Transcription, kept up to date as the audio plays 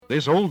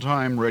This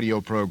old-time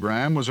radio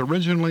program was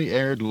originally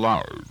aired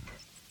loud,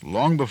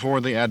 long before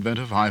the advent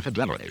of high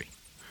fidelity.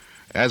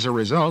 As a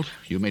result,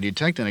 you may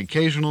detect an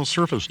occasional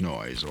surface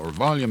noise or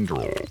volume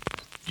drop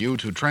due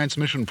to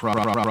transmission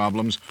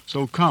problems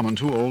so common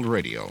to old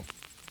radio.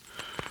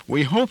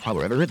 We hope,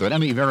 however, that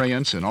any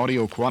variance in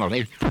audio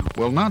quality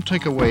will not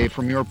take away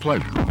from your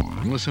pleasure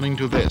in listening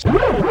to this.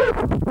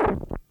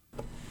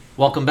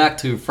 Welcome back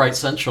to Fright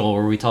Central,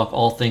 where we talk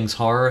all things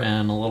horror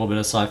and a little bit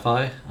of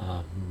sci-fi.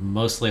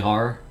 Mostly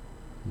horror.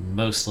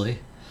 Mostly.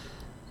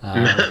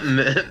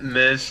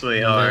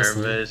 Mostly horror,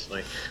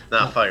 mostly.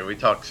 Not funny, we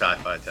talk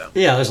sci-fi too.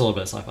 Yeah, there's a little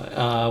bit of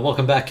sci-fi.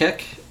 Welcome back,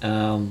 Keck.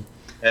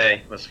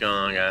 Hey, what's going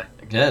on, guy?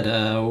 Good.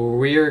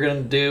 We are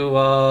going to do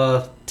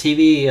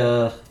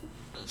TV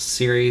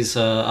series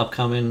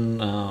upcoming,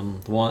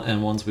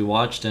 ones we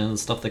watched and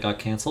stuff that got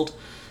canceled.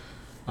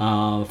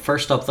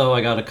 First up, though,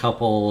 I got a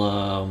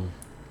couple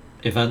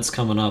events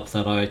coming up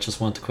that I just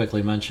want to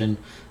quickly mention.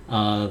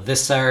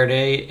 This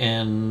Saturday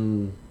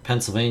in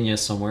Pennsylvania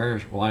somewhere,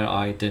 why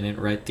I didn't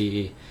write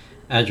the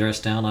address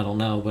down, I don't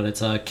know, but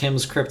it's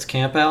Kim's Crypt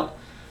Campout,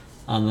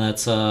 and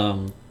that's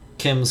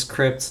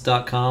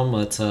kimskrypt.com.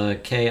 It's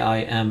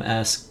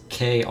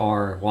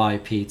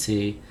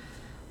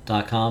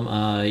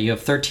KIMSKRYPT.com. You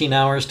have 13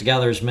 hours to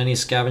gather as many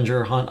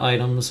scavenger hunt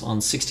items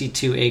on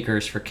 62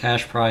 acres for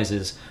cash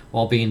prizes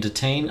while being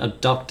detained,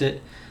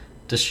 abducted,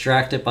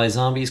 distracted by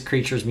zombies,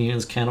 creatures,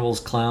 mutants, cannibals,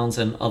 clowns,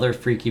 and other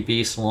freaky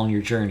beasts along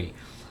your journey.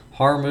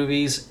 Horror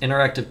movies,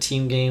 interactive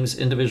team games,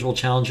 individual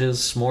challenges,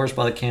 s'mores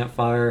by the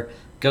campfire,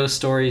 ghost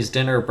stories,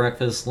 dinner or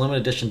breakfast, limited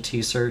edition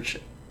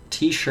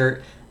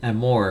t-shirt, and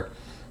more.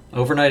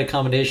 Overnight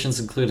accommodations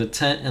include a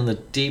tent in the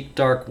deep,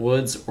 dark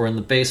woods or in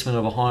the basement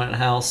of a haunted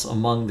house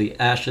among the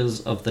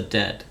ashes of the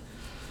dead.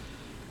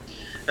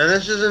 And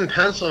this is in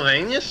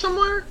Pennsylvania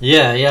somewhere?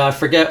 Yeah, I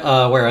forget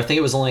where. I think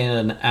it was only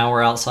an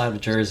hour outside of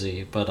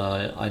Jersey, but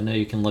I know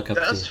you can look up.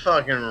 That's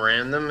fucking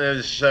random. It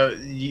was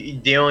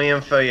the only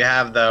info you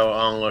have, though,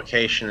 on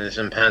location is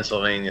in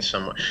Pennsylvania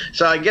somewhere.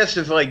 So I guess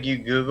if, you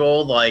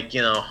Googled,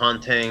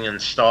 hunting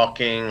and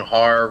stalking,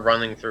 horror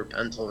running through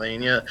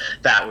Pennsylvania,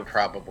 that would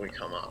probably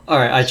come up. All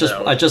right, I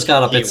just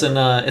got up. It's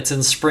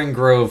in Spring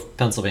Grove,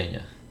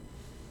 Pennsylvania.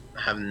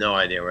 I have no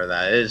idea where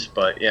that is,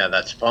 but yeah,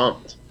 that's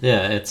pumped.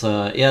 Yeah,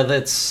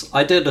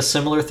 I did a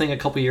similar thing a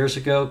couple years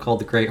ago called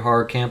the Great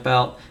Horror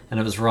Campout, and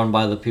it was run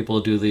by the people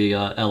who do the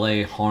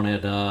LA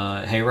Haunted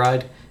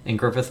Hayride in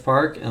Griffith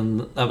Park,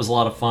 and that was a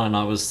lot of fun.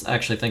 I was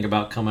actually thinking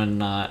about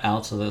coming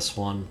out to this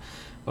one,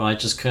 but I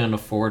just couldn't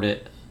afford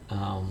it.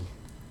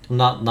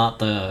 Not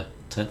the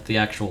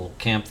actual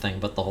camp thing,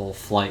 but the whole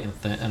flight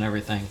and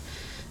everything.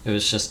 It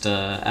was just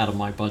out of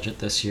my budget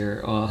this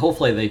year.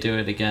 Hopefully they do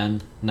it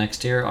again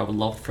next year. I would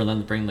love for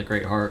them to bring the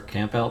Great Horror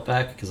Campout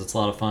back because it's a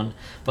lot of fun.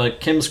 But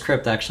Kim's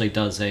Crypt actually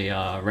does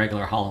a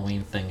regular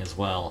Halloween thing as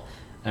well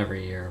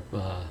every year.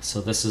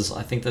 So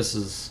I think this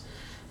is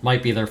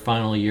might be their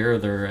final year.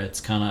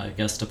 It's kind of, I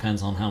guess,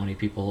 depends on how many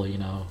people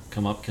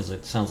come up, because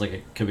it sounds like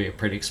it could be a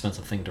pretty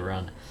expensive thing to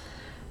run.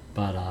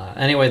 But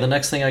anyway, the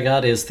next thing I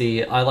got is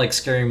the I Like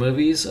Scary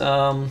Movies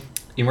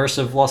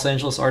Immersive Los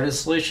Angeles art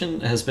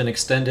installation. Has been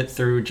extended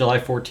through July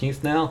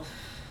 14th now.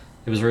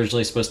 It was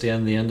originally supposed to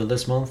end the end of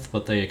this month,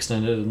 but they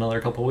extended it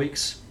another couple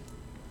weeks.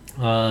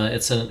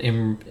 It's an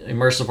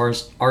immersive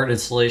art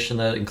installation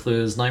that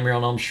includes Nightmare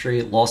on Elm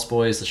Street, Lost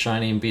Boys, The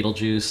Shining,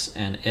 Beetlejuice,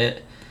 and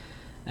It.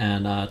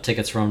 And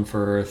tickets run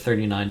for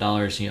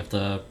 $39. You have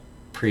to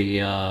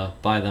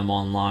buy them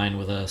online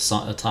with a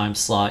time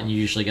slot, and you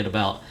usually get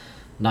about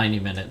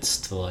 90 minutes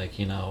to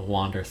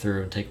wander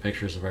through and take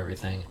pictures of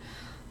everything.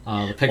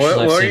 The pictures what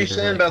I've were seen you saying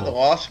really about cool. the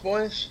Lost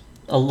Boys?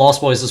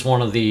 Lost Boys is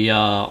one of the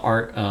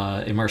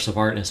immersive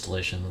art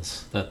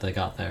installations that they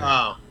got there.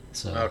 Oh,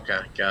 so okay,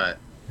 got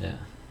it.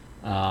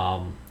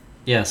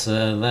 Yeah.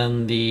 So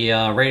then the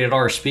Rated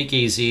R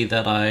Speakeasy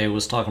that I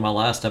was talking about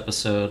last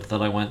episode that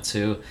I went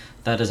to,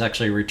 that is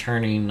actually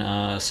returning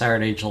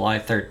Saturday, July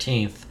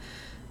 13th,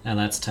 and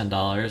that's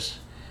 $10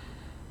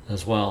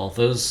 as well.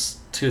 Those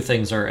two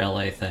things are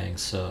LA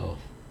things, so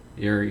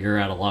you're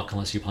out of luck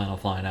unless you plan on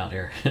flying out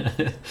here.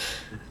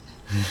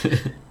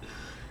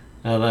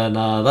 And then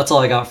that's all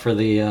I got for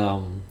the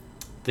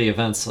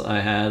events I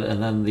had.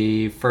 And then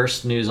the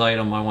first news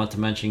item I want to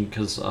mention,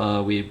 because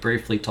we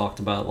briefly talked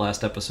about it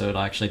last episode.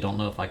 I actually don't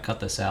know if I cut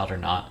this out or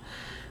not,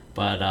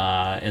 but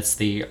it's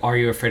the Are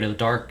You Afraid of the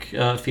Dark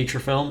feature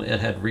film. It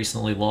had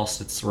recently lost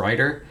its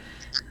writer,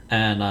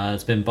 and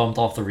it's been bumped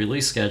off the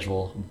release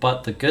schedule.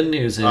 But the good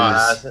news is,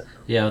 that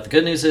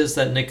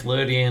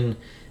Nickelodeon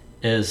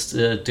is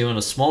doing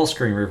a small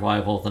screen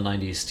revival of the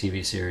 90s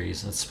TV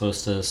series. It's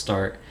supposed to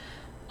start.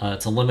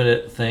 It's a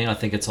limited thing. I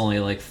think it's only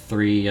like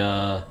 3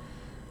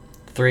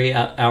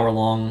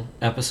 hour-long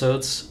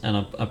episodes,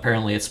 and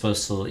apparently it's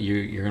supposed to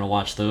you're gonna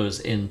watch those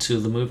into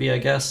the movie, I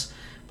guess.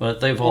 But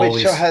they've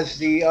always. So has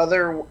the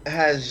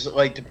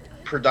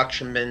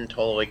production been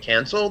totally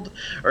canceled,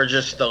 or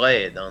just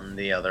delayed on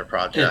the other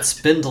project?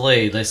 It's been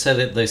delayed. They said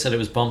it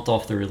was bumped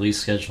off the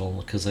release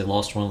schedule because they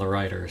lost one of the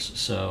writers.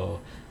 So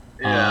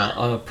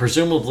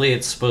Presumably,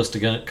 it's supposed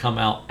to come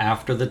out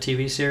after the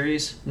TV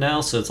series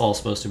now, so it's all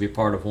supposed to be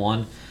part of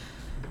one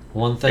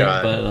thing.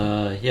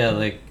 But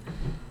yeah,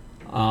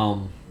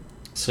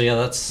 so yeah,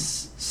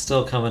 that's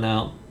still coming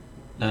out.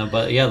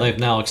 But yeah, they've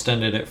now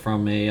extended it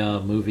from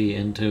a movie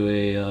into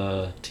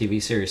a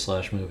TV series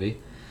 / movie.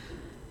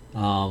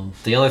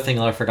 The other thing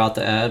that I forgot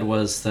to add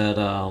was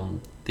that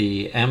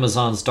the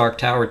Amazon's Dark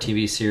Tower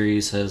TV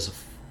series has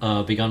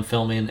begun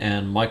filming,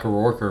 and Michael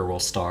Rooker will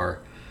star.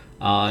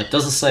 It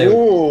doesn't say.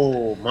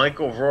 Ooh,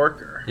 Michael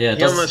Rooker. Yeah,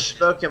 he almost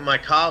spoke at my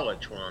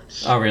college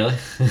once. Oh, really?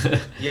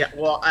 Yeah.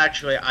 Well,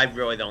 actually, I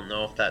really don't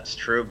know if that's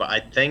true, but I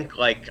think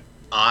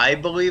I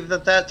believe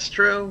that that's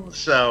true.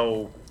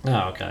 So.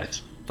 Oh, okay.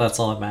 That's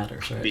all that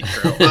matters, right? Be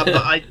true. But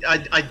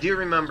I do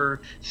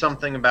remember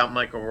something about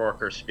Michael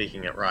Rooker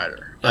speaking at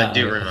Ryder. I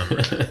do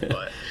remember that,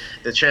 but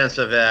the chance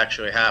of it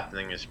actually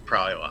happening is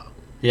probably low.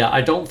 Yeah,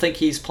 I don't think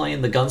he's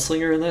playing the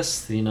gunslinger in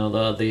this. You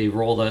know, the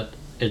role that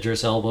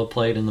Idris Elba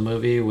played in the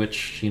movie,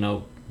 which,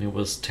 it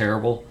was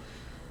terrible.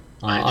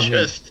 I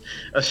just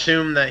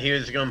assumed that he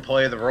was going to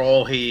play the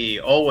role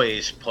he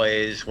always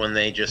plays when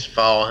they just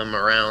follow him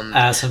around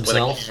as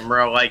himself, with a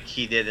camera like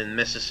he did in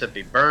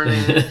Mississippi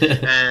Burning,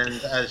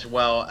 and as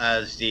well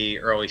as the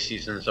early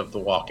seasons of The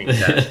Walking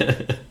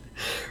Dead,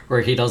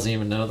 where he doesn't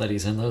even know that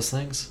he's in those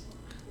things.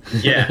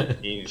 Yeah,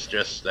 he's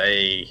just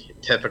a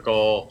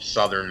typical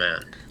Southern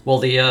man. Well,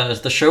 the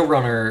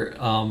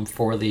showrunner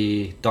for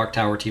the Dark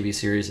Tower TV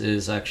series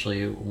is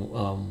actually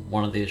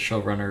one of the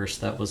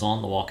showrunners that was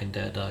on The Walking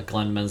Dead,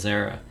 Glenn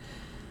Mazzara.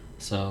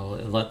 So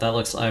that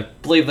looks. I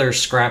believe they're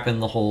scrapping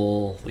the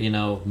whole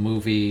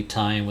movie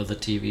tie-in with the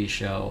TV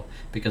show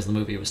because the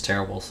movie was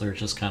terrible. So they're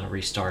just kind of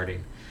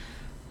restarting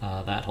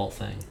that whole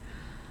thing,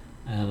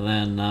 and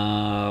then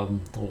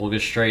we'll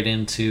get straight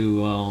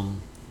into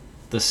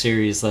the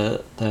series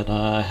that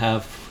I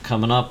have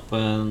coming up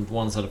and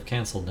ones that have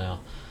canceled now.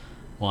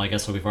 Well, I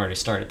guess we've already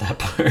started that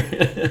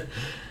part.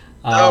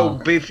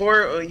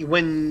 Before,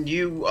 when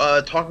you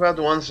talk about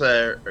the ones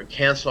that are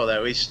canceled,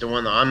 at least the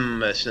one I'm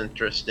most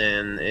interested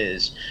in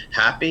is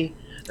Happy.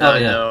 I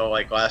know,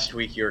 last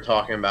week you were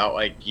talking about,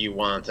 you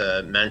wanted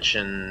to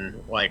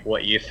mention,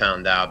 what you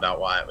found out about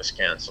why it was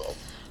canceled.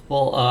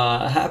 Well,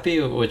 Happy,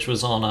 which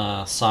was on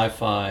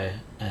Sci-Fi,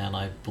 and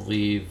I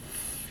believe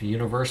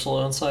Universal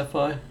on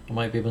Sci-Fi. I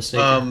might be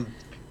mistaken.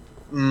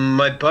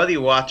 My buddy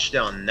watched it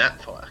on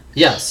Netflix.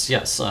 Yes.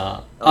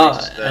 Well,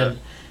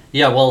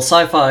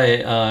 Sci-Fi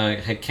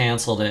had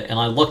canceled it, and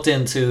I looked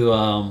into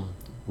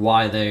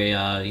why they,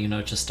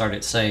 just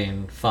started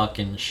saying fuck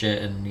and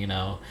shit and,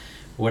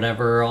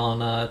 whatever on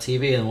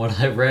TV, and what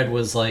I read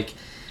was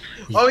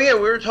Oh yeah,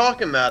 we were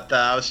talking about that.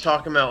 I was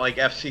talking about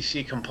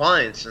FCC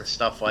compliance and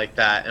stuff like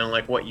that, and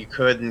what you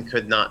could and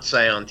could not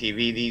say on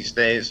TV these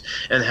days,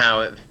 and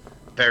how it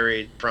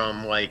varied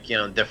from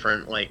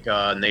different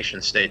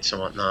nation states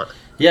and whatnot.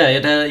 Yeah,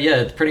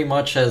 it pretty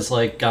much has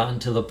gotten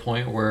to the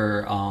point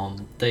where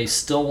they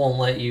still won't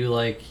let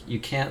you you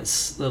can't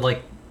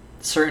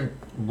certain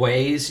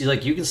ways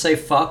you can say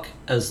fuck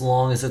as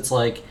long as it's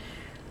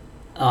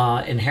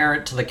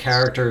inherent to the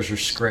characters or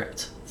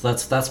script. So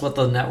that's what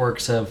the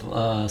networks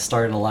have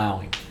started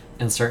allowing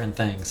in certain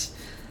things.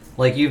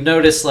 You've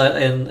noticed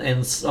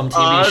in some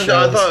TV shows.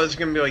 I thought it was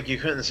going to be you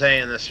couldn't say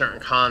it in a certain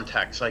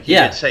context. You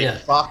could say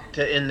fuck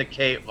to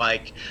indicate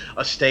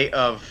a state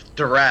of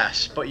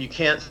duress, but you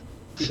can't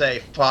say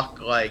fuck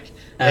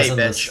hey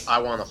bitch, I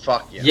want to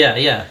fuck you.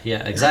 Yeah,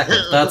 exactly.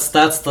 that's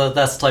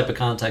the type of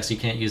context you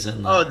can't use it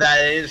in.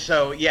 That is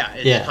so. Yeah,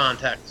 it's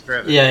context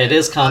driven. Yeah, it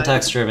is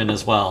context driven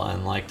as well,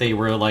 and they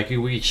were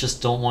we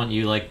just don't want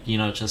you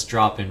just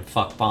dropping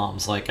fuck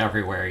bombs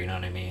everywhere. You know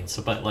what I mean?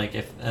 So, but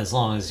as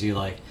long as you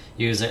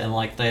use it, and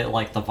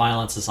the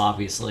violence has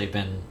obviously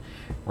been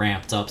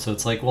ramped up. So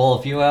it's well,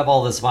 if you have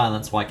all this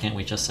violence, why can't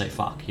we just say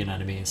fuck? You know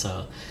what I mean?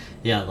 So.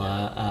 Yeah,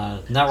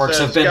 the networks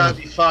have been. It's gotta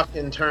be fucked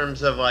in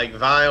terms of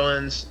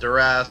violence,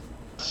 duress,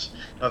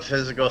 a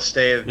physical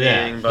state of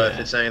being. But if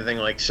it's anything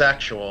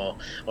sexual,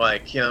 I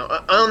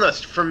don't know.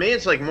 For me,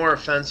 it's more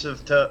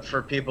offensive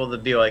for people to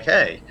be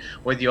hey,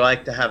 would you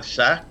like to have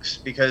sex?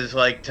 Because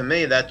to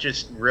me, that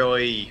just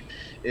really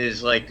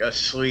is a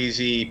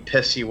sleazy,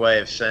 pissy way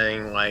of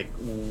saying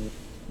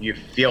you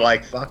feel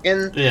like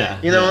fucking. Yeah.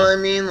 You know what I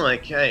mean?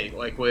 Hey,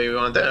 what do you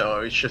want to do?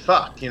 Oh, we should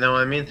fuck. You know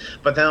what I mean?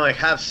 But then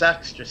have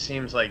sex just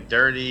seems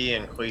dirty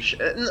and cliche.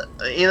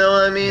 You know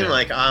what I mean? Yeah.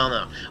 I don't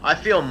know. I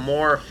feel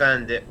more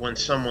offended when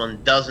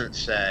someone doesn't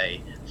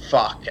say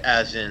fuck,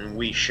 as in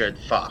we should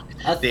fuck.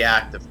 The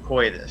act of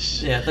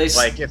coitus. Yeah. They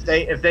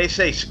if they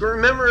say screw.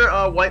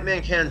 Remember, White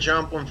Man Can't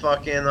Jump when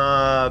fucking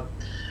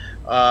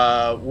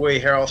Woody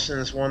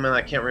Harrelson's woman.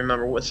 I can't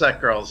remember what's that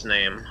girl's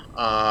name.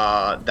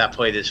 That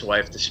played his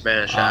wife, the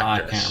Spanish I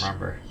actress. can't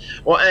remember.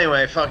 Well,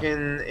 anyway,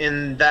 fucking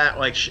in that,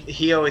 like,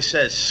 he always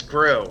says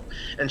screw,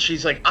 and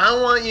she's like, I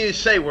don't want you to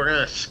say we're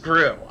gonna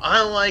screw. I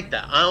don't like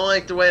that. I don't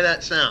like the way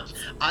that sounds.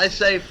 I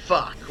say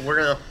fuck. We're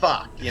gonna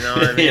fuck. You know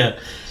what I mean? Yeah.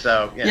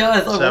 So yeah. Yeah,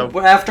 I thought,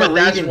 so, after but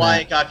that's reading why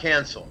that- it got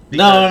canceled.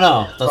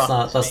 No,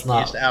 because that's fuck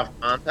not. used out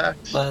of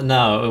context.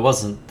 No, it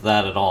wasn't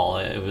that at all.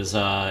 It was.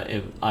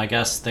 I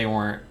guess they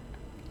weren't.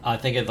 I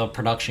think the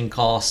production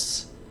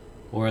costs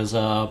was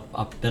a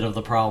bit of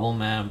the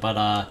problem,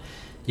 but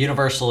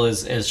Universal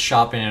is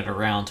shopping it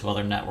around to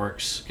other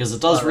networks because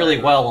it does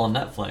really well on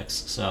Netflix.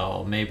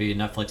 So maybe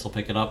Netflix will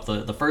pick it up.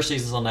 The first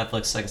season's on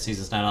Netflix. Second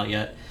season's not out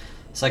yet.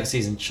 Second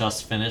season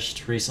just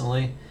finished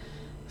recently.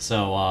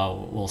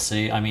 So we'll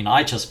see. I mean,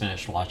 I just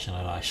finished watching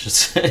it, I should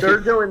say. They're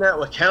doing that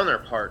with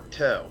Counterpart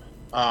too.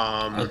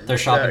 They're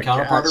shopping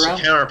Counterpart around?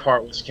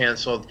 Counterpart was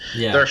canceled.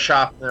 Yeah. They're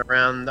shopping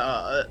around.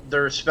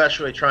 They're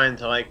especially trying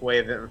to like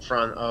wave it in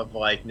front of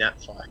like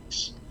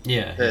Netflix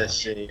Yeah. to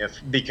see if,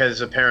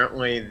 because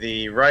apparently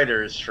the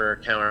writers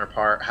for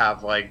Counterpart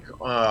have like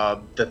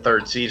the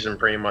third season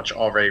pretty much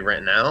already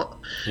written out.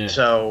 Yeah.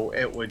 So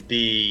it would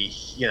be,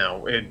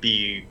 it'd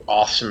be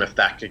awesome if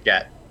that could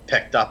get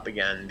picked up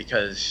again,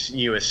 because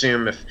you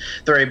assume if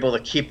they're able to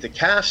keep the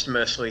cast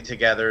mostly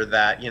together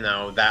that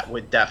that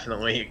would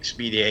definitely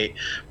expedite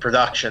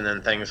production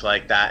and things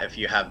like that if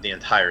you have the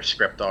entire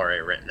script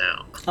already written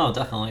out, Oh,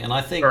 definitely. And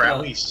I think or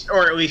at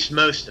least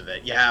most of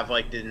it. You have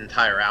like the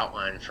entire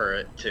outline for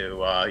it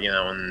to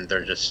and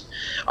they're just,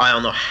 I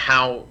don't know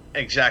how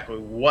exactly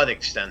what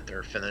extent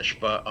they're finished,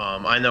 but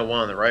I know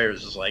one of the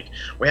writers is like,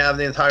 we have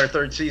the entire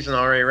third season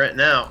already written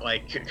out,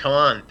 like come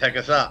on, pick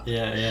us up.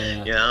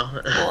 Yeah.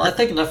 Well, I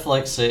think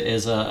Netflix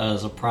is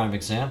a prime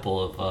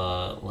example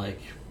of like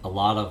a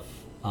lot of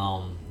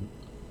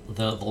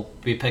they'll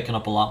be picking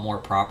up a lot more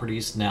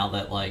properties now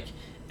that like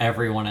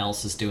everyone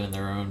else is doing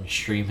their own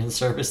streaming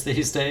service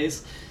these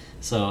days.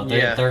 So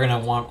they're gonna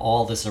want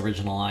all this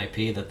original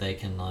IP that they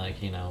can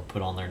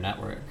put on their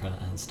network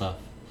and stuff.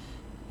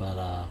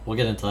 But we'll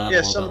get into that. Yeah, a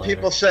little some bit later.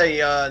 people say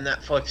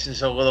Netflix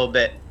is a little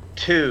bit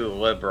too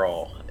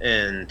liberal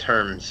in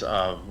terms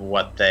of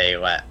what they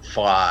let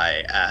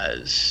fly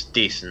as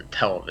decent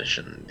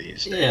television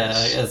these days. Yeah,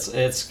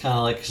 it's kind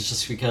of like it's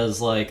just because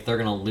like they're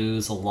gonna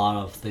lose a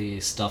lot of the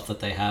stuff that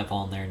they have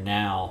on there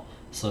now,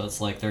 so it's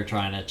like they're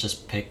trying to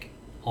just pick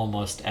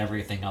almost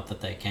everything up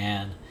that they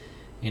can,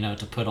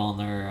 to put on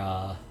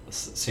their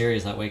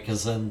series that way.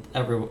 Because then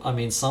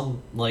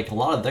some like a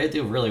lot of they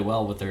do really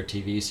well with their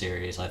TV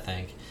series, I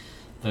think.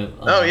 They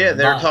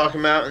were talking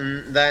about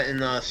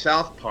in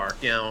South Park.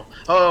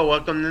 Oh,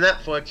 welcome to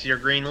Netflix. You're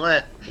green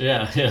lit.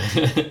 Yeah.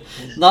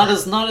 not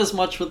as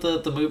much with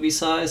the movie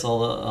size.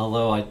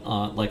 Although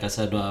I like I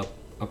said, a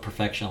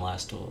Perfection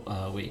last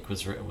week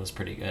was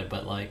pretty good.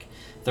 But like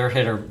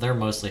they're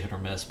mostly hit or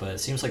miss. But it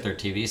seems like their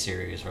TV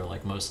series are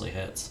like mostly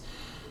hits.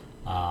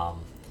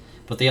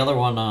 But the other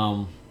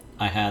one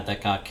I had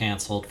that got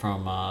canceled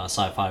from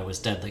Sci-Fi was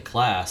Deadly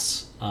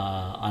Class.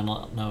 I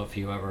don't know if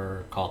you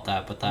ever caught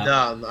that, but that...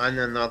 No, I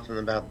know nothing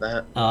about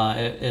that.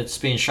 It's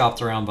being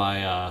shopped around by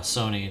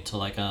Sony to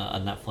like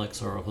a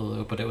Netflix or a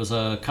Hulu, but it was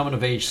a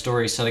coming-of-age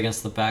story set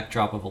against the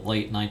backdrop of a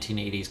late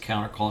 1980s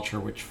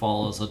counterculture which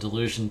follows a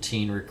delusioned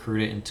teen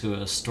recruited into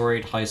a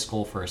storied high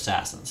school for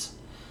assassins.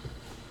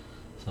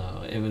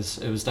 So it was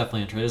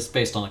definitely interesting. It's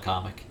based on a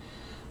comic.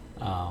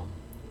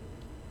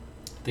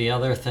 The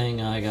other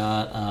thing I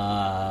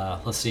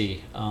got, let's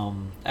see,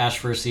 Ash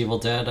vs. Evil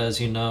Dead,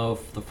 as you know,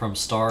 from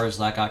Starz,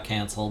 that got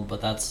canceled, but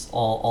that's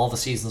all the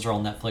seasons are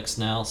on Netflix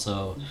now,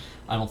 so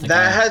I don't think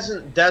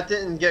that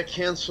didn't get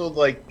canceled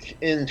like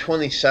in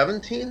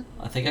 2017?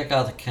 I think it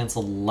got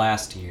canceled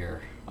last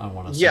year, I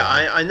want to say. Yeah,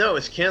 I know it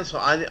was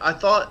canceled. I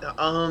thought,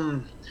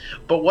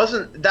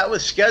 but that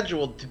was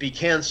scheduled to be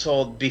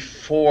canceled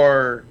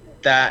before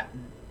that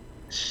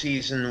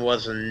season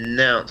was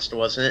announced,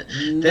 wasn't it?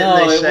 Didn't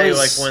they say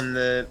like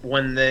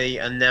when they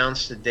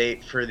announced the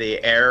date for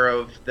the air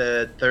of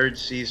the third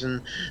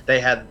season, they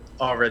had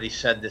already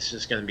said this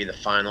is going to be the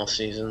final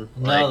season?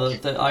 No,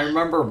 I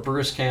remember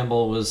Bruce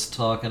Campbell was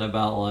talking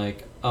about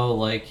like,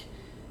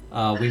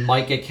 we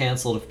might get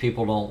canceled if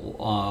people don't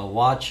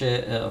watch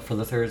it for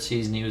the third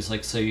season. He was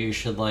like, so you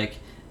should like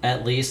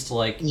at least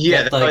like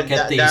get the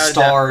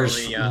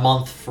Starz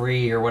month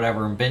free or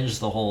whatever and binge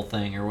the whole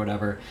thing or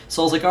whatever.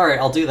 So I was like, all right,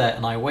 I'll do that,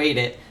 and I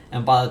waited.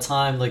 And by the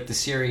time like the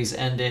series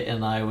ended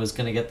and I was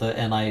gonna get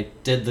and I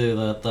did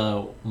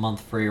the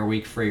month free or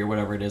week free or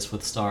whatever it is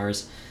with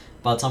Starz.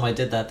 By the time I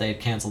did that, they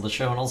had canceled the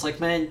show, and I was like,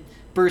 man,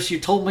 Bruce,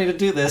 you told me to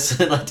do this,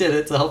 and I did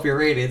it to help your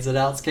ratings, and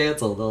now it's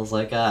canceled. I was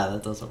like,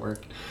 that doesn't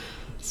work.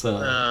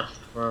 So.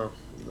 Oh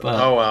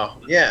well,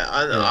 yeah,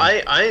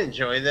 I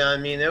enjoyed it. I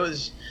mean, it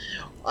was.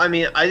 I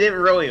mean, I didn't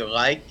really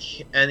like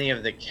any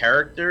of the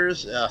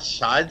characters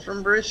aside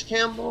from Bruce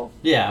Campbell.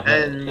 Yeah,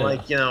 And, yeah.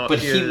 like, a But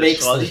few he of the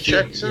makes slutty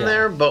chicks in yeah.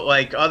 there, but,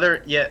 like,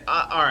 alright,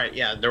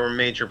 yeah, there were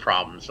major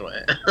problems with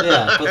it.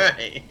 Yeah, but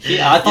Right.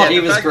 I thought he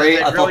the was fact great.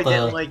 That I they really thought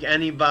didn't like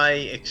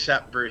anybody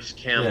except Bruce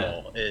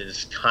Campbell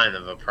is kind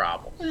of a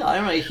problem. yeah, I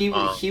don't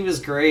know. He was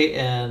great,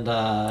 and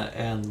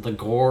the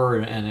gore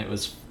and it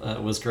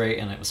was great,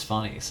 and it was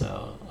funny.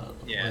 So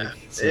Yeah,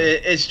 so.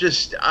 it's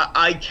just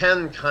I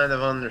can kind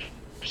of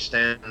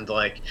understand,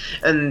 like,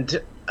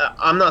 and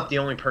I'm not the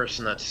only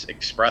person that's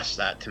expressed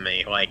that to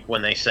me. Like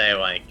when they say,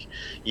 like,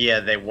 yeah,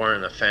 they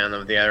weren't a fan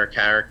of the other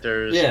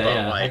characters, Yeah, but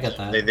yeah, I like get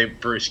that. they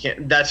Bruce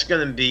can't. That's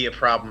going to be a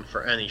problem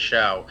for any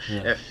show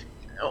Yeah.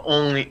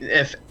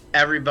 if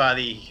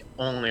everybody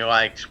only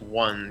likes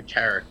one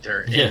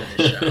character in Yeah.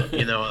 the show.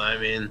 You know what I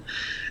mean?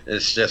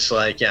 It's just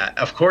like, yeah,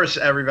 of course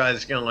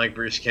everybody's gonna like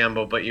Bruce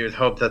Campbell, but you'd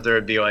hope that there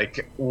would be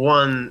like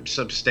one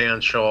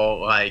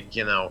substantial, like,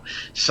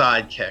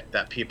 sidekick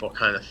that people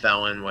kind of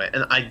fell in with.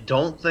 And I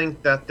don't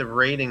think that the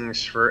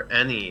ratings for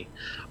any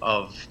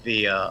of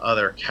the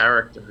other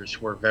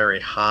characters were very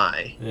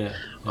high. Yeah.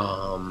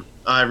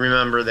 I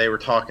remember they were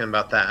talking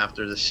about that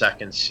after the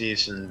second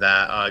season,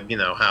 that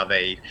how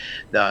they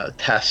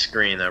test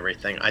screen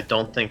everything. I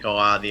don't think a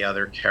lot of the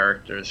other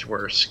characters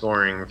were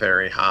scoring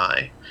very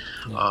high.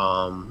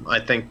 Yeah. I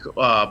think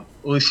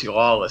Lucy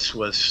Lawless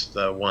was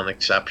the one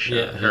exception.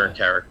 Yeah, her yeah.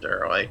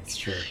 character, like, That's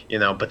true.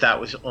 but that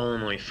was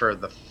only for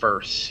the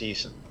first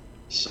season.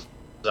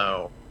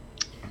 So,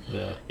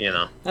 Yeah.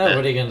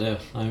 What are you gonna do?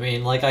 I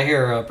mean, like, I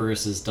hear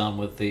Bruce is done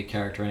with the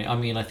character. I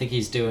mean, I think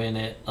he's doing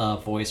it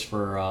voice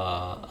for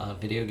a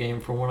video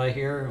game, from what I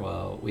hear.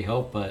 Well, we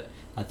hope, but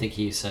I think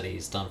he said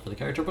he's done for the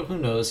character. But who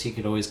knows? He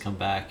could always come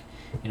back.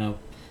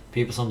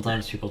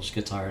 Sometimes people just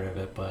get tired of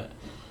it, but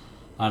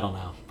I don't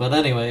know. But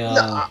anyway,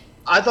 no,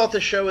 I thought the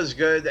show was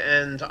good,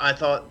 and I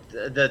thought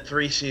the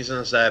 3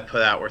 seasons that I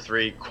put out were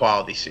 3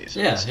 quality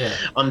seasons. Yeah.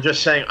 I'm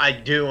just saying I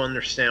do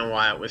understand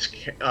why it was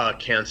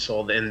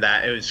canceled, in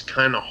that it was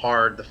kind of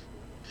hard to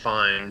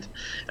find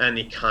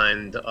any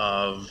kind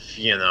of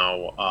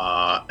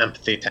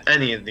empathy to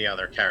any of the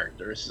other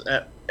characters.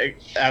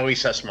 At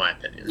least that's my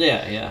opinion.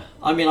 Yeah.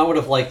 I mean, I would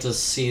have liked to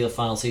see the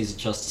final season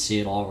just to see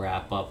it all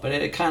wrap up, but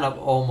it kind of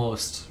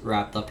almost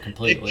wrapped up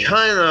completely. It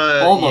kind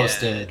of almost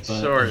did, but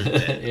sort of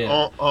did.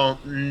 Yeah.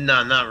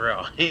 No, not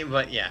really,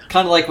 but yeah.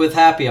 Kind of like with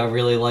Happy, I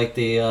really liked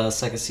the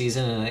second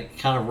season, and it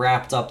kind of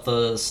wrapped up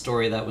the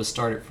story that was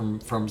started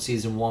from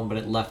season 1, but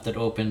it left it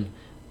open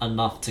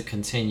enough to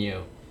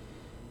continue.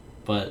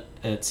 But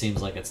it seems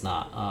like it's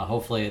not.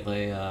 Hopefully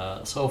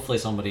hopefully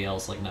somebody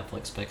else like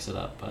Netflix picks it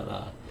up.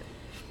 But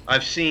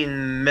I've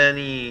seen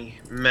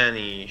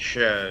many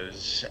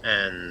shows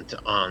end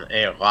on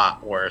a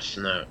lot worse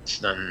notes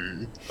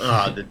than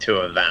the two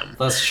of them.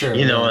 That's true.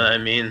 You know what I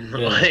mean?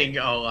 Yeah. Like,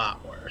 a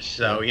lot worse.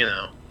 So,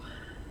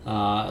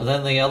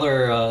 Then the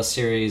other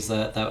series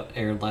that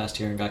aired last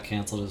year and got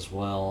canceled as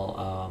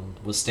well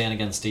was Stand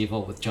Against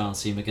Evil with John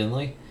C.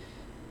 McGinley.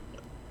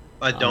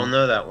 I don't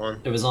know that one.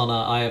 It was on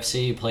IFC.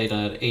 He played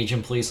an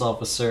Asian police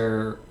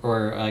officer,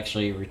 or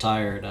actually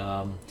retired,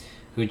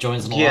 who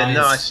joins an alliance.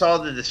 Yeah, no, I saw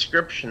the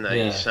description that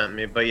you sent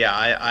me, but yeah,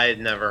 I had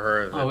never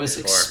heard of it I was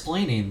before.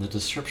 explaining the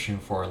description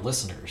for our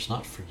listeners,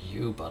 not for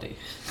you, buddy.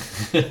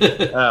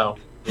 Oh,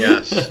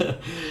 yes.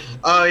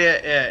 Oh,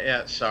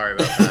 yeah, sorry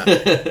about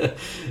that.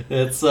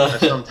 It's I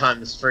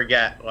sometimes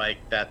forget, like,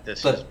 that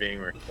this is being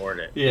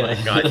recorded. Yeah.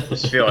 Like, I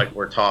just feel like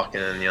we're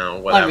talking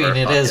and, whatever. I mean,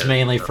 it is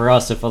mainly for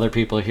us. If other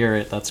people hear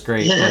it, that's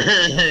great. But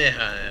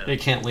yeah. we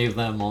can't leave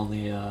them on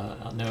the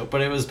note.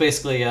 But it was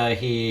basically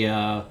he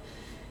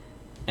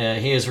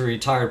is a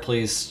retired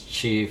police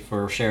chief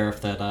or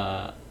sheriff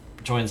that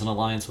joins an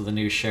alliance with a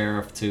new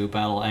sheriff to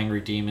battle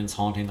angry demons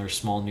haunting their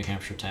small New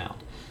Hampshire town.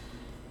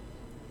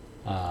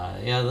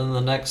 Then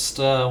the next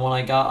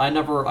one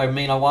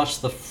I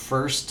watched the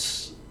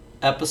first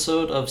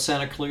episode of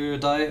Santa Clarita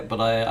Diet,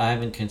 but I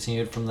haven't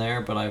continued from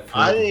there. But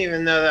I didn't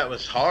even know that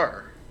was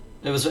horror.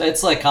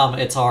 It's like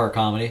it's a horror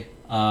comedy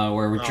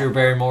where Drew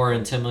Barrymore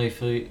and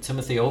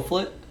Timothy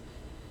Olyphant.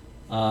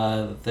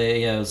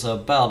 It was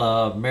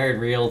about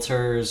married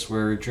realtors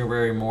where Drew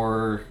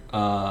Barrymore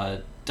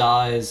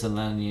dies and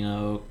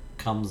then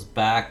comes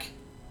back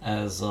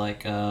as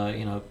like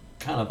kind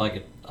of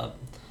like a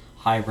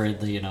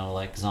hybrid,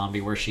 like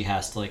zombie, where she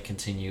has to like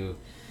continue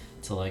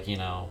to like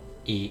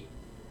eat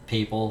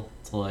people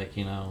to like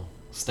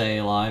stay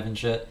alive and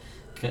shit.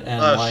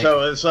 And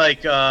so it's like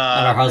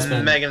and her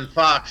husband, Megan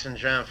Fox and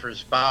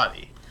Jennifer's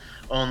Body,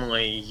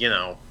 only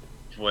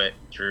with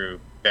Drew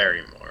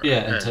Barrymore.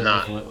 Yeah, and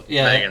not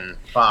yeah, Megan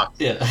Fox.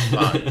 Yeah,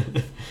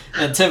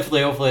 and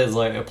Timothy hopefully is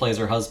like plays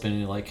her husband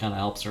and like kind of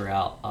helps her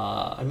out.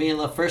 I mean,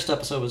 the first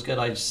episode was good.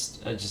 I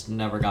just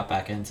never got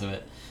back into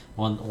it.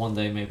 One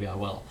day maybe I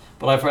will.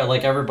 But I've heard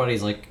like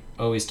everybody's like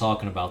always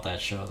talking about that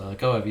show. They're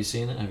like, "Oh, have you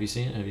seen it? Have you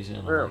seen it? Have you seen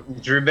it?"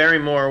 Like, Drew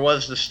Barrymore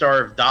was the star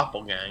of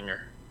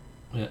Doppelganger.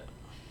 Yeah.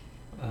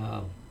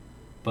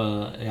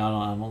 But I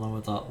don't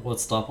know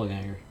what's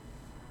Doppelganger.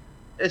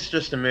 it's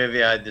just a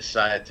movie I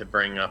decided to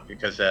bring up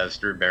because it has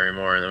Drew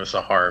Barrymore and it was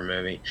a horror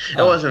movie. It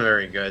Oh. wasn't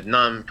very good.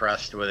 Not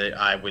impressed with it.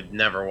 I would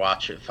never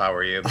watch it if I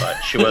were you,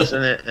 but she was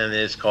in it, and it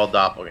is called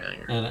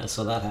Doppelganger. And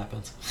so that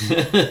happens. So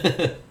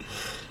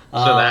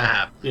that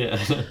happened.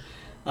 Yeah.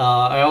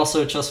 I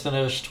also just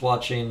finished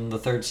watching the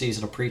third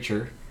season of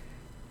Preacher.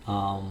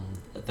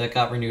 That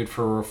got renewed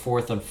for a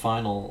fourth and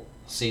final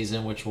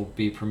season, which will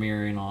be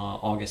premiering on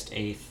August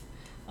 8th.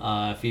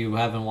 If you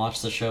haven't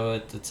watched the show,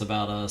 it's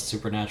about a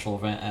supernatural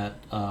event at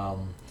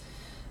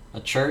a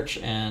church,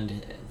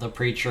 and the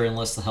preacher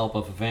enlists the help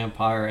of a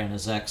vampire and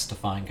his ex to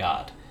find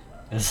God.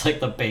 It's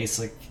like the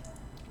basic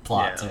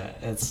plot to it.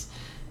 It's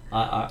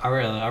I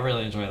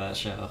really enjoy that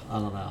show. I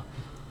don't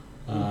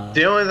know.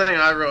 The only thing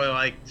I really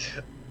liked,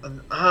 I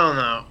don't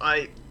know.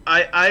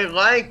 I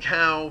like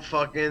how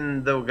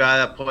fucking the guy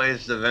that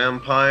plays the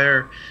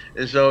vampire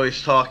is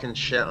always talking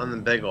shit on the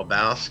Big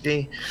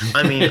Lebowski.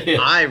 I mean,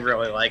 I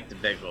really like the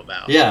Big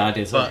Lebowski. Yeah, I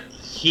do too. But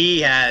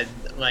he had,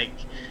 like,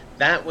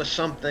 that was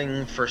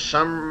something, for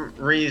some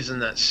reason,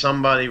 that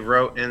somebody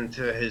wrote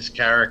into his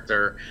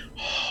character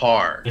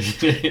hard.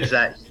 Is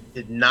that he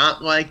did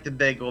not like the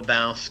Big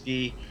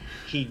Lebowski.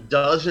 He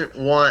doesn't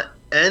want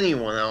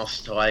anyone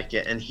else to like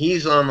it, and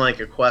he's on like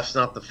a quest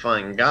not to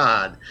find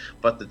God,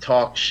 but to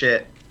talk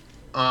shit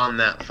on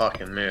that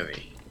fucking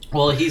movie.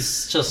 Well,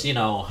 he's just,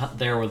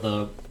 there with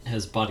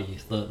his buddy,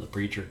 the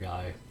preacher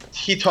guy.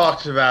 He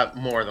talks about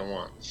more than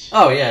once.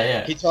 Oh,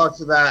 yeah. He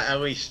talks about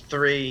at least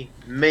 3,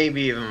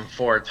 maybe even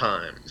 4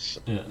 times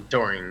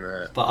during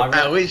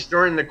at least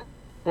during the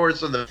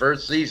course of the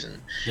first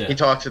season. Yeah. He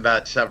talks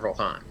about it several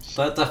times.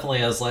 That definitely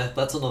has,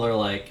 that's another,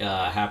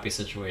 happy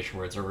situation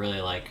where it's a really,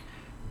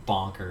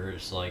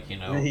 bonkers,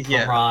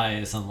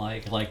 rise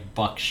and,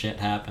 buck shit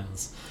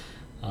happens.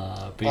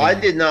 I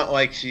did not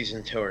like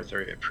season 2 or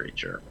 3 of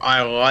Preacher.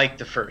 I liked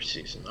the first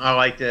season. I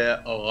liked it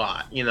a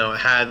lot. It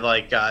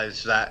had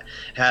guys that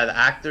had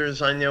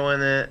actors I knew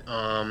in it.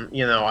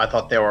 I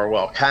thought they were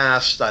well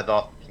cast. I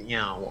thought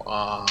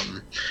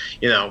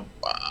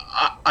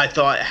I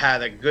thought it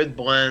had a good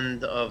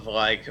blend of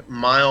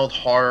mild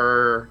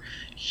horror,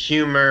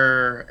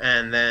 humor,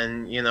 and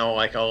then a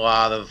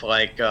lot of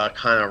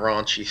kind of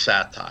raunchy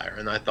satire,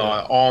 and I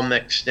thought it all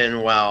mixed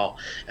in well,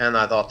 and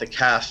I thought the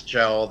cast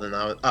gelled, and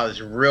I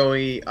was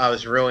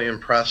really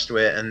impressed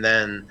with it. And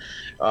then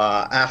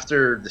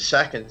after the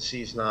second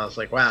season, I was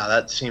like, wow,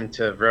 that seemed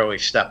to have really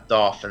stepped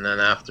off. And then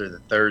after the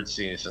third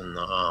season,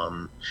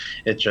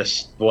 it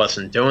just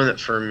wasn't doing it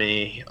for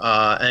me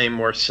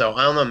anymore. So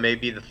I don't know,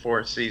 maybe the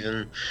fourth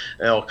season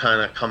it'll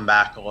kind of come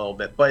back a little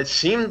bit, but it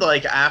seemed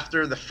like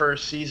after the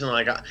first season,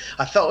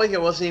 I felt like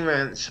it wasn't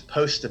even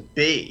supposed to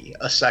be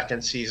a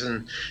second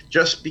season,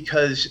 just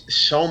because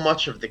so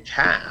much of the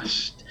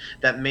cast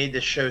that made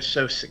the show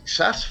so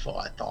successful,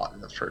 I thought,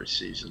 in the first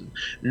season,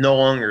 no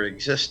longer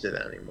existed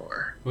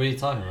anymore. What are you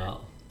talking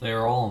about? They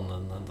were all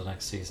in the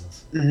next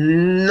seasons.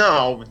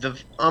 No,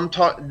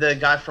 the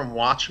guy from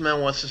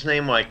Watchmen, what's his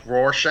name,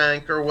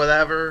 Rorschach or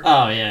whatever?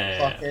 Oh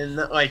yeah.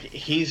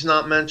 He's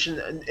not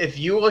mentioned. If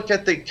you look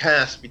at the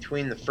cast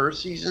between the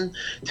first season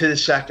to the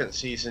second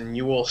season,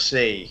 you will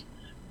see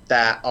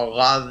that a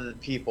lot of the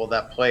people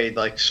that played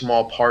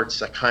small parts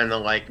that kind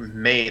of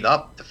made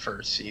up the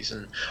first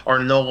season are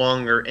no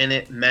longer in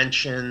it,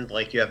 mentioned.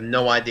 You have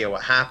no idea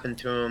what happened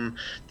to them.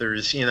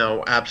 There's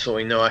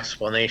absolutely no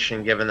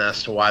explanation given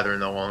as to why they're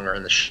no longer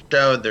in the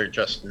show. They're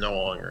just no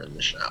longer in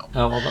the show.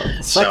 Oh well,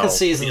 the second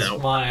season is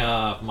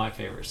my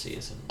favorite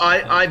season.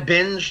 I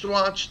binged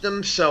watched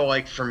them,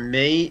 so for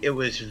me it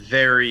was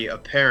very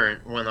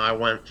apparent when I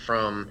went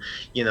from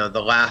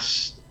the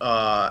last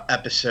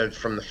episode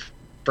from the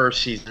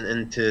first season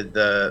into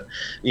the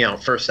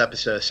first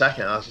episode of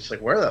second. I was just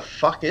like, where the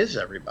fuck is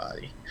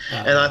everybody?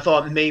 And I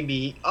thought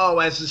maybe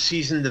as the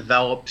season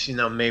develops,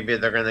 maybe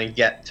they're gonna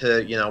get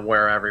to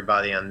where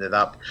everybody ended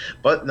up,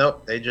 but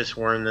nope, they just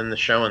weren't in the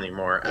show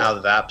anymore, out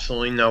of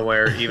absolutely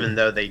nowhere. Even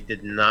though they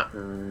did not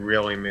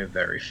really move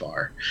very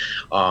far.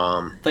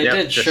 They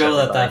did show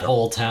that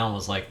whole town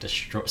was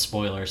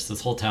spoilers, this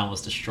whole town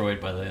was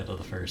destroyed by the end of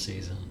the first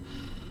season.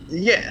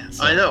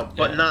 So, I know,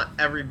 but not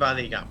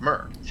everybody got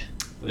murked.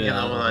 You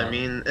know what I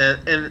mean?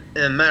 And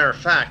matter of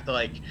fact,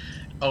 a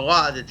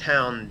lot of the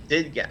town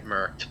did get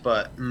murked,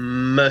 but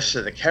most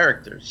of the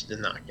characters did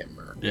not get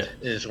murked. Yeah.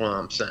 Is what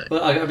I'm saying.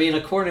 But I mean,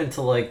 according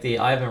to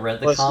I haven't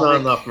read the comic. It's not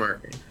enough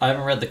murking. I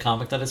haven't read the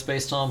comic that it's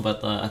based on,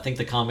 but I think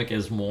the comic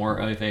is more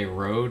of a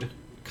road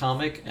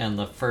comic, and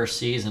the first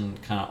season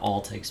kind of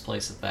all takes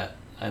place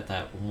at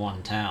that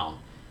one town.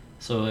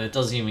 So it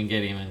doesn't even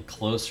get even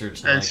closer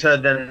to. And so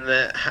then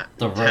the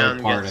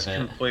town part gets of it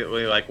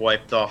completely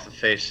wiped off the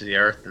face of the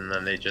earth, and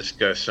then they just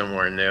go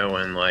somewhere new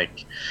and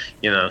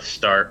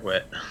start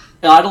with.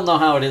 I don't know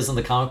how it is in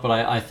the comic, but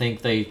I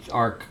think they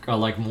are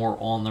more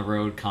on the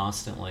road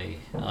constantly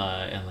in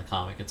the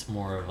comic. It's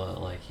more of more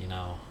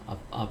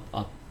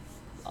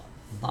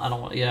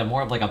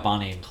of a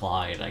Bonnie and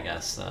Clyde, I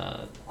guess.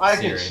 I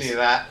series. can see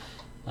that.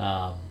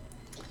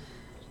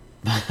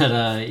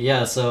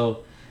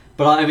 So.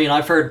 But I mean,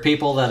 I've heard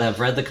people that have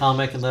read the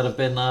comic and that have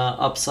been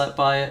upset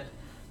by it.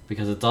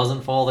 because it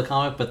doesn't follow the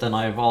comic. But then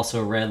I've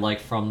also read like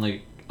from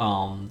the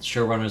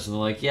showrunners, and they're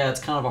like, yeah,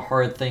 it's kind of a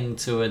hard thing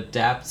to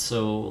adapt.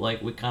 So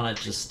like we kind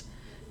of just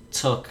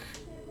took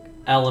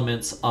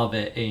elements of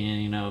it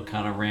and, you know,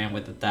 kind of ran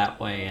with it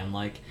that way. And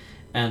like,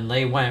 and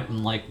they went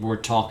and like were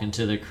talking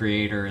to the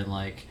creator, and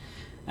like,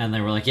 and they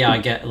were like, yeah, I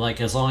get,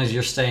 like, as long as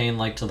you're staying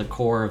like to the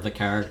core of the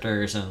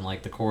characters and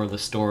like the core of the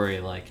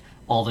story, like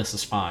all this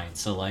is fine.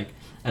 So like,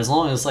 as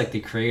long as like the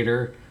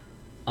creator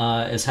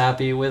is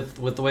happy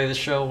with the way the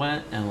show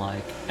went, and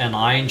like, and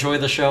I enjoy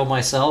the show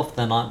myself,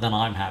 then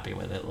I'm happy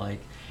with it. Like,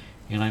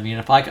 you know what I mean?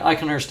 If I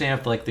can understand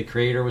if like the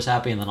creator was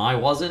happy and then I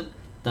wasn't,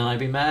 then I'd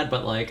be mad.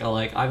 But like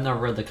I've never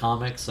read the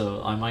comics,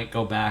 so I might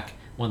go back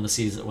when the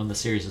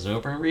series is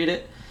over and read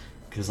it,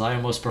 because I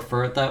almost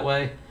prefer it that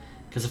way.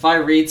 Because if I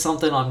read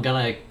something, I'm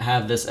gonna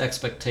have this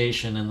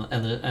expectation, and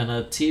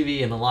a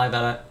TV and a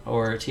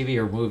or a TV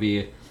or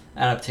movie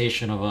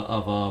adaptation of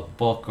a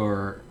book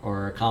or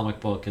a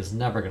comic book is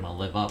never gonna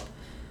live up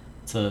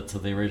to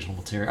the original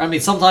material. I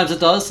mean, sometimes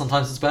it does,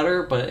 sometimes it's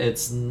better, but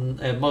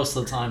most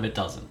of the time it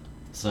doesn't.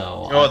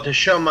 So well, to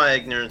show my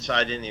ignorance,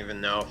 I didn't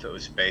even know if it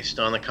was based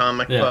on a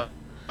comic book.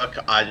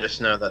 I just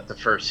know that the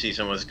first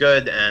season was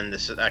good, and the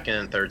second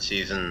and third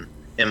season,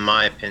 in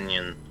my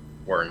opinion,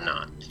 were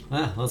not.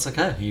 Yeah, that's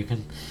okay. You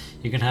can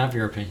have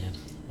your opinion.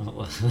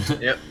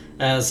 Yep.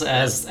 As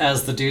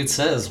the dude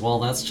says, well,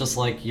 that's just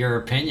like your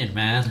opinion,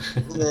 man.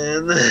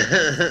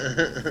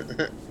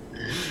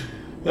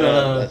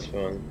 That's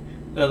fun.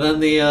 And then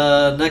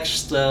the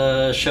next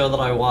show that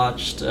I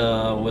watched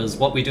was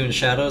What We Do in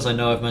Shadows. I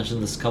know I've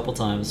mentioned this a couple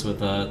times with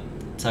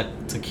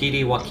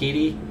Takiti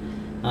Wakiti.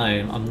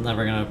 I'm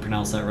never going to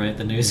pronounce that right.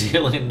 The New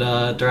Zealand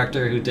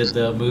director who did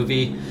the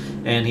movie,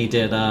 and he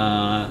did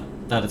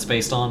that it's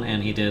based on,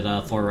 and he did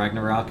Thor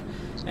Ragnarok.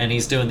 And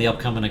he's doing the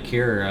upcoming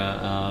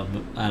Akira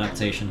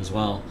adaptation as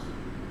well.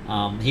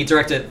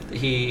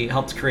 He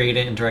helped create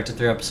it and directed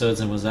 3 episodes,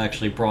 and was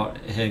actually brought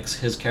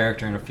his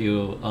character and a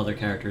few other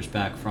characters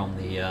back from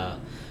the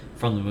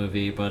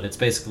movie. But it's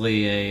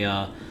basically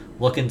a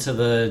look into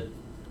the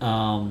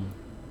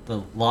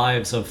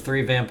lives of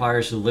 3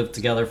 vampires who lived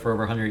together for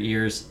over 100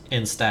 years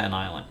in Staten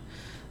Island.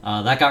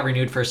 That got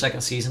renewed for a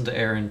second season to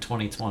air in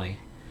 2020.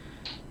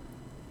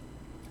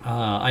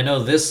 I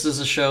know this is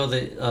a show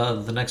that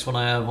the next one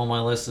I have on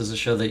my list is a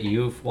show that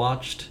you've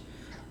watched.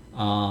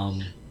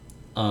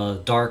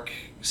 Dark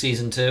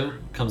Season 2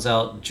 comes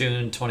out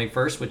June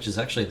 21st, which is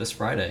actually this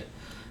Friday.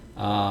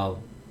 But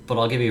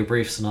I'll give you a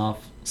brief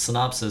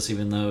synopsis,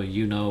 even though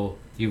you know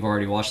you've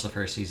already watched the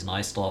first season. I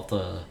still have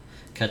to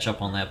catch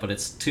up on that. But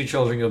it's 2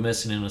 children go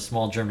missing in a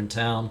small German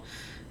town.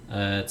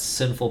 Its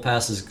sinful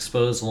past is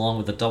exposed, along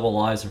with the double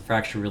lives and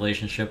fractured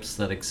relationships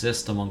that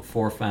exist among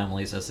 4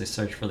 families as they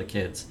search for the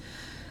kids.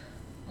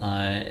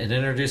 It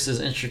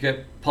introduces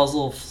intricate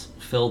puzzles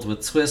filled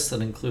with twists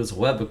that includes a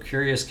web of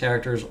curious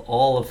characters,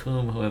 all of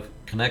whom who have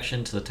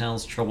connection to the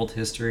town's troubled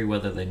history,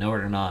 whether they know it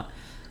or not.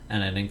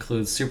 And it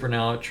includes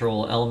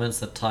supernatural elements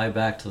that tie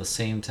back to the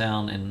same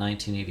town in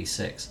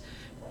 1986.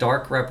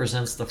 Dark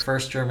represents the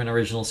first German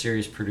original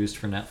series produced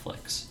for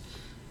Netflix.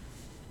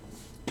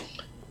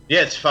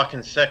 Yeah, it's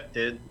fucking sick,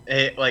 dude.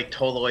 It like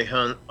totally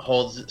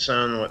holds its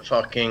own with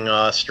fucking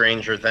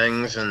Stranger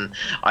Things, and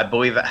I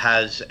believe it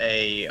has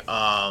a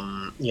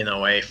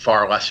a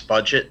far less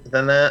budget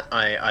than that.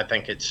 I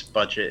think its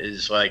budget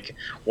is like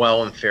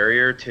well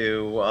inferior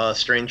to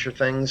Stranger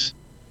Things,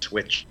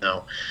 which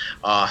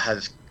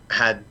has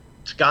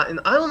gotten.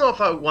 I don't know if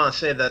I want to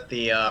say that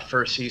the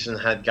first season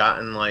had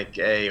gotten like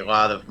a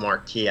lot of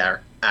marquee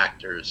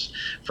actors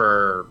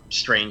for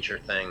Stranger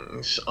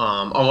Things. A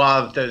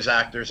lot of those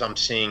actors I'm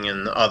seeing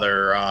in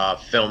other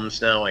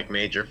films now, like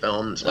major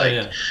films,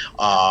 like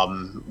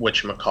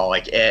whatchamacall,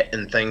 like It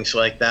and things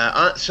like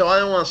that. So I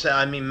don't want to say.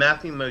 I mean,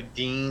 Matthew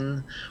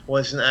Modine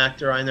was an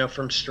actor I know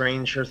from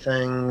Stranger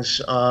Things.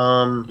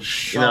 At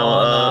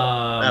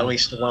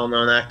least a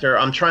well-known actor.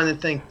 I'm trying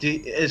to think.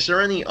 Is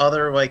there any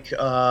other like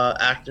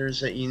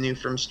actors that you knew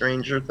from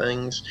Stranger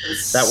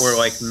Things that were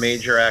like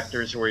major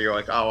actors where you're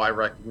like, oh, I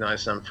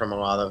recognize them from a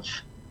lot of...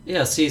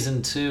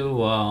 Season 2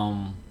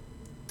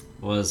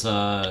 was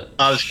I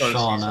was going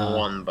Sean, to season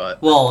 1,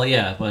 but... Well,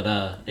 yeah, but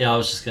I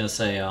was just going to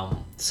say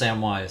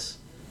Samwise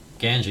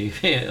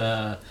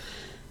Gamgee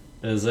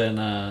is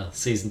in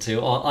season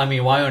 2. I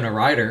mean, Winona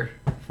Ryder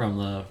from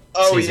the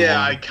season 1.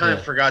 I kind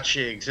of forgot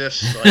she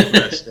exists like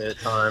most of the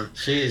time.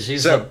 She's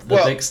the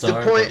big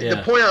star.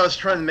 The point I was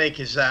trying to make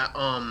is that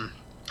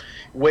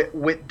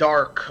with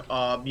Dark,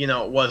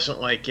 it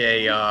wasn't like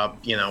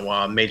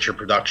a major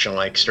production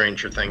like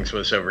Stranger Things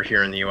was over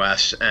here in the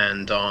U.S.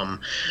 And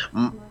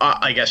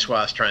I guess what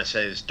I was trying to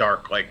say is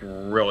Dark like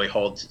really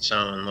holds its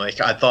own.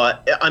 Like I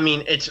thought, I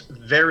mean, it's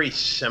very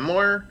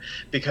similar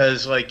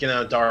because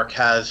Dark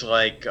has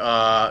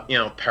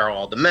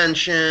parallel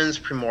dimensions,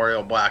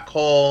 primordial black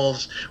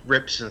holes,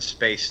 rips in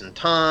space and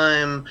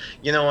time.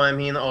 You know what I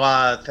mean? A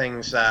lot of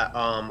things that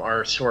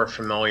are sort of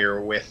familiar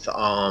with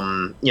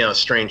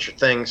Stranger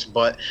Things,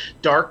 but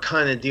Dark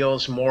kind of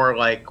deals more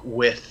like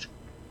with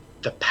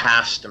the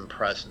past and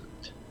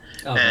present.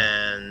 Okay.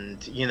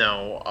 And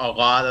a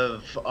lot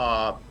of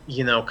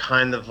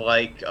kind of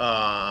like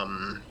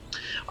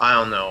I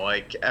don't know,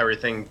 like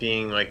everything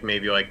being like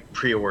maybe like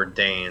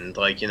preordained,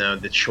 like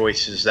the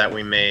choices that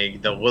we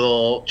make, the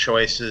little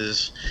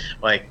choices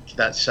like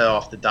that set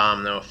off the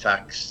domino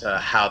effects to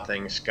how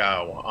things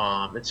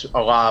go. It's a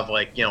lot of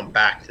like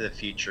Back to the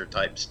Future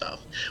type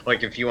stuff.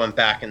 Like if you went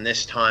back in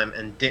this time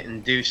and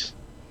didn't do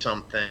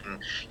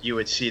something, you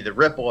would see the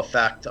ripple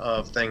effect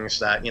of things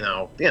that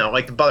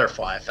like the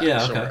butterfly effect, Yeah,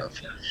 sort okay.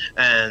 of.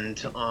 And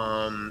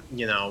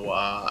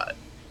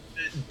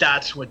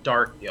that's what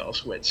Dark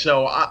deals with.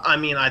 So I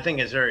mean, I think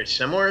it's very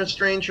similar to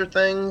Stranger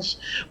Things,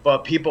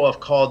 but people have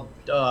called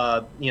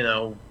Dark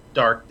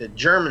the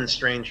German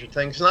Stranger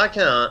Things, and I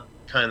can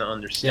kind of Yeah,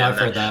 understand I've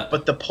heard that.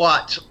 But the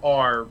plots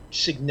are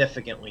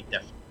significantly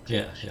different.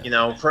 Yeah.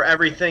 For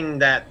everything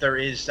that there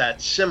is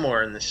that's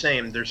similar and the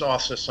same, there's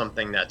also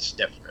something that's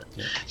different.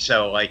 Yeah.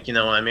 So, like,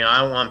 I mean,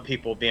 I don't want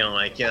people being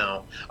like,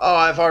 oh,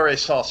 I've already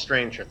saw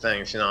Stranger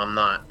Things. I'm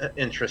not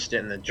interested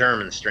in the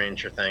German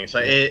Stranger Things.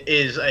 Like, it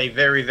is a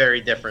very,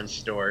 very different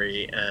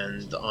story,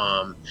 and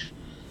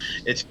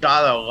it's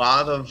got a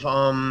lot of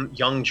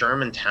young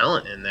German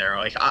talent in there.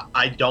 Like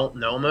I don't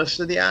know most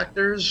of the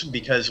actors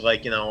because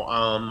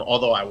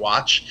although I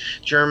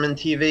watch German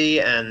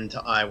TV and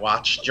I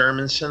watch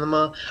German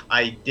cinema,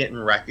 I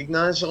didn't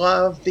recognize a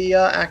lot of the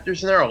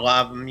actors in there. A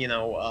lot of them,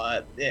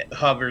 it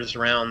hovers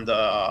around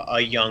a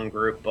young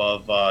group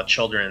of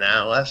children and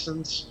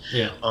adolescents.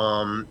 Yeah.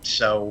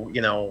 So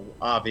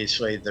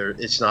obviously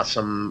it's not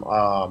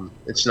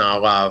a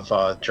lot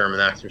of German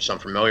actors I'm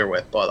familiar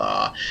with,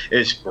 but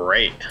it's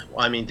great.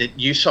 I mean,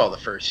 you saw the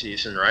first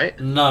season, right?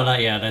 No,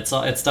 not yet. It's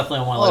definitely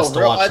on my list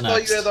to watch I next.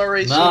 thought you had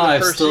already No, seen the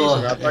I've first still,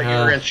 season. I thought you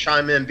were going to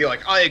chime in and be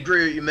like, I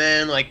agree with you,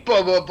 man. Like,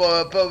 blah, blah,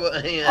 blah, blah, blah.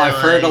 I've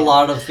heard a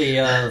lot of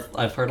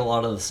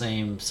the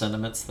same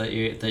sentiments that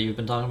you've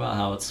been talking about,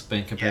 how it's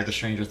been compared to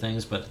Stranger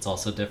Things, but it's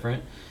also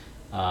different.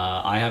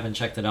 I haven't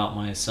checked it out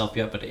myself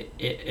yet, but it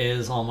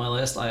is on my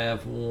list. I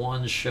have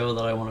one show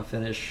that I want to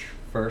finish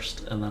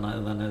first, and then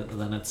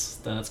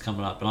it's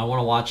coming up, and I want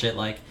to watch it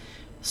like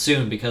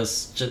soon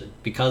because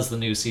the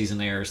new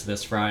season airs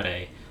this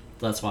Friday.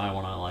 That's why I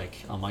want to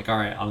I'm like, all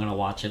right, I'm gonna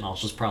watch it, and I'll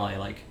just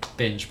probably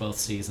binge both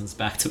seasons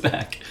back to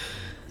back.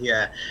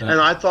 Yeah,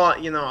 and I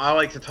thought, I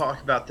like to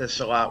talk about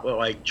this a lot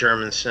with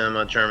German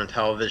cinema, German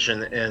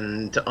television,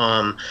 and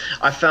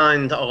I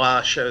find a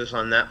lot of shows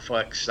on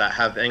Netflix that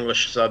have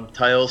English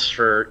subtitles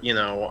for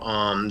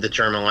the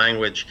German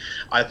language.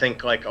 I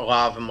think a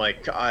lot of them,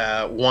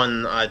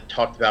 one I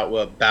talked about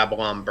with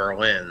Babylon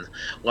Berlin,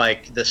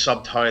 the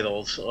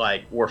subtitles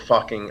were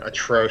fucking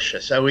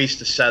atrocious. At least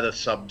the set of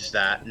subs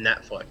that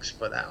Netflix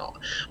put out,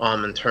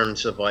 in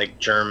terms of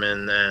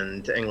German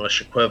and English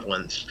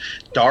equivalents.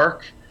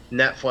 Dark.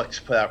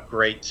 Netflix put out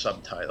great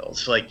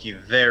subtitles. You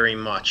very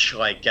much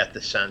get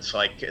the sense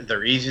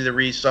they're easy to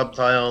read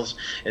subtitles.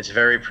 It's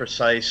very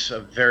precise, a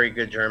very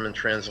good German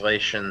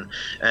translation,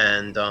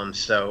 and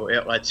so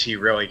it lets you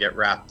really get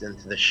wrapped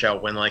into the show.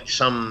 When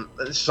some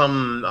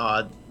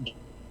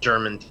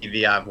German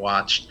TV I've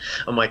watched,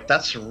 I'm like,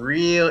 that's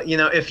real.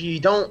 If you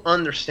don't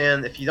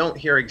understand, if you don't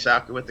hear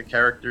exactly what the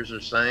characters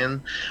are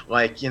saying,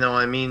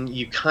 I mean,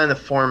 you kind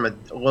of form a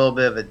little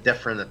bit of a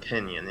different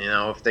opinion.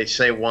 If they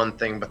say one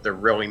thing but they're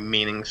really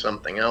meaning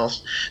something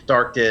else.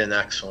 Dark did an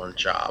excellent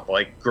job.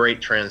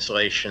 Great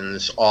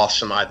translations,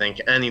 awesome. I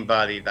think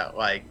anybody that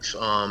likes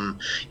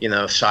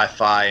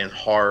sci-fi and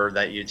horror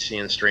that you'd see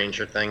in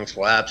Stranger Things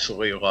will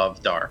absolutely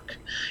love Dark.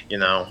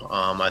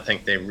 I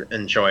think they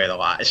enjoy it a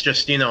lot. It's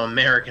just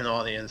American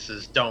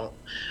audiences don't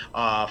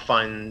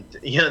find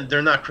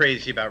they're not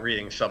crazy about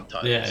reading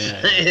subtitles. Yeah.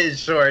 Is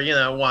sort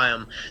of why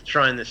I'm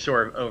trying to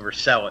sort of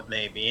oversell it.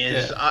 Maybe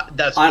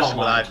that's just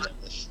what I've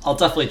noticed. I'll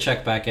definitely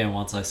check back in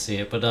once I see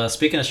it. But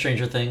speaking of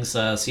Stranger Things,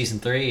 season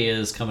 3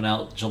 is coming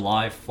out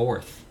July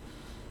 4th.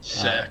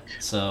 Sick.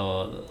 It's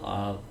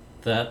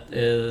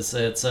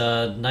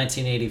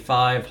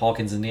 1985,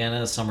 Hawkins,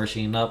 Indiana. Summer's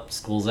heating up,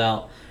 school's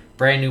out.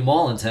 Brand new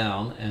mall in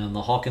town, and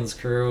the Hawkins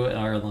crew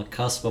are on the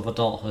cusp of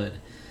adulthood.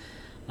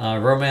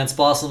 Romance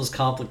blossoms,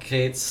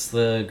 complicates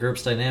the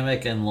group's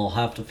dynamic, and they'll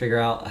have to figure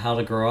out how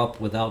to grow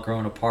up without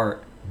growing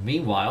apart.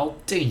 Meanwhile,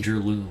 danger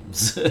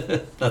looms.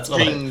 That's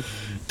what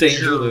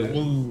danger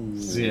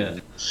looms. Yeah.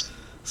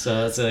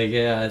 So it's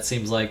it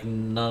seems like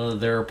none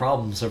of their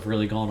problems have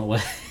really gone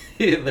away.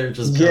 They're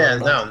just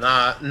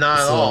not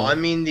at all. I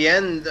mean, the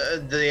end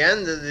of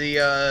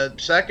the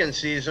second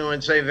season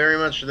would say very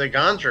much the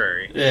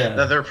contrary. Yeah,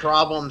 that their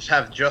problems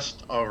have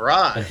just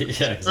arrived.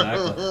 Yeah,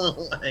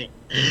 exactly.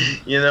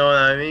 You know what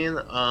I mean?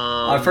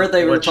 I've heard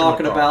they were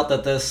talking about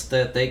that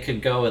they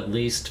could go at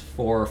least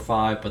 4 or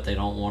 5, but they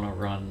don't want to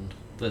run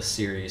this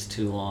series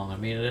too long. I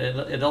mean,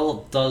 it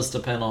all does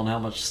depend on how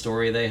much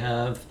story they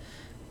have.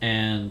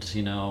 and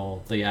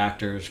the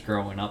actors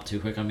growing up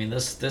too quick. I mean,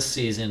 this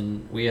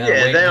season we had to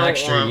Yeah, wait they an don't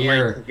extra want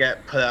year.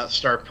 like to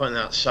start putting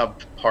out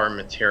subpar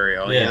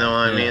material. You Yeah, know what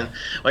I yeah. mean?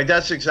 Like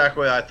that's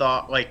exactly what I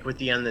thought. Like with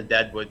the end of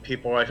Deadwood,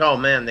 people were like, "Oh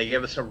man, they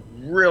gave us a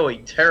really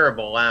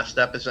terrible last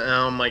episode." And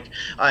I'm like,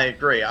 I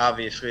agree.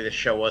 Obviously, the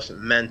show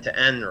wasn't meant to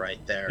end right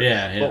there.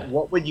 Yeah, But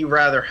what would you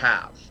rather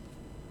have?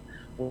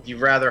 Would you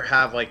rather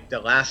have like the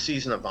last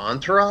season of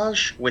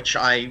Entourage, which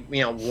I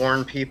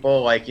warn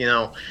people like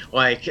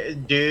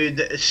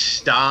dude,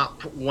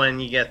 stop when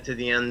you get to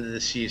the end of the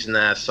season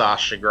that has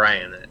Sasha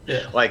Grey in it.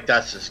 Yeah. Like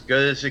that's as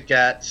good as it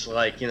gets.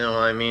 Like what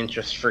I mean,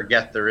 just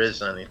forget there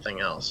is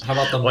anything else. How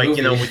about the like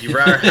movie? would you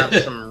rather have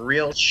some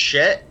real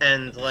shit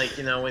and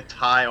it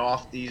tie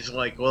off these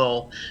like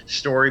little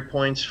story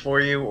points for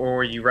you, or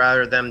would you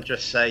rather them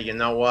just say, you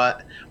know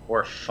what?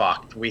 We're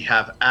fucked. We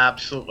have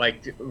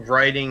absolute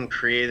writing,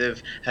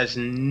 creative has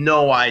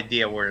no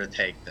idea where to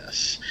take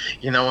this.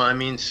 You know what I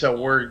mean? So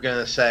we're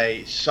gonna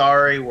say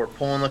sorry. We're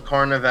pulling the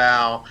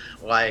Carnival.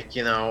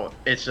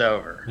 It's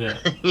over. Yeah.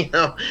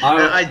 And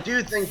I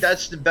do think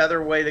that's the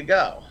better way to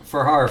go.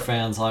 For horror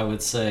fans, I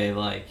would say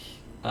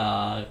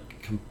I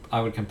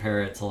would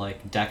compare it to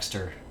like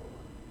Dexter.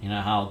 You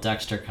know how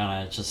Dexter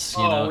kind of just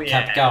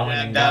kept going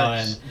and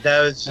going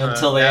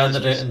until they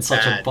ended it in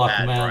such a buck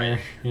manner.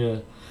 Yeah.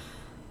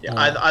 Yeah,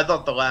 I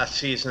thought the last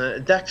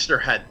season Dexter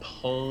had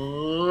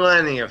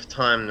plenty of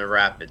time to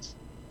wrap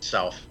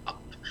itself up.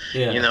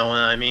 Yeah. You know what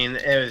I mean?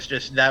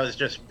 That was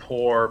just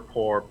poor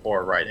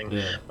writing.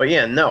 Yeah. But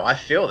yeah, no, I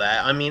feel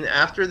that. I mean,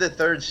 after the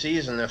third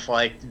season, if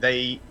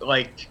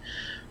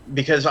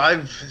because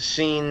I've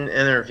seen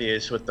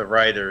interviews with the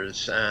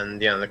writers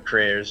and the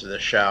creators of the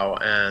show,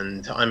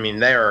 and I mean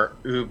they are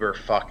uber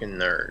fucking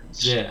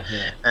nerds. Yeah.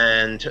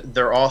 And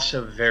they're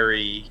also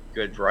very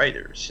good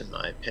writers, in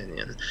my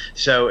opinion.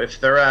 So if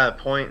they're at a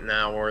point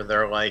now where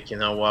they're like, you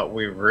know what,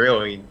 we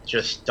really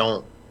just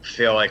don't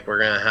feel like we're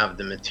going to have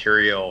the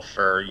material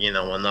for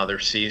another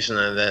season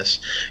of this,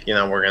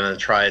 we're going to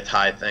try to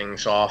tie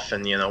things off,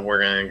 and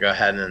we're going to go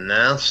ahead and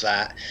announce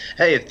that,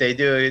 hey, if they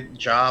do a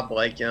job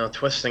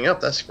twisting up,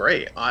 that's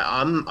great.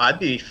 I'd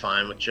be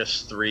fine with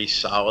just 3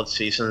 solid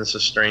seasons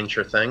of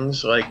Stranger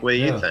Things. What do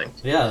you think?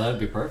 Yeah, that'd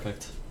be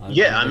perfect. I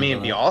mean,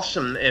 it'd be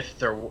awesome if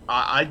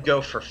I'd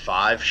go for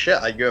 5. Shit,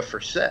 I'd go for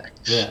 6.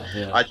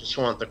 Yeah. I just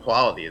want the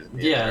quality of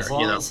it. Yeah, as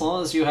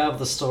long as you have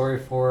the story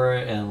for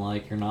it, and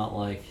you're not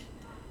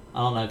I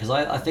don't know, because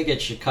I think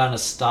it should kind of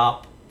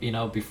stop,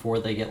 before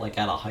they get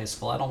out of high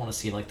school. I don't want to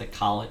see the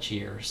college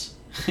years.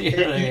 You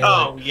know what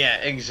I mean? Yeah,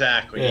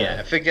 exactly. Yeah.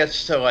 If it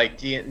gets to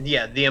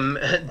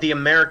the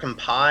American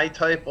Pie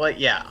type,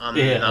 I'm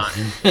not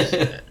interested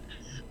in it.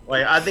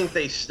 I think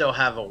they still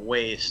have a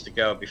ways to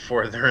go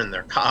before they're in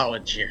their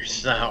college years.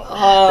 So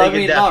I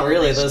mean, not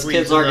really. Those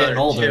kids are getting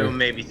older. 2,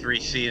 maybe 3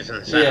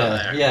 seasons out of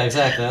there. Yeah,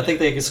 exactly. I think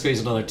they can squeeze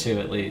another 2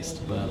 at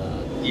least. But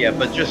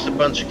but just a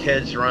bunch of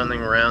kids running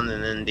around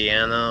in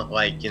Indiana,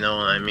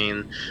 I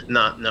mean,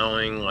 not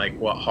knowing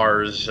what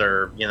horrors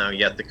are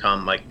yet to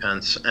come, Mike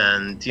Pence,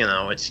 and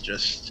it's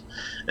just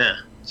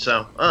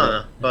So I don't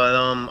know, but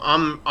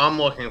I'm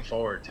looking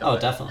forward to it. Oh,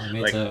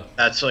 definitely, me too.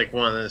 That's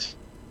one of those.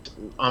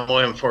 I'm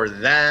looking forward to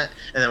that,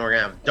 and then we're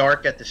gonna have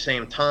Dark at the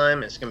same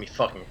time. It's gonna be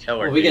fucking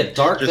killer. Well, we get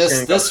Dark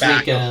this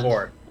weekend.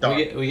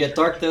 We get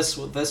Dark this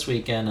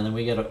weekend, and then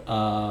we get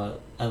and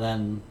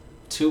then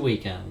 2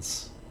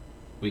 weekends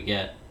we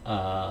get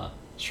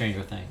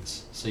Stranger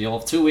Things. So you'll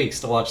have 2 weeks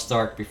to watch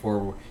Dark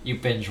before you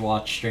binge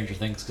watch Stranger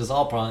Things, because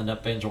I'll probably end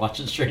up binge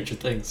watching Stranger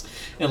Things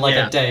in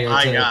a day or 2.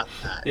 I got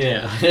that.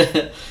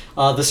 Yeah.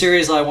 The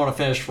series I want to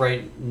finish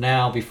right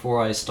now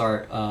before I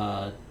start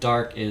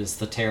Dark is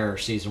The Terror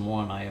Season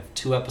 1. I have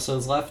 2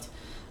 episodes left.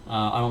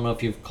 I don't know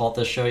if you've caught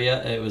this show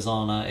yet. It was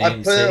on AMC.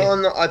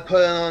 I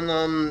put it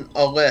on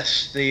a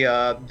list. The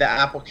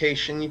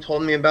application you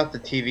told me about, the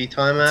TV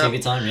Time app. TV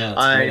Time, yeah.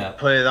 I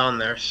put it on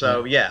there.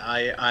 So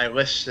I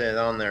listed it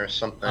on there as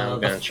something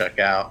I'm gonna check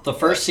out. The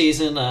first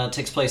season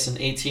takes place in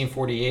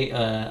 1848.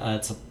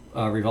 It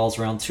revolves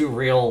around 2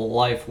 real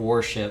life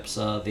warships,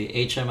 the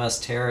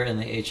HMS Terror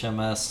and the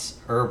HMS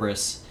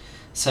Cerberus,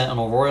 sent on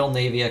a Royal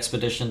Navy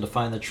expedition to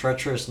find the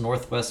treacherous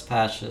Northwest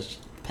Passage.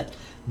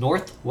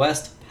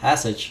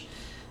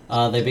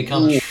 They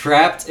become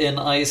trapped in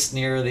ice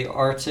near the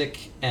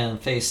Arctic and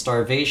face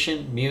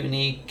starvation,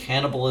 mutiny,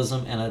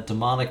 cannibalism, and a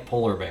demonic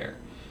polar bear.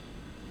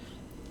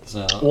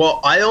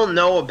 Well, I don't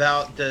know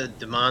about the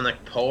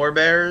demonic polar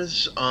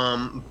bears,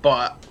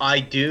 but I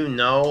do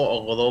know a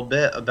little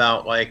bit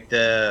about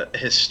the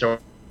historical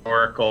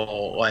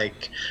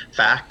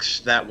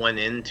facts that went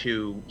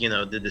into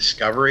the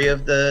discovery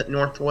of the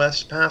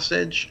Northwest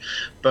Passage,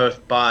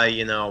 both by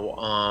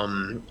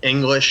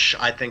English.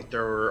 I think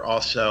there were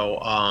also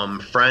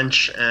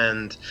French,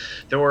 and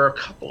there were a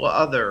couple of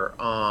other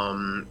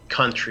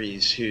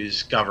countries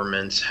whose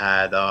governments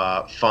had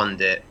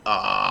funded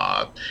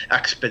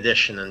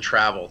expedition and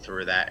travel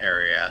through that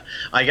area.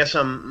 I guess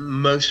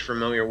I'm most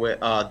familiar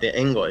with the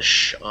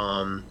English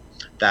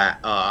that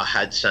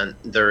had sent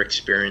their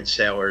experienced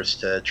sailors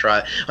to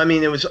try. I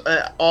mean, it was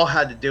all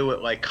had to do with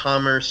like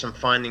commerce and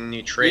finding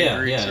new trade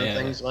routes and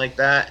things like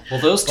that.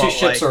 Well, those two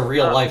ships are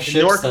real life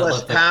ships.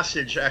 Northwest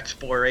Passage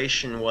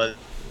exploration was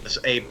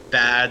a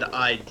bad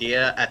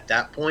idea at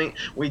that point.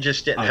 We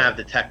just didn't have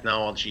the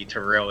technology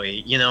to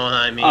really, you know what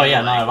I mean? Oh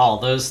yeah, not at all.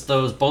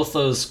 Both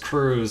those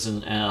crews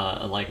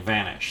and like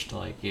vanished.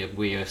 Like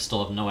we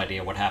still have no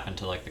idea what happened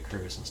to like the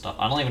crews and stuff.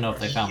 I don't even know if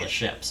they found the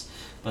ships.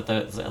 But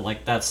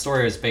like that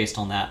story is based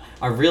on that.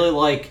 I really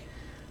like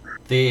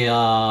the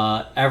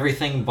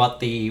everything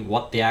but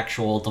what the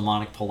actual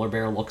demonic polar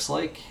bear looks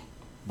like.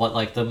 But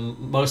like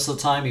most of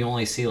the time you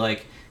only see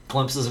like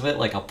glimpses of it,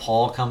 like a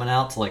paw coming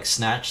out to like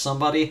snatch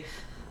somebody.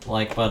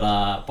 Like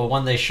but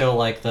when they show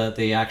like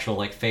the actual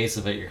like face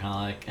of it, you're kind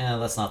of like,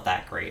 that's not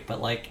that great.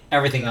 But like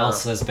everything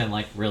else has been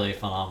like really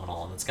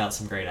phenomenal, and it's got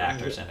some great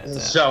actors in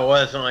it. So it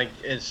wasn't like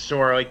it's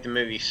sort of like the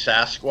movie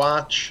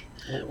Sasquatch.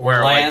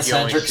 Where Lance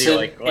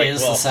Hendrickson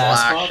is the Sasquatch.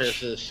 Flash is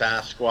the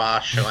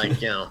Sasquatch,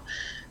 like, you know,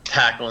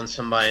 tackling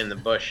somebody in the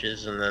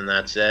bushes, and then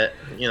that's it,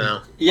 you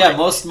know. Yeah, like,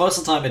 most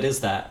of the time it is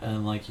that,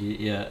 and like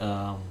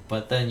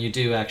but then you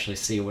do actually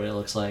see what it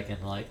looks like,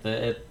 and like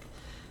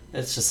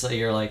it's just that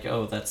you're like,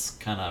 oh, that's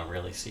kind of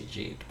really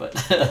CG'd, but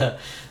the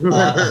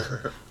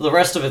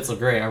rest of it's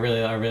great. I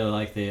really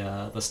like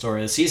the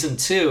story. Season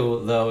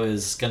 2 though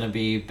is going to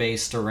be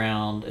based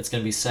around. It's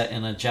going to be set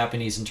in a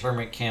Japanese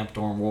internment camp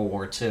during World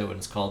War II, and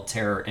it's called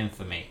Terror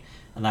Infamy,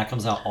 and that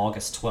comes out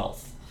August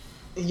 12th.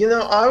 You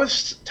know, I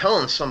was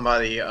telling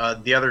somebody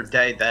the other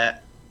day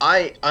that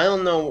I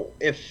don't know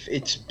if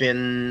it's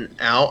been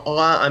out a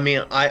lot. I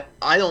mean, I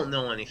don't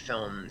know any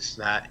films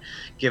that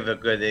give a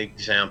good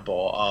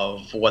example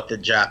of what the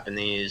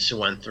Japanese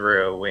went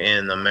through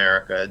in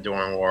America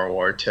during World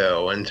War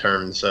II in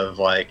terms of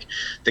like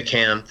the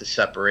camp, the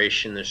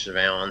separation, the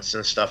surveillance,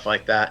 and stuff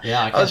like that.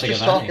 Yeah, I was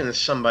just talking to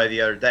somebody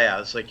the other day. I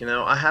was like, you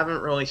know, I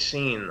haven't really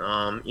seen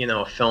you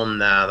know, a film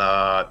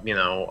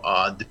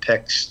that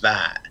depicts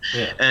that.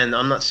 Yeah. And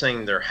I'm not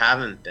saying there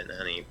haven't been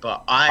any,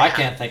 but I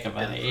can't think of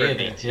any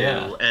either.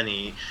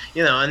 Any,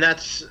 you know, and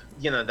that's,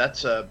 you know,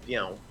 that's a, you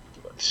know,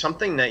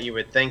 something that you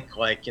would think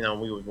like, you know,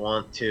 we would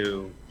want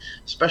to,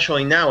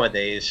 especially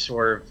nowadays,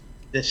 sort of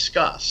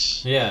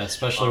discuss. Yeah,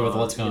 especially with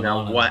what's going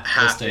on. What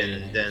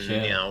happened, and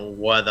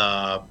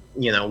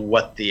you know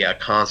what the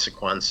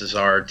consequences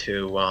are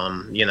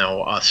to you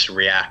know, us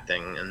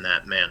reacting in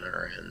that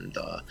manner, and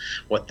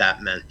what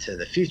that meant to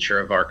the future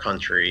of our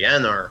country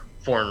and our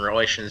foreign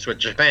relations with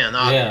Japan,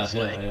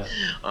 obviously.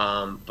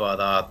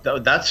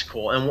 But that's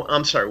cool. And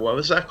I'm sorry, what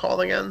was that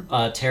called again?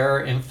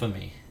 Terror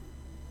Infamy.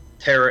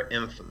 Terror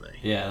Infamy.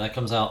 Yeah, that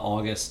comes out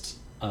August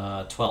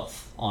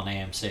 12th on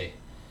AMC.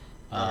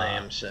 On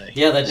AMC.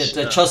 Yeah, it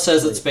just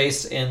says it's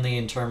based in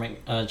the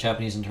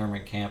Japanese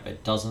internment camp.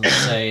 It doesn't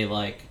say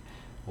like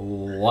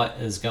what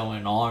is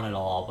going on at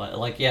all. But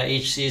like, yeah,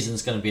 each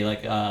season's going to be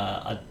like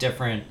a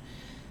different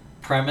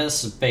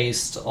premise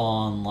based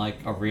on like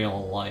a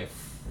real life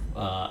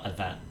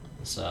event.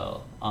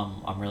 So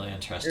I'm really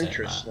interested.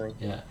 Interesting.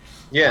 In that.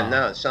 Yeah.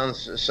 No, it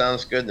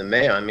sounds good to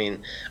me. I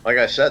mean, like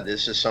I said,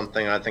 this is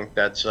something I think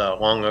that's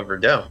long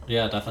overdue.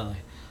 Yeah, definitely.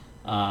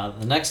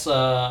 The next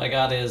I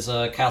got is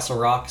Castle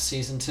Rock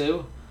Season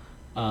 2.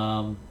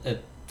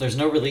 There's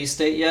no release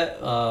date yet,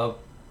 but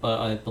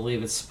I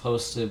believe it's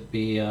supposed to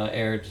be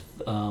aired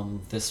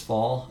this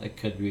fall. It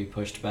could be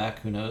pushed back,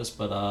 who knows,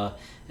 but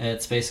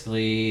it's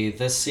basically,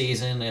 this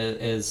season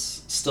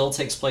is still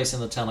takes place in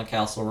the town of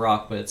Castle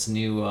Rock, but it's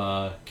new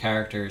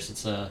characters.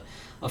 It's a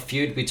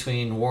feud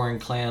between warring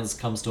clans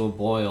comes to a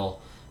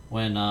boil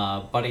when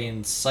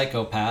budding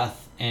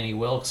psychopath Annie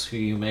Wilkes, who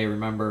you may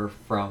remember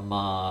from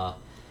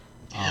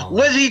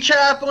Lizzie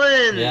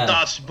Chaplin, yeah.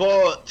 Das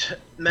Boot,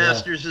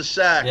 Masters of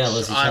Sex. Yeah,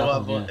 Lizzie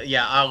Chaplin.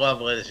 I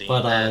love Lizzie.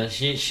 But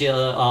she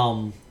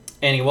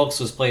Annie Wilkes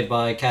was played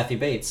by Kathy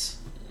Bates,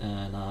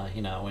 and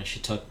you know, when she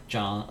took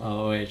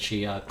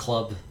she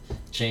clubbed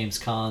James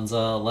Caan's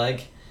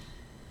leg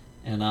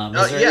in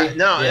Misery.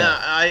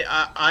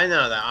 I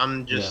know that.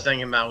 I'm just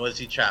thinking about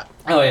Lizzie Chaplin.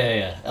 Oh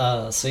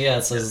yeah. So yeah,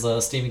 it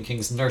says Stephen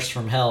King's Nurse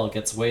from Hell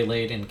gets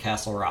waylaid in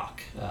Castle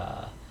Rock.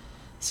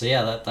 So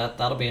yeah,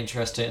 that'll be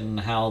interesting in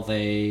how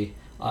they.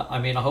 I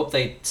mean, I hope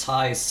they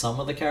tie some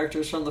of the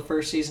characters from the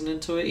first season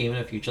into it, even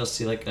if you just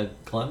see like a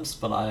glimpse.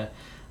 But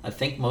I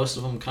think most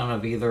of them kind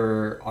of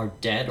either are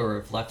dead or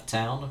have left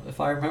town, if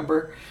I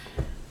remember,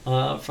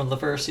 from the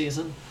first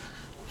season.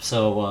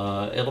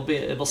 So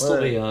it'll still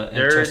be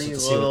interesting to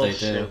see what they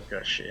do.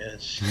 She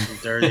is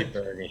dirty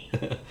birdie.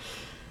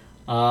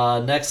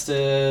 Next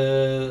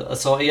is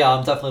so yeah,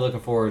 I'm definitely looking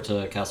forward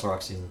to Castle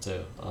Rock Season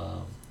 2.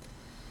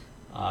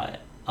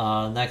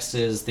 Next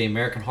is the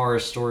American Horror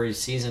Story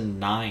Season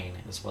 9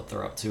 is what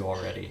they're up to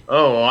already.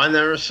 Oh, I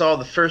never saw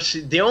the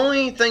first. The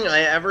only thing I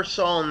ever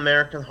saw in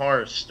American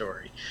Horror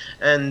Story,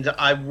 and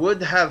I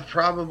would have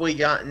probably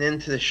gotten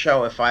into the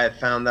show if I had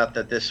found out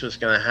that this was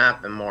going to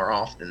happen more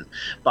often.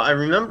 But I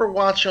remember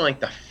watching like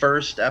the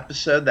first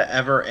episode that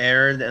ever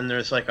aired, and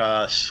there's like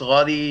a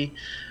slutty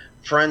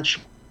French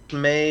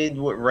maid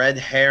with red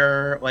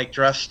hair, like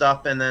dressed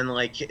up, and then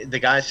like the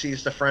guy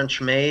sees the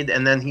French maid,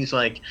 and then he's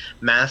like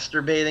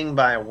masturbating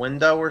by a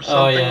window or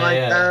something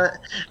that.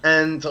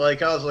 And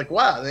like I was like,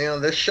 wow,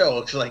 this show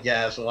looks like it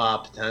has a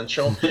lot of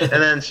potential. And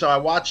then so I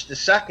watched the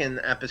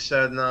second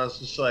episode, and I was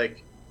just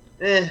like,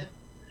 eh.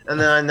 And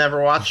then I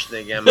never watched it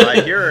again. But I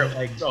hear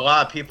like a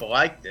lot of people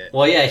liked it.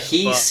 Well, yeah,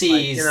 he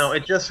sees.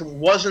 It just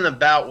wasn't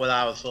about what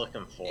I was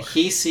looking for.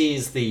 He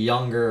sees the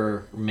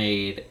younger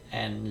maid,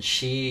 and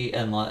she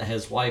and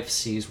his wife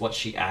sees what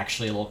she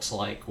actually looks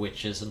like,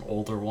 which is an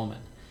older woman.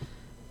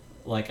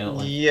 But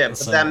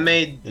that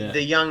maid,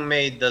 the young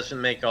maid,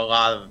 doesn't make a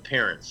lot of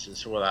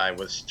appearances. What I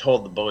was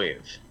told to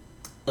believe.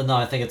 No,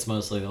 I think it's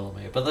mostly the old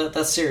maid. But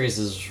that series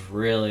is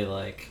really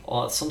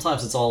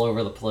sometimes it's all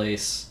over the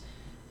place.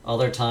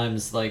 Other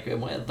times, I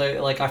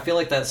feel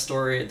like that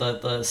story,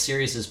 the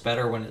series is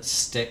better when it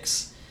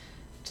sticks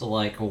to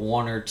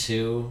one or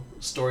two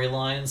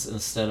storylines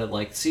instead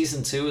of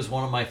season 2 is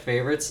one of my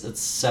favorites,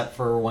 except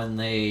for when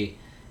they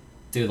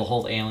do the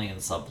whole alien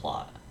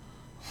subplot,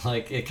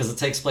 because it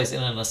takes place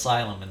in an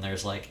asylum and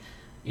there's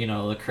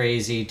the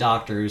crazy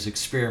doctor who's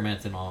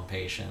experimenting on a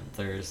patient.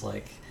 There's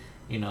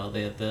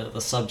the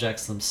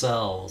subjects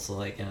themselves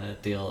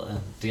and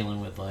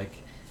dealing with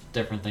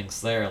different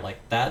things there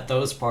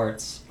those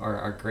parts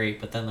are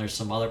great, but then there's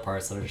some other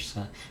parts that are just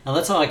and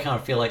that's how I kind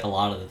of feel like a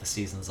lot of the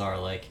seasons are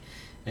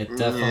it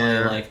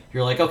definitely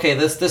you're okay,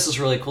 this is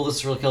really cool,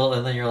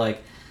 and then you're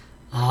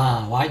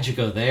why'd you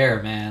go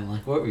there, man?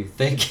 What were you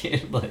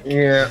thinking? But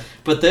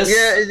this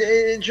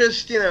it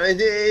just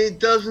it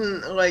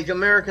doesn't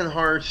American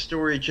Horror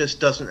Story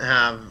just doesn't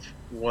have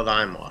what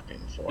I'm looking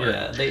for.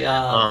 Yeah, the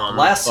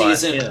last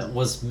season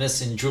was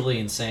missing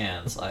Julian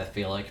Sands, I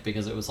feel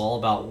because it was all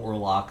about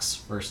warlocks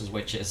versus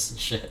witches and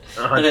shit.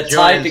 And it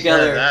tied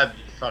together. That'd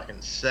be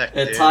fucking sick.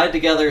 It tied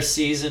together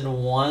season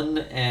 1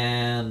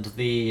 and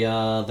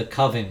the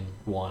Coven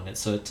one.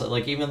 So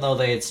even though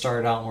they had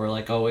started out and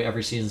were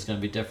every season's going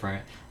to be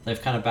different,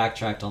 they've kind of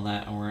backtracked on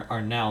that and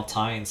are now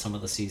tying some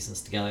of the seasons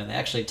together. And they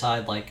actually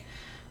tied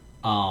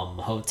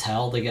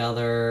Hotel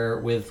together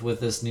with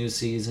this new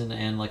season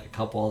and a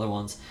couple other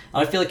ones.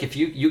 I feel if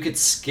you could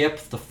skip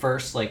the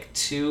first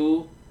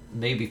 2,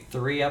 maybe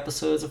 3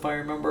 episodes, if I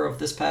remember, of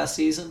this past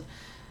season,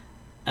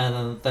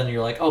 and then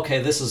you're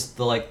okay, this is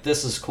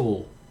this is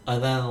cool,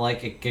 and then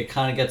it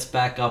kind of gets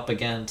back up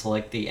again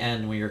to the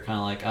end where you're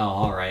kind of oh,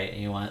 all right,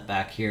 and you went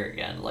back here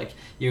again.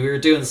 You were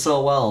doing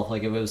so well,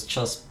 it was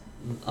just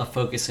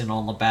focusing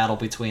on the battle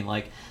between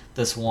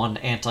this one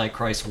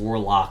Antichrist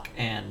warlock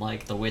and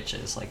the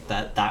witches.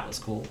 That was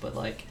cool, but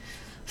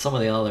some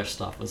of the other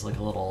stuff was a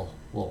little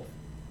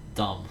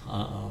dumb.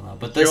 I don't know.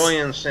 But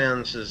Julian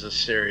Sands is a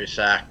serious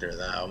actor,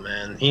 though,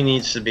 man. He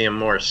needs to be in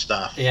more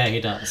stuff. Yeah, he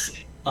does.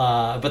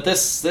 But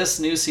this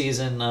new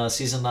season,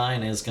 season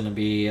 9, is going to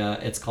be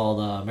it's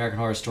called American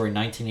Horror Story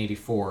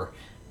 1984.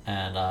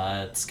 And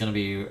it's going to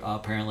be,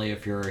 apparently,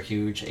 if you're a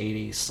huge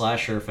 80s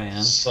slasher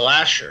fan...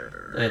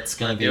 Slasher! It's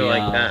going to be...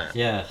 that.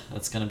 Yeah,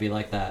 it's going to be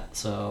like that.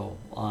 So,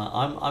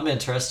 I'm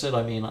interested.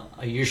 I mean,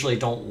 I usually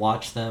don't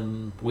watch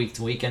them week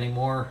to week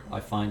anymore. I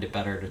find it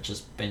better to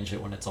just binge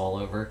it when it's all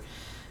over.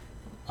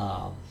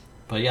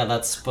 But yeah,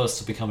 that's supposed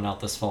to be coming out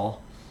this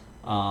fall.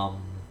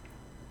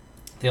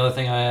 The other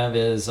thing I have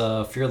is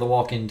Fear the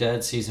Walking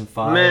Dead Season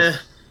 5. Meh.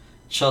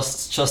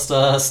 Just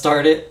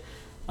started.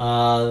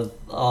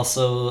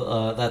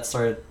 Also, that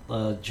started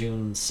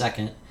June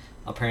 2nd.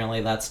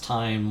 Apparently that's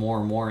tying more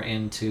and more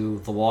into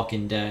The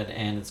Walking Dead,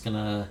 and it's going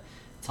to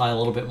tie a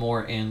little bit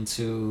more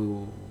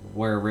into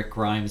where Rick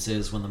Grimes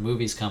is when the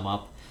movies come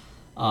up.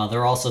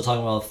 They're also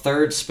talking about a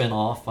third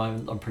spin-off.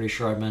 I'm pretty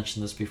sure I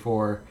mentioned this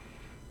before.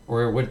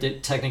 Or would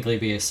it technically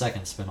be a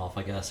second spin-off,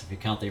 I guess, if you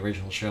count the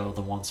original show,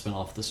 the one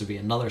spin-off. This would be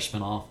another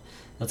spin-off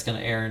that's going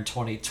to air in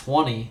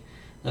 2020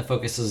 that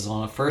focuses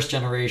on a first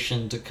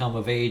generation to come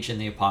of age in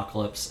the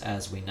apocalypse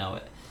as we know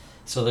it.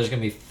 So there's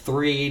going to be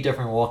 3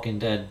 different Walking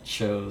Dead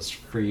shows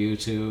for you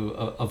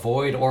to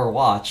avoid or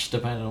watch,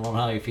 depending on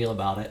how you feel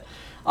about it.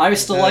 I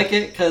still like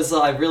it because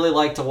I really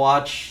like to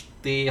watch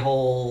the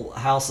whole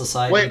House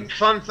Society. Wait,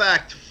 fun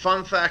fact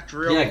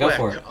real quick. Yeah, go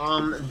for it.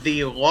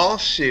 The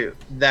lawsuit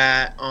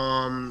that,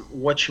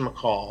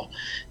 whatchamacall,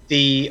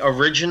 the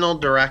original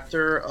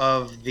director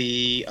of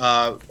the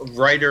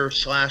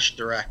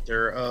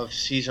writer/director of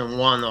season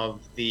 1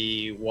 of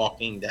The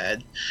Walking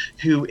Dead,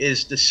 who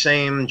is the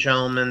same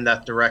gentleman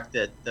that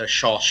directed The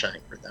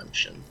Shawshank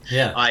Redemption.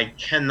 Yeah. I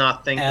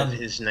cannot think of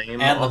his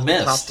name. And The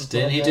Mist.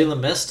 Didn't he do The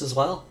Mist as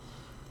well?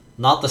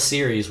 Not the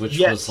series, which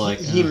was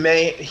he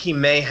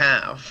may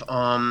have,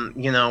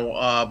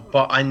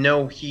 but I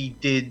know he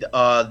did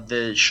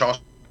the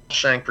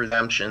Shawshank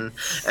Redemption,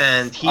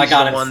 and he's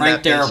the one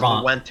Frank that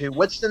Darabont went to.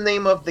 What's the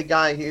name of the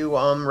guy who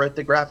wrote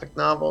the graphic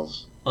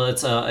novels? Well,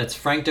 it's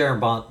Frank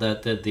Darabont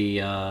that did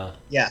the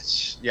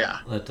Yes, yeah.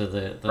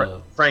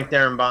 Frank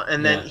Darabont,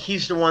 and then yeah.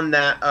 he's the one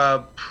that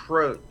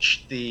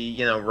approached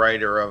the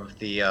writer of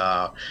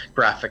the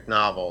graphic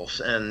novels,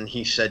 and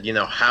he said,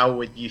 how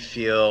would you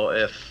feel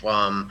if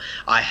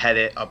I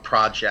headed a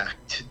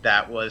project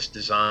that was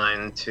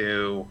designed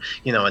to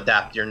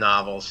adapt your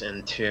novels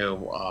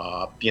into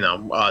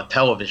a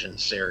television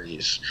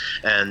series,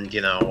 and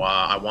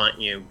I want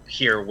you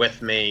here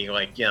with me,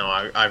 like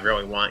I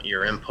really want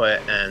your input,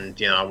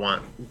 and I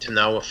want to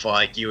know if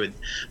like you would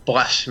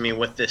bless me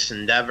with this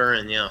endeavor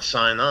and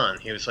sign on.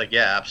 He was like,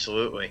 yeah,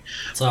 absolutely.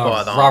 So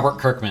Robert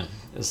Kirkman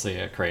is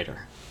the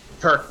creator.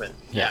 Kirkman,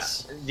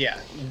 yes, yeah.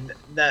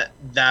 That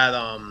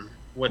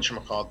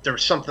whatchamacallit, there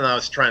was something I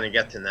was trying to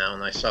get to now,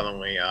 and I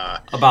suddenly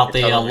about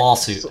the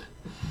lawsuit.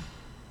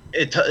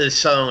 It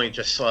suddenly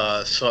just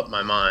slipped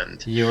my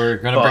mind. You were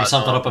going to bring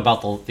something up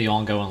about the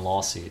ongoing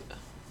lawsuit.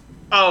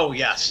 Oh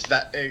yes,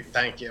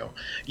 thank you.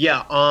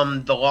 Yeah,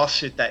 the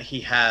lawsuit that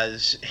he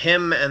has,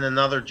 him and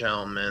another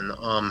gentleman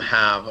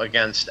have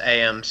against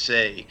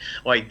AMC,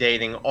 like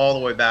dating all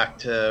the way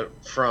back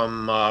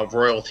from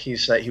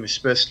royalties that he was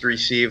supposed to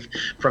receive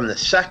from the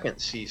second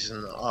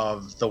season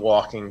of The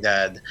Walking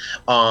Dead,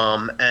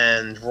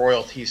 and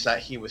royalties that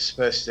he was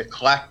supposed to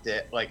collect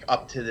it like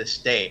up to this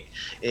date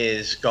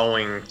is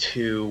going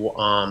to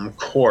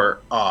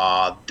court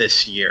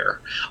this year.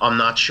 I'm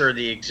not sure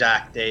the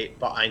exact date,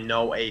 but I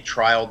know a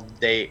trial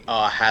date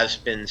has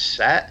been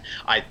set.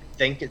 I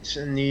think it's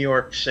in New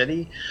York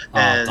City,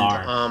 and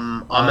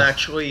I'm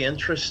actually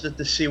interested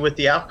to see what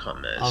the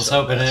outcome is. I was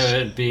hoping it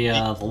would be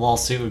the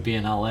lawsuit would be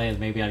in LA, and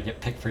maybe I'd get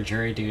picked for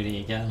jury duty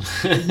again.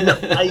 No,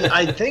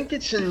 I think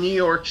it's in New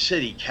York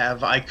City,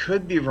 Kev. I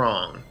could be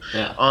wrong.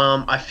 Yeah.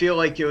 I feel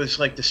like it was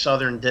like the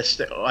Southern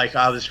District. Like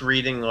I was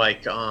reading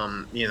like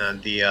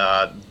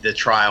the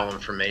trial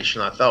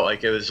information. I felt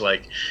like it was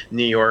like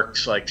New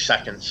York's like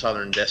second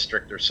Southern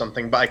District or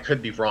something, but I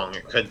could be wrong.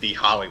 It could be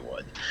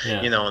Hollywood.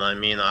 Yeah. You know what I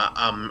mean?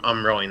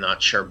 I'm really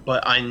not sure,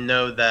 but I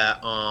know that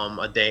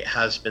a date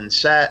has been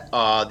set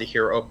to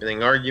hear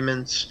opening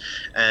arguments,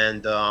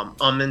 and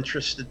I'm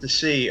interested to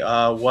see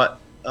what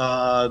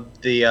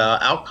the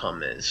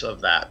outcome is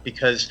of that,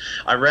 because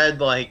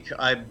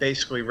I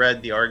basically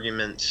read the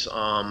arguments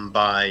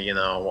by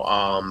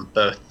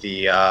both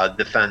the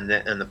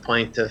defendant and the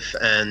plaintiff,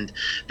 and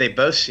they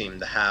both seem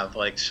to have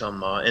like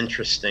some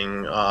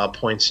interesting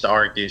points to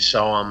argue,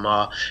 so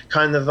I'm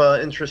kind of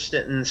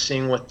interested in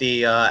seeing what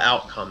the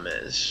outcome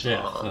is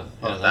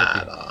of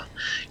that.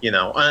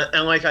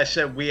 And like I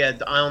said, I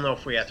don't know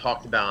if we had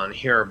talked about on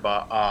here,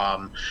 but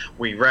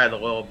we read a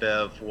little bit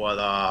of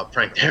what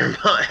Frank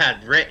Darabont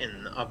had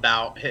written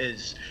about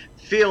his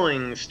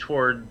feelings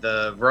toward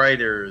the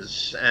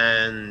writers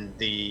and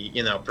the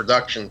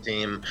production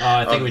team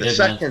of the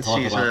second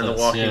season of The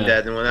Walking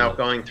Dead, and without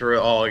going through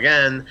it all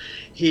again,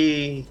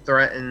 he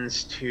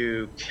threatens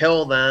to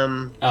kill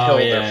them, kill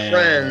their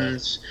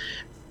friends.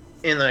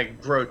 In a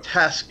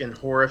grotesque and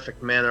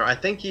horrific manner. I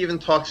think he even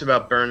talks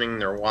about burning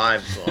their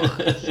wives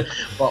alive.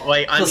 But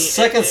the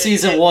second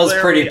season was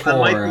pretty poor. I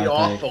might be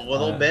off a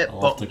little bit,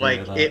 but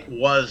it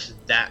was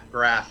that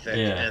graphic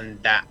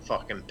and that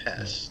fucking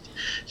pissed.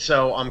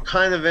 So I'm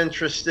kind of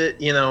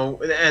interested,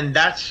 and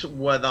that's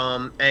what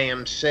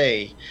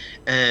AMC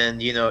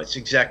and its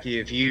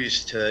executive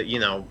used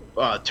to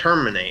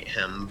terminate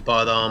him.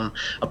 But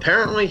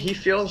apparently he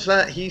feels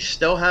that he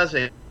still has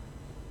a.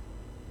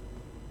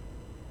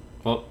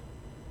 Well,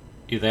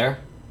 you there?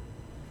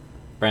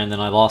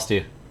 Brandon, I lost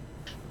you.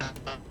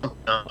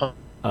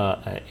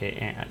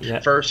 Yeah.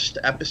 First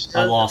episode.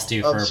 I lost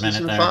you for a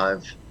minute there.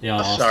 5.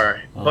 Yeah,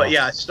 sorry,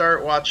 I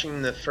started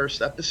watching the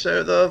first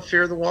episode of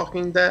Fear the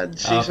Walking Dead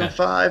season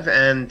 5,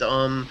 and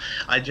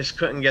I just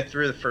couldn't get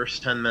through the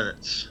first 10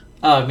 minutes.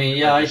 I mean,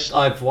 yeah,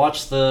 I've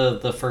watched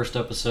the first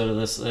episode of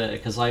this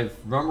because I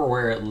remember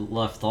where it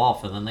left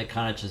off, and then they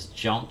kind of just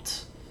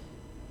jumped.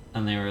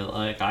 And they were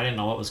like, I didn't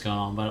know what was going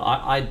on, but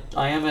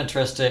I am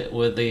interested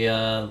with the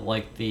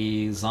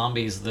the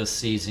zombies this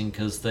season,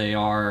 because they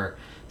are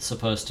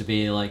supposed to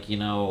be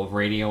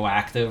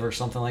radioactive or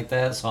something like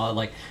that.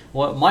 So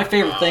what my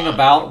favorite thing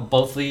about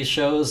both these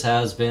shows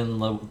has been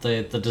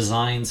the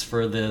designs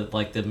for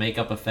the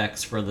makeup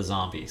effects for the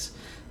zombies.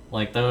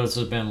 Those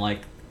have been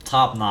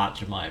top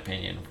notch in my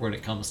opinion when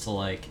it comes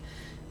to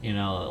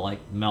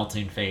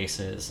melting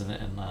faces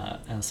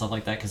and stuff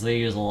like that, because they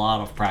use a lot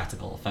of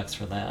practical effects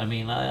for that. I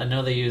mean, I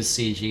know they use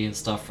CG and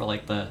stuff for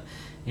the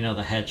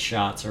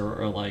headshots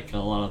or a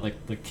lot of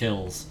the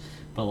kills,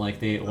 but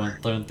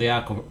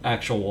the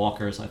actual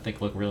walkers I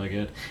think look really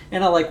good.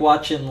 And I like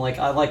watching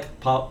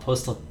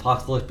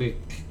post-apocalyptic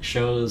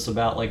shows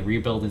about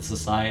rebuilding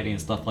society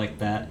and stuff like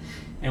that.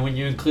 And when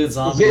you include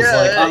zombies,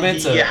 I'm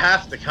into it. You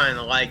have to kind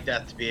of like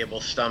that to be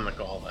able to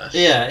stomach all this.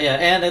 Yeah,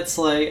 and it's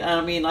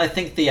I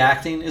think the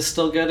acting is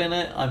still good in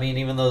it. I mean,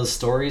 even though the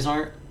stories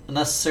aren't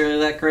necessarily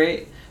that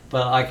great,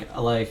 but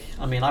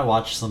I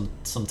watched some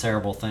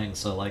terrible things.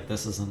 So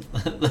this isn't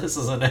this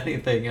isn't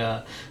anything.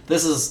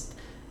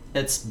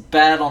 It's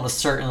bad on a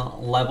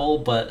certain level,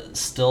 but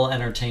still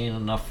entertaining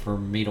enough for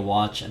me to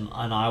watch, and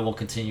I will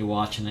continue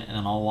watching it,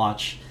 and I'll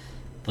watch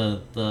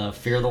the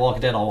Fear the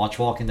Walking Dead. I'll watch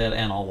Walking Dead,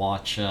 and I'll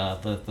watch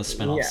the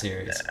spin-off Yeah.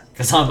 series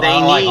because They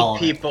I like all need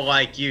of it. people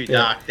like you, Yeah.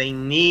 Doc. They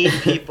need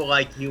people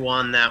like you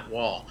on that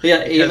wall. Yeah,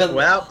 Because even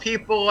without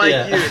people like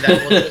Yeah. you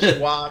that will just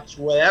watch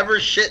whatever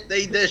shit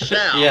they dish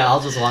out, yeah, I'll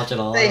just watch it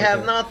all. they I don't have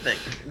care. nothing.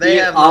 They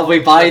have I'll be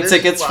nothing. buying So this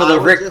is tickets what for I the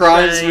was Rick just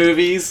Grimes saying.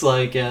 movies.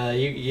 Like,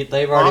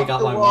 they've already Fuck got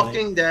The my money.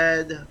 Walking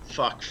Dead.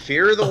 Fuck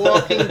Fear the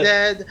Walking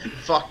Dead.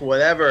 Fuck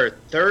whatever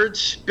third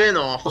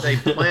spin-off they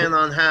plan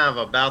on have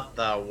about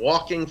the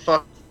Walking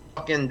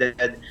fucking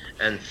Dead,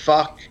 and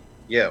fuck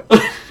you.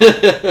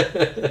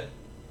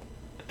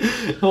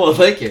 Well,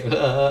 thank you.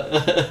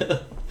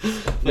 But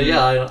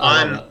yeah, I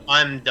love it.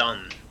 I'm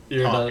done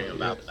You're talking done.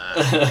 about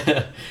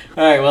that.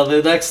 All right. Well,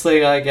 the next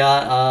thing I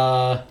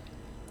got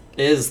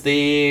is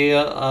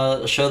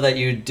the show that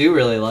you do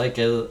really like,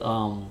 is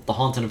The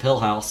Haunting of Hill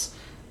House.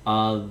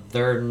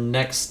 Their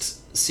next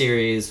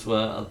series,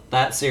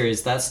 that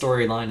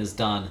storyline is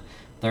done.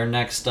 Their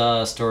next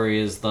story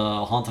is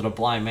The Haunted of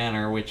Bly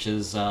Manor, which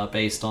is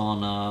based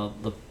on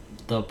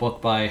the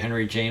book by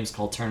Henry James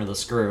called Turn of the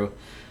Screw.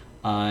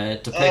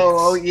 It depicts.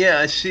 Oh yeah,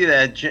 I see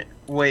that.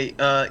 Wait,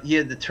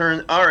 yeah, the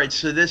turn. All right,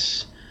 so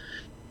this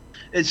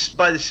it's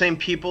by the same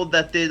people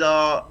that did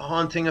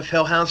Haunting of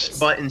Hill House,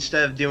 but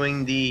instead of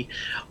doing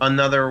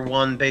another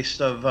one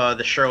based of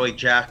the Shirley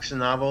Jackson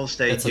novels,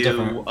 they It's a do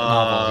different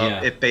novel,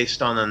 yeah. it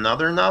based on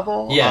another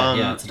novel.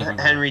 Yeah, it's a different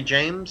novel. Henry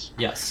James.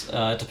 Yes,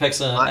 it depicts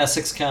an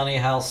Essex County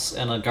house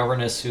and a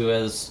governess who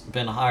has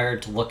been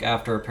hired to look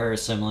after a pair of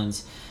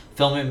siblings.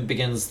 Filming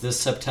begins this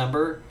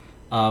September,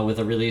 with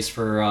a release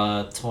for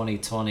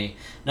 2020.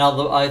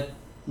 Now, I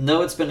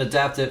know it's been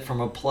adapted from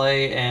a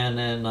play and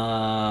then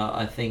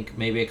I think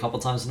maybe a couple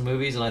times in the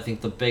movies, and I think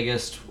the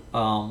biggest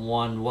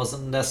one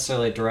wasn't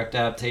necessarily a direct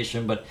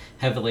adaptation, but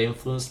heavily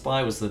influenced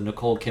by was the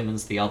Nicole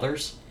Kidman's The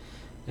Others.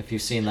 If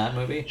you've seen that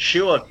movie.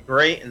 She looked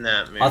great in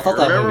that movie. I thought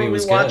that Remember movie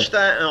was we watched good.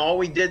 that and all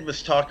we did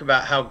was talk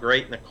about how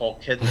great Nicole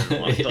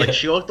Kidman looked. Yeah. Like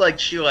she looked like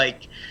she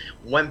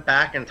went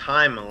back in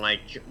time and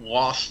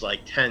lost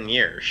 10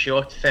 years. She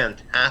looked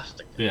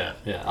fantastic. Yeah.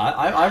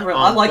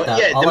 I like but that.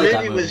 Yeah, I the like movie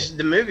that movie.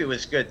 the movie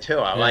was good too.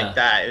 I Yeah. like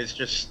that. It was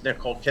just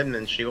Nicole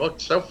Kidman. She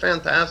looked so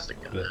fantastic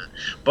in Yeah. that.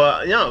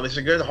 But it was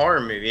a good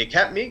horror movie. It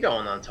kept me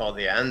going until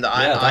the end.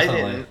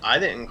 Definitely. I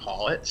didn't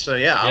call it. So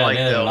yeah, I Yeah, liked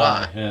it neither a did I,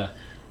 lot. Yeah.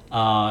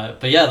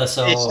 But yeah,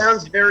 so It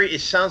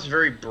sounds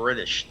very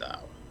British though.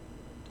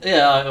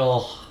 yeah.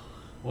 Well,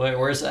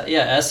 where's that?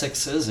 Yeah,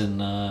 Essex is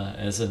in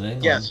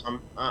England. Yes,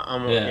 I'm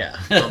yeah.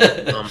 I'm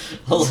I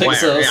was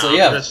like, aware. so I'm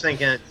yeah. just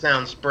thinking it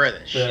sounds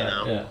British,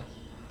 Yeah.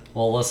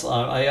 Well,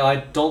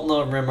 I don't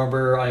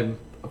remember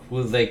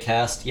who they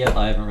cast yet.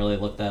 I haven't really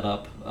looked that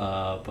up,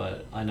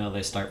 but I know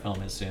they start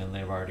filming soon.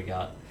 They've already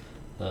got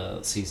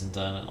the season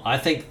done. I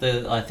think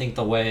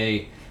the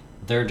way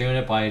they're doing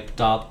it by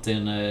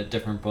adopting a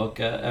different book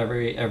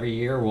every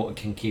year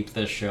can keep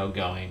this show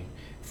going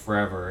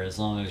forever, as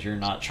long as you're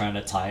not trying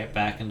to tie it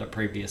back into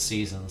previous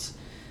seasons.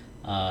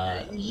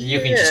 You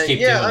can just keep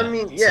doing it. I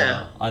mean,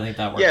 yeah. So I think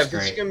that works Yeah, if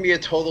great. it's going to be a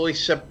totally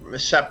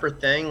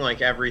separate thing,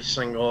 like every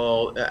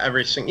single,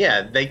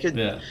 yeah, they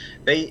could,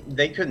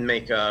 they could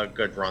make a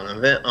good run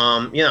of it.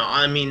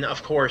 I mean,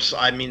 of course,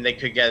 they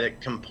could get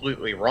it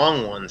completely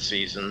wrong one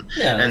season,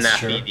 and that's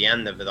that be true. the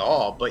end of it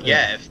all. But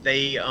yeah, if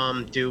they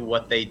do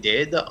what they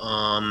did,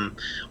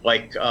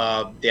 like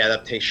the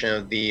adaptation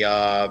of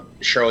the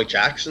Shirley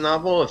Jackson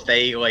novel, if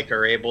they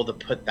are able to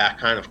put that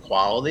kind of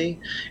quality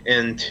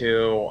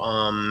into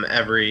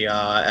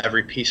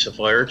every piece of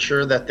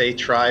literature that they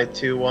try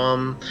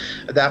to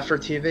adapt for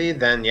TV,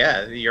 then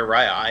yeah, you're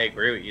right. I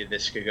agree with you.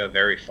 This could go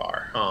very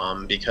far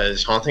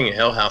because Haunting of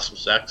Hill House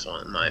was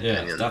excellent in my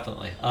opinion. Yeah,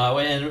 definitely.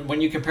 And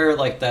when you compare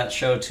that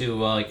show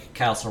to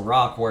Castle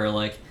Rock,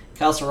 where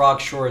Castle Rock,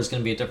 sure, is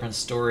going to be a different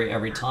story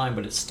every time,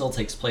 but it still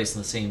takes place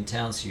in the same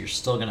town, so you're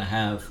still going to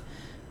have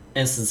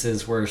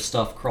instances where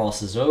stuff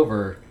crosses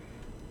over,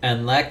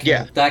 and that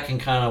can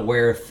kind of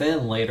wear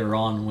thin later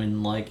on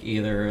when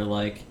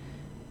either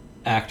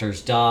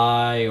actors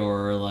die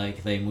or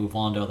they move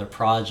on to other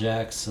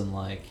projects, and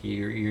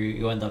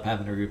you end up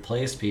having to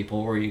replace people,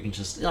 or you can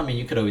just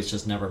you could always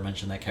just never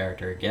mention that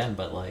character again,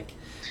 but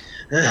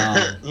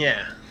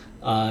yeah.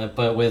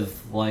 But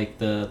with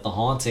the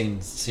Haunting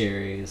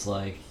series,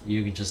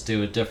 you can just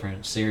do a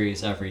different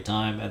series every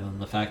time, and then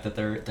the fact that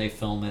they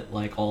film it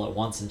all at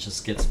once and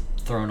just gets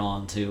thrown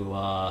on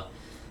to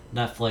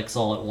Netflix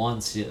all at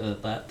once,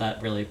 that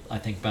really, I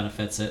think,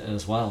 benefits it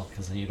as well,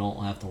 because then you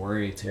don't have to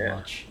worry too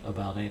much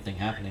about anything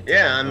happening to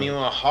them. With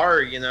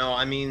horror,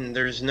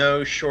 there's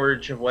no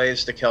shortage of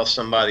ways to kill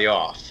somebody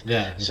off.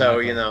 Yeah,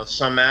 exactly. So,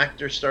 some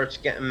actor starts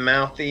getting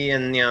mouthy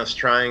and, is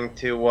trying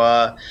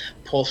to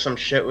pull some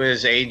shit with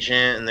his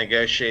agent and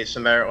negotiate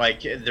some better.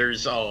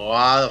 There's a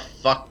lot of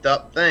fucked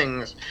up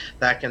things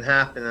that can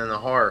happen in a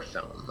horror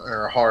film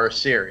or a horror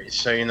series.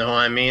 So you know what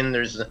I mean?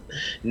 There's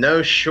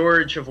no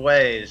shortage of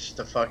ways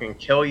to fucking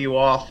kill you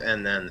off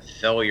and then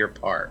fill your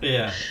part.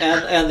 Yeah,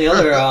 and the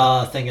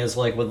other thing is,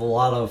 like, with a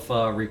lot of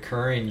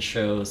recurring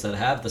shows that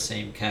have the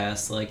same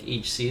cast, like,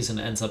 each season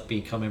ends up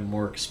becoming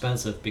more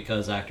expensive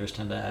because actors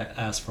tend to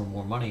ask for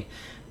more money.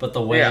 But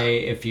the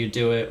way, if you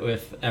do it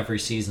with every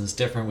season's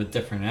different with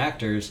different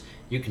actors,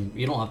 you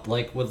don't have to,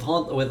 like, with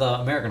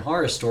American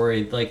Horror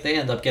Story, like, they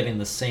end up getting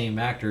the same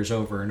actors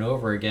over and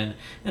over again,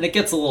 and it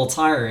gets a little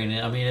tiring.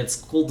 I mean, it's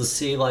cool to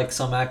see, like,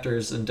 some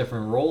actors in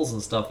different roles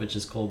and stuff, which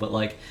is cool, but,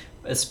 like,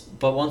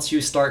 but once you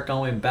start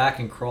going back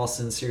and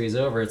crossing series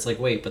over, it's like,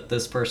 wait, but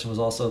this person was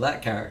also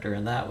that character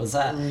and that was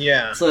that.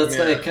 Yeah. So it's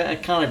like,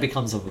 it kind of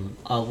becomes a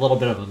little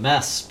bit of a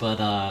mess.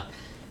 But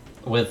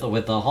with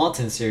the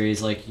Haunting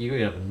series, like, you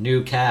have a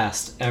new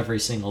cast every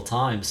single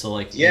time, so,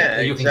 like,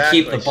 you can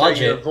keep the budget.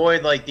 So you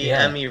avoid, like, the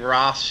Emmy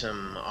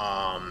Rossum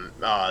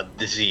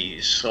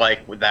disease,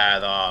 like with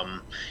that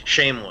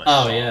Shameless.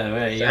 Oh yeah,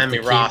 right. You Emmy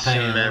have to keep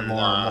Rossum and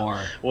more and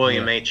more.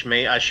 William H.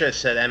 Macy. I should have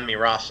said Emmy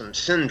Rossum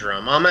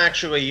syndrome. I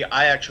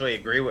actually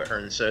agree with her,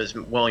 and so is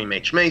William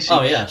H. Macy.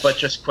 Oh yeah. But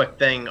just quick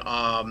thing,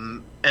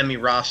 Emmy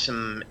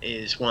Rossum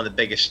is one of the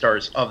biggest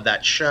stars of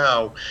that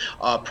show.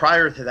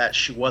 Prior to that,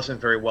 she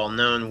wasn't very well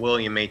known.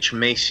 William H.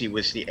 Macy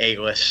was the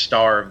A-list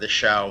star of the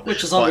show.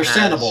 Which is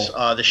understandable.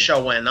 As the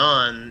show went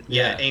on,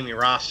 Amy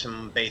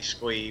Rossum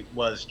basically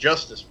was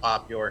just as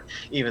popular,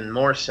 even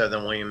more so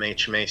than William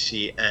H.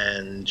 Macy,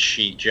 and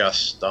she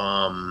just,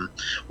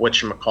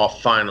 whatchamacall,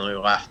 finally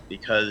left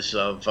because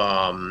of,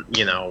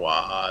 they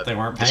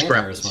weren't paying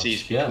her as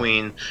discrepancies much.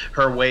 between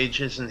her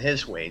wages and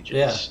his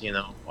wages,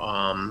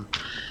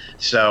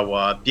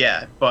 So,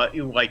 but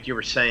like you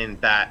were saying,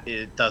 that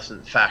it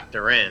doesn't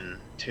factor in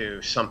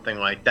to something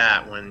like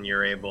that when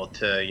you're able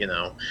to,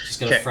 just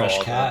get a fresh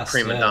cast,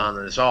 the prima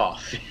donnas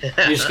off. You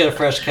just get a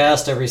fresh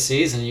cast every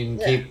season. You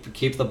can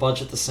keep the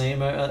budget the same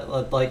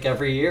like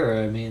every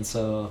year. I mean,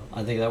 so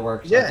I think that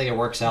works. I think it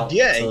works out.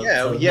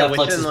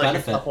 Within like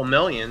a couple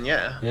million.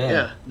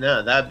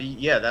 No,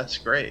 that's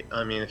great.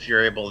 I mean, if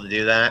you're able to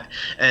do that,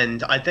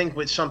 and I think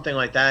with something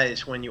like that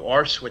is when you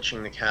are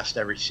switching the cast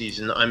every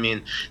season. I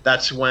mean,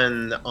 that's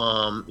when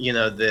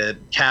the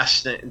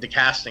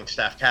casting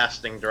staff,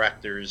 casting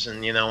directors,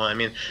 and I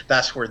mean,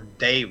 that's where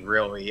they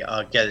really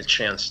get a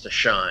chance to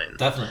shine.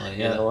 Definitely,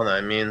 yeah. You know what I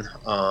mean?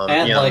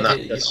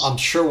 I'm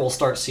sure we'll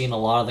start seeing a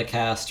lot of the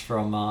cast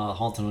from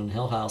Haunted on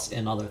Hill House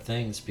in other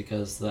things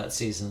because that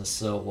season is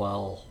so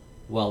well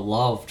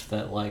loved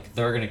that, like,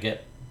 they're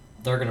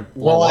gonna.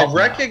 Well, I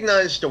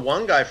recognized the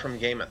one guy from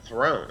Game of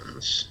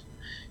Thrones.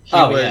 He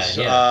was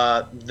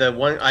the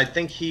one. I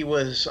think he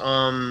was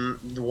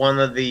one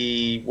of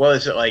the, what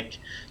is it, like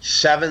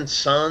 7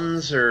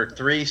 sons or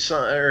 3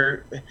 sons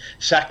or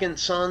second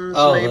sons?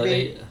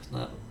 Maybe.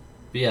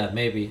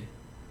 Maybe.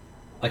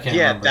 I can't remember.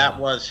 Yeah, that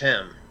was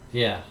him.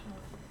 Yeah.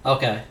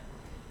 Okay.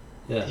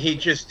 Yeah. He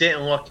just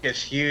didn't look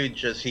as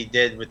huge as he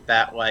did with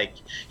that, like,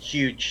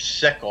 huge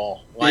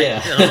sickle.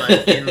 Like,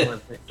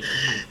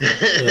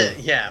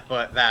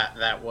 but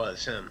that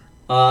was him.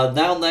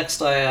 Now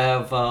next I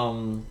have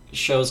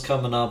shows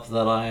coming up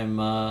that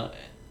I'm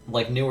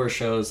like newer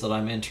shows that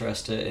I'm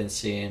interested in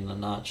seeing, and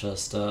not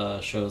just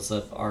shows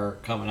that are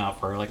coming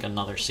out for like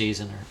another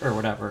season or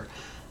whatever.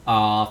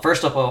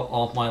 First up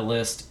off my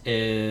list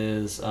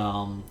is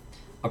a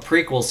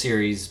prequel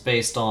series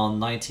based on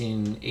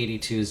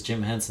 1982's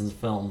Jim Henson's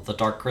film The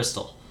Dark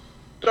Crystal.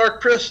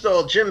 Dark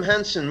Crystal, Jim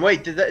Henson.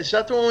 Wait, is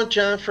that the one with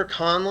Jennifer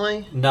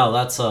Connelly? No,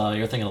 that's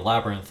you're thinking of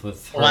Labyrinth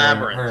with her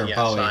and yes,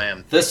 Bowie. I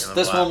am. This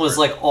one was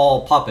like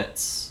all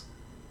puppets.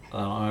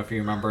 I don't know if you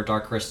remember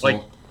Dark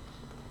Crystal.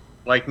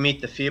 Like Meet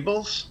the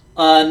Feebles?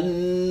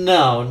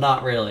 No,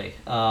 not really.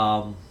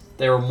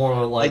 They were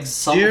more like.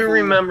 I do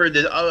remember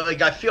that.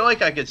 I feel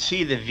like I could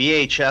see the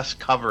VHS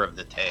cover of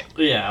the tape.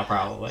 Yeah,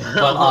 probably.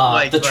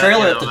 But the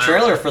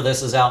trailer for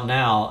this is out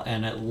now,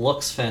 and it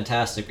looks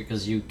fantastic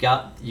because you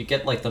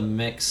get like the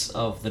mix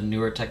of the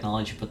newer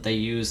technology, but they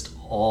used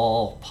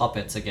all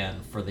puppets again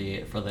for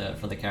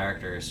the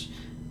characters,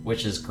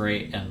 which is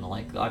great. And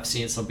like I've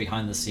seen some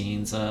behind the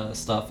scenes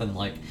stuff, and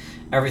like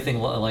everything,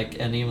 like,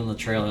 and even the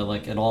trailer,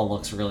 like, it all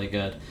looks really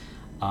good.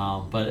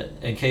 But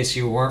in case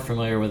you weren't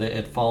familiar with it,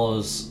 it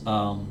follows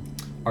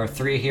our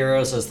 3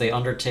 heroes as they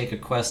undertake a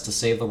quest to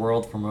save the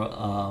world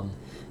from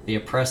the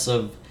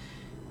oppressive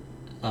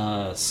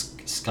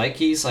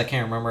Skykes. I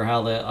can't remember I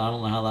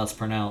don't know how that's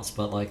pronounced,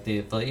 but like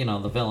the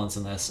villains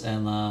in this,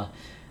 and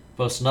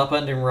boast an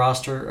upending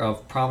roster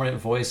of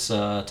prominent voice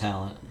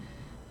talent.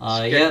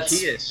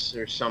 Skikius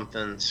or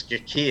something.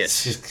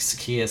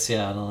 Skikius,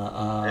 yeah. I don't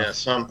know.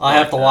 Something. I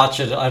have to watch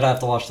it. I'd have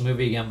to watch the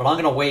movie again, but I'm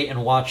gonna wait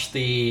and watch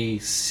the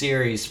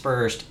series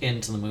first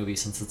into the movie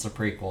since it's a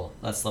prequel.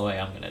 That's the way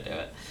I'm gonna do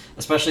it.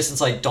 Especially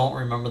since I don't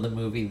remember the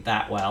movie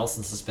that well,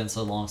 since it's been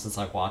so long since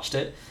I've watched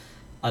it.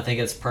 I think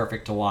it's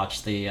perfect to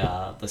watch the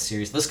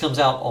series. This comes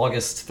out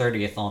August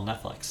 30th on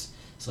Netflix,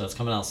 so it's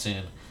coming out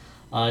soon.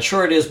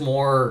 Sure, it is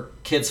more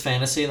kids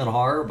fantasy than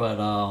horror, but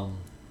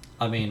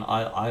I mean,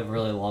 I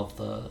really love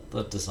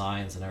the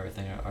designs and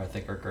everything. I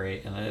think are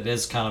great, and it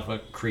is kind of a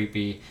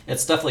creepy.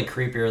 It's definitely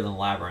creepier than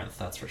Labyrinth,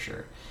 that's for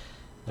sure.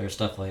 There's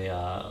definitely,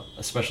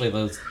 especially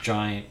those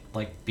giant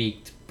like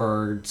beaked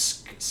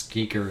birds,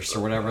 skeekers or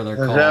whatever they're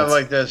Does called. that have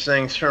like those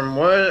things from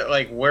what,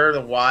 like Where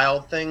the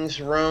Wild Things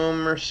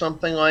Roam or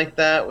something like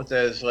that, with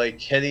those like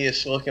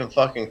hideous looking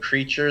fucking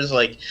creatures,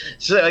 like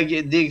so like,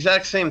 the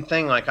exact same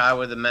thing. Like I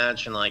would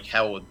imagine like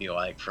hell would be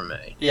like for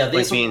me. Yeah, like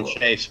these being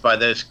chased by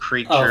those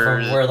creatures. Oh,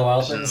 from Where the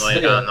Wild and, Things? like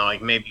I don't know,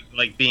 like maybe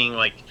like being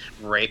like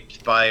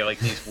raped by like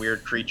these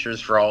weird creatures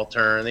for all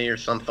eternity or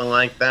something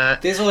like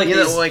that. These are like you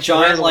these know, like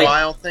giant Where the like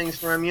Wild Things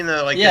from, you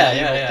know, like Yeah, those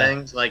yeah, evil yeah.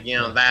 things, like you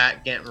know Yeah.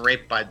 that getting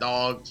raped by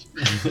dogs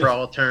for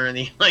all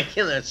eternity, like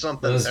you know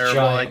something those terrible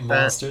giant like that.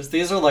 monsters.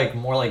 These are like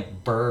more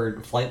like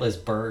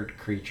flightless bird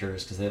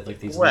creatures because they have like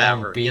these long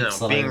Whatever, you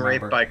beaks know, that I being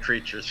remember. raped by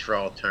creatures for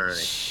all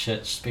eternity.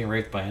 Shit, just being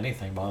raped by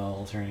anything by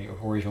all eternity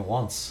or even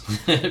once.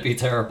 It'd be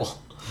terrible.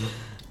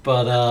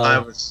 But I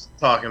was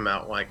talking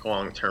about like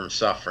long-term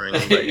suffering,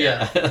 but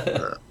yeah,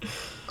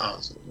 I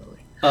was really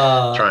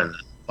trying to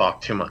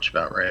talk too much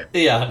about rape.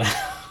 Yeah.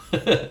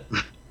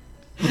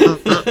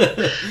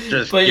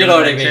 Just But you give know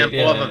an what I mean, example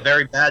yeah. of a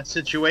very bad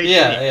situation.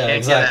 Yeah, you can't get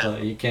exactly.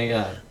 out. You can't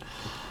get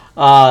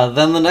out.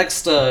 Then the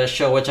next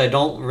show, which I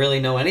don't really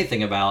know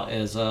anything about,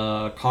 is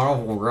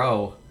Carnival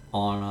Row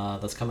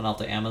on that's coming out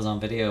to Amazon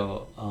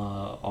Video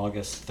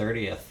August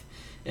 30th.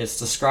 It's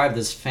described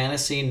as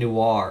fantasy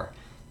noir.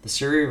 The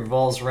series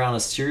revolves around a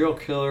serial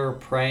killer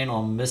preying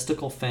on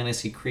mystical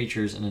fantasy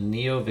creatures in a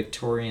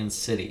neo-Victorian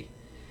city.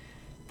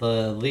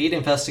 The lead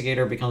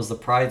investigator becomes the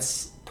prime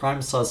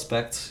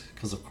suspect,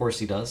 because of course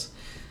he does,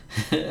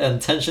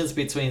 and tensions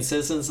between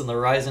citizens and the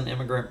rising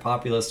immigrant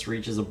populace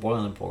reaches a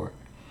boiling point.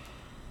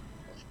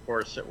 Of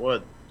course it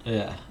would.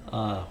 Yeah.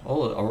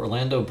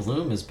 Orlando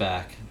Bloom is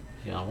back.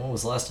 You know, when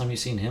was the last time you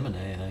seen him in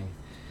anything?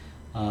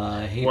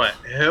 What?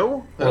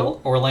 Who?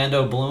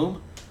 Orlando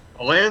Bloom.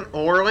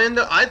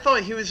 Orlando? I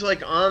thought he was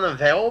like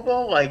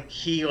unavailable. I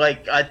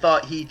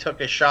thought he took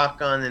a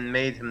shotgun and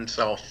made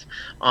himself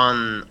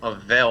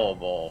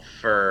unavailable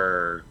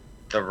for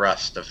the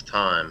rest of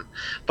time.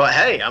 But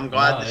hey, I'm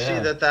glad to see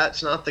that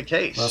that's not the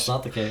case. That's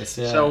not the case.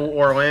 Yeah. So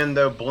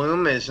Orlando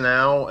Bloom is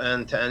now,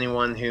 and to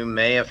anyone who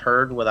may have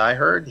heard what I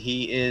heard,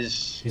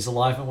 he's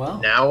alive and well.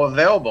 Now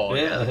available.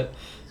 Yeah. Again.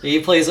 He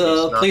plays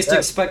a police dead.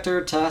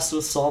 inspector tasked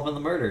with solving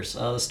the murders.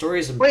 The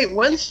story's... Wait,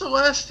 when's the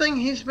last thing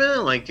he's been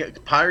in?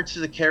 Like Pirates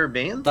of the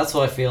Caribbean? That's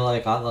what I feel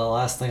like the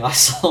last thing I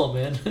saw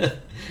him in.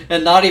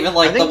 And not even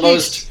like I think the he's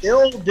most...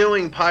 still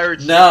doing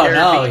Pirates of the Caribbean.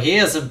 No,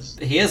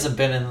 he hasn't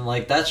been in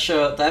like that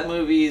show. That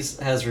movie's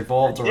has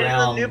revolved around...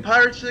 Didn't the new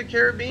Pirates of the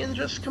Caribbean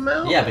just come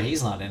out? Yeah, but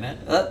he's not in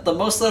it. The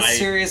most of that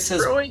series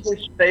has... Really?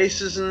 His face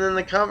isn't in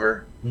the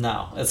cover?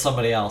 No, it's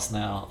somebody else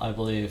now, I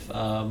believe.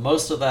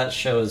 Most of that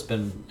show has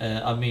been...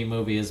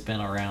 movie has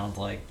been around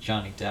like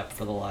Johnny Depp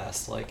for the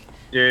last like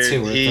 2 or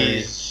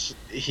 3.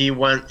 He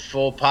went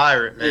full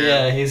pirate, man.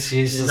 Yeah, he's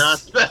just not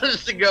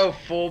supposed to go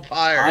full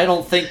pirate. I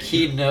don't think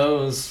he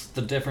knows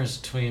the difference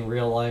between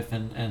real life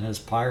and his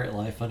pirate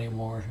life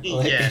anymore.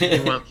 Like, yeah, he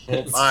went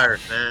full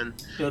pirate, man.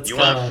 You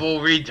went full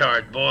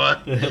retard, boy.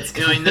 You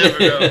never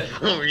go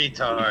full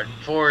retard.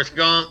 Forrest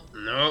Gump,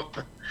 nope.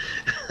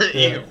 You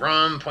can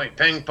run, play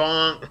ping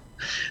pong.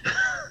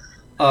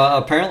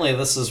 Apparently,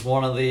 this is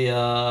one of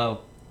the.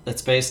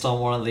 It's based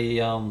on one of the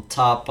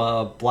top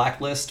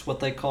blacklist, what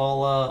they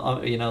call,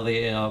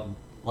 the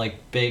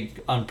like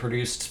big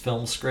unproduced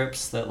film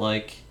scripts that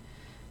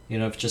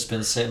have just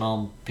been sitting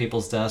on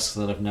people's desks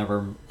that have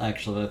never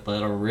actually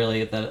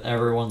that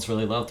everyone's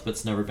really loved, but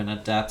it's never been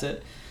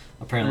adapted.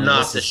 Apparently,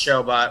 not the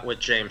show with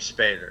James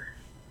Spader.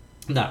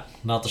 No,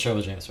 not the show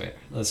with James Spader.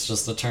 It's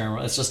just a term.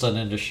 It's just an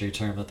industry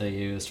term that they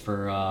used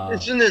for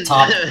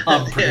top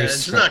unproduced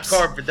it's scripts. Not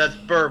carpet. That's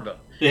Burba.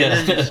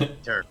 Yeah.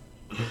 Term.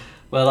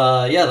 But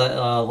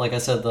like I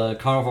said, the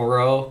Carnival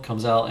Row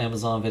comes out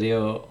Amazon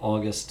Video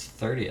August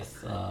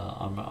 30th.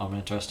 I'm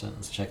interested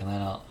in checking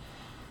that out.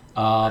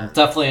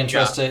 Definitely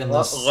interested in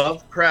this.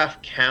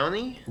 Lovecraft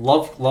County.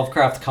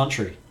 Lovecraft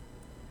Country.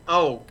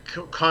 Oh,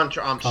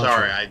 country. I'm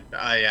sorry.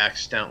 I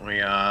accidentally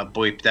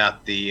bleeped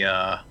out the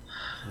R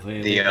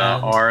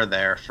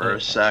there for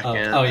a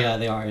second. Oh yeah,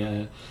 the R.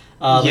 Yeah.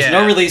 There's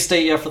no release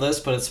date yet for this,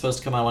 but it's supposed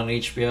to come out on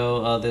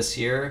HBO this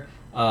year.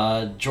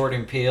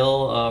 Jordan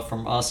Peele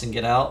from Us and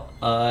Get Out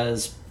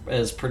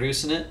is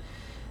producing it,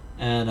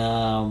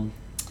 and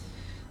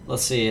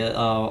let's see,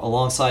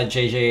 alongside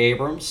J.J.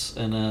 Abrams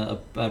and a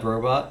Bad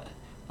Robot.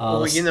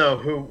 Well,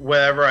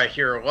 whenever I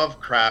hear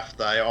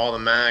Lovecraft, I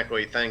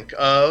automatically think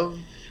of.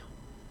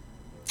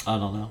 I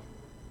don't know.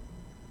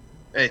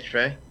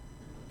 HP.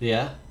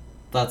 Yeah,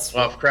 that's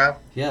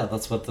Lovecraft. Yeah,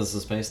 that's what this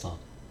is based on.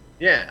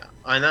 Yeah,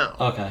 I know.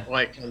 Okay.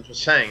 Like I'm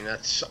just saying,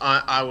 that's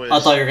I was. I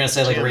thought you were gonna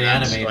say like assuming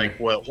that's, Reanimator. like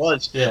what it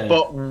was. Yeah.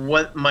 But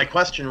what my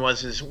question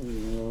was is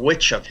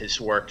which of his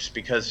works,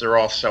 because they're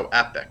all so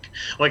epic.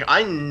 Like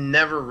I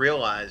never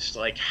realized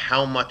like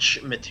how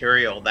much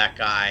material that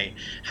guy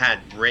had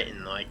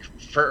written. Like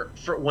for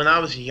when I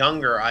was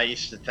younger, I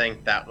used to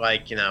think that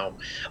like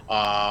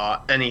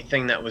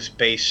anything that was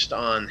based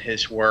on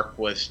his work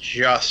was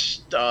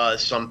just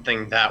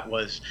something that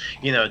was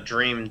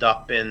dreamed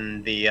up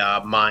in the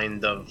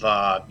mind of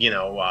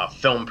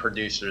film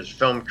producers,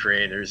 film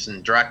creators,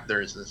 and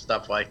directors and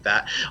stuff like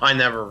that. I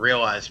never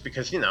realized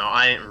because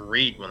I didn't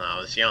read when I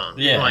was young.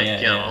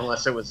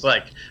 Unless it was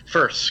like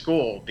first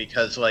school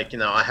because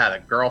I had a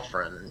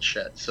girlfriend and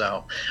shit,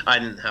 so I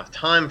didn't have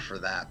time for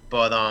that.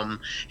 But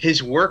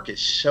his work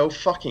is so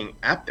fucking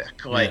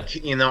epic.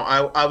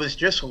 I was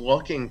just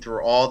looking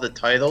through all the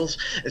titles,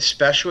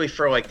 especially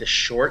for like the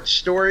short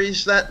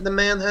stories that the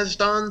man has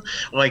done.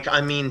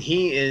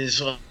 He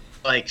is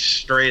like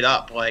straight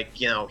up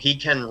he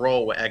can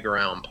roll with Edgar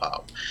Allan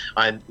Poe.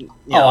 I'm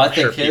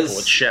sure people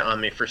would shit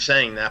on me for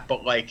saying that,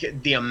 but like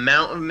the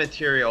amount of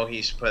material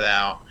he's put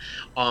out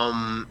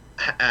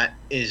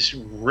is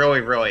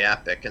really, really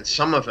epic, and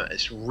some of it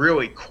is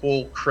really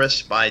cool,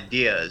 crisp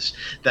ideas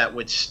that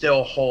would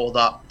still hold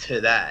up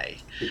today.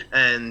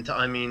 And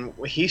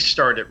he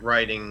started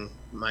writing,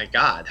 my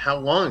God, how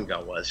long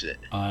ago was it?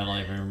 I don't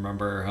even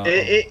remember.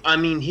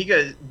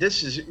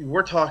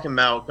 We're talking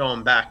about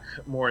going back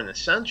more in a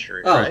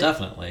century, oh, right?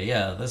 Definitely,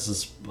 yeah. This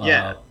is,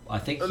 yeah. I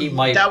think he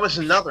might... That was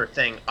another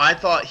thing. I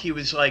thought he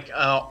was like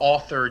an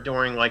author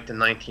during like the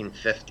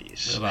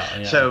 1950s.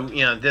 Yeah. So,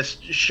 this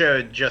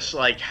showed just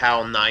like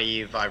how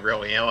naive I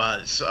really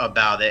was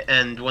about it.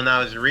 And when I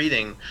was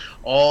reading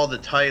all the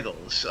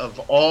titles of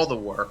all the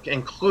work,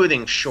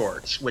 including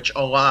shorts, which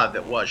a lot of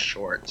it was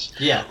shorts.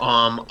 Yeah.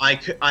 I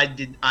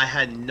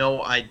had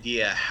no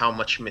idea how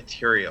much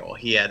material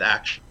he had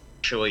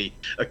actually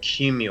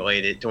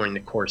accumulated during the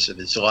course of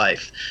his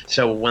life.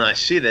 So when I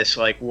see this,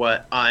 like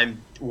what I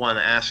want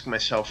to ask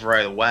myself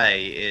right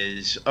away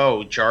is,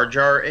 Jar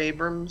Jar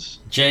Abrams?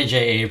 J.J.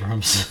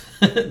 Abrams.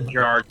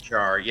 Jar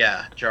Jar,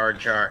 yeah, Jar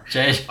Jar.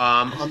 So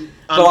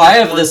I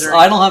have this.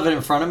 I don't have it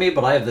in front of me,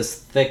 but I have this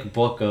thick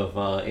book of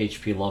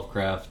H.P.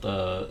 Lovecraft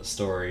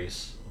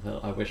stories.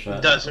 I wish I.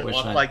 Does it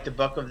look like the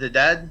Book of the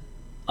Dead?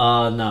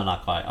 No,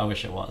 not quite. I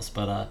wish it was,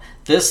 but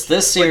this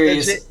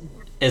series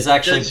is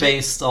actually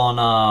based on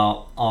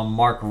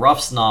Mark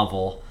Ruff's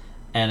novel,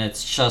 and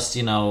it's just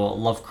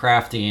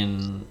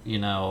Lovecraftian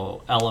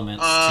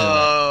elements to it.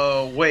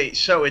 Oh wait,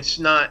 so it's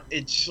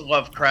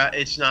Lovecraft.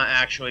 It's not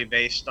actually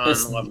based on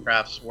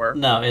Lovecraft's work.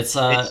 No, it's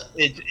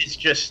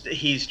just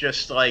he's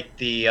just like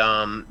the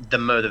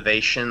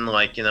motivation,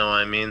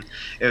 it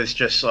was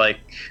just like.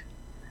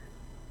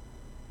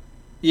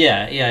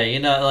 Yeah,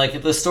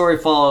 like the story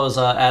follows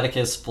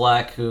Atticus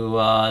Black, who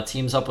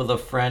teams up with a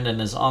friend and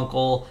his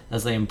uncle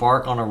as they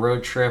embark on a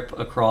road trip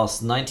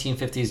across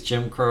 1950s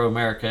Jim Crow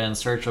America in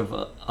search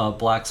of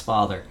Black's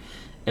father.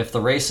 If the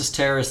racist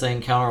terrors they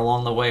encounter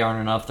along the way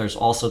aren't enough, there's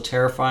also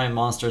terrifying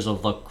monsters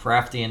of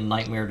Lovecraftian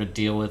nightmare to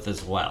deal with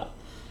as well.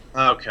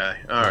 Okay,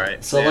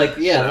 alright. So,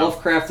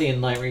 Lovecraftian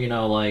nightmare,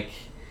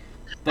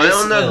 I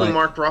don't know who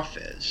Mark Ruff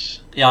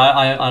is. Yeah,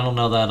 I don't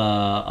know that,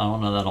 I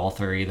don't know that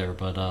author either,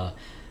 but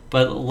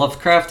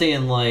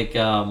Lovecraftian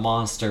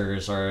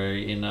monsters are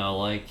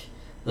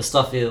the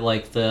stuff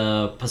like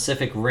the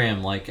Pacific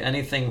Rim, like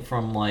anything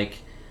from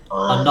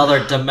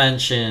another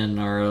dimension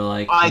or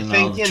I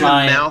think in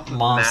giant the Mouth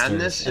monsters. Of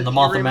Madness, in the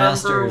Mouth of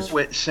Masters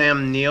with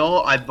Sam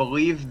Neill, I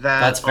believe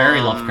that's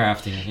very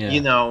Lovecraftian.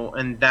 Yeah,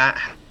 and that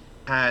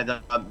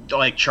had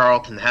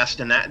Charlton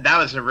Heston. That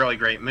was a really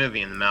great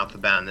movie in the Mouth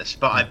of Madness.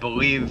 But I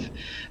believe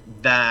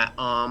that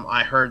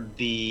I heard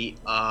the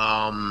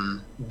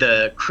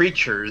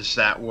creatures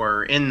that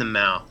were in the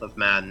Mouth of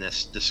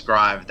Madness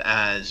described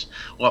as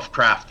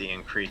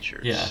Lovecraftian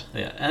creatures.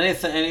 Yeah.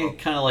 Any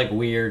kind of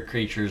weird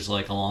creatures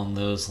along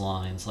those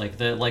lines.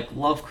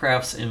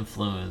 Lovecraft's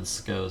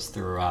influence goes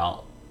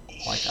throughout.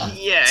 He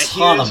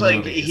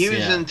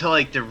was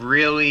into the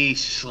really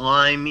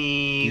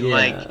slimy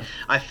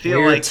I feel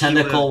weird like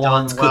tentacle he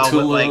ones, done well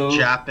Cthulhu. with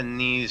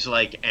Japanese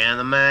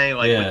anime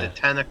with the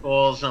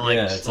tentacles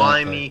and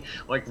slimy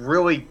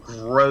really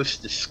gross,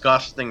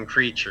 disgusting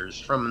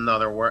creatures from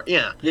another world.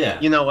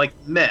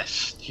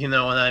 Mist, you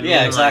know what I mean?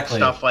 Yeah, exactly.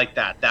 Stuff like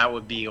that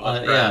would be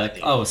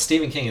Lovecraftian.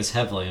 Stephen King is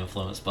heavily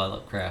influenced by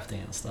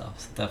Lovecraftian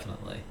stuff,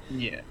 definitely.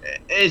 Yeah,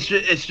 it's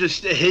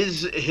just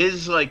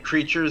his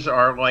creatures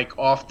are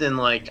often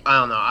I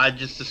don't know, I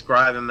just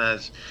describe them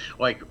as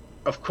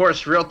of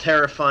course real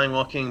terrifying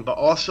looking, but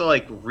also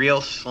real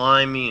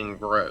slimy and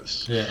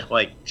gross. Yeah.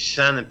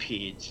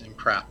 Centipedes and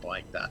crap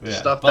like that. Yeah.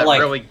 Stuff that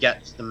really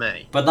gets to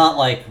me. But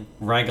not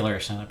regular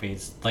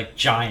centipedes,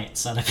 giant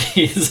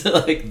centipedes.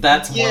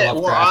 That's more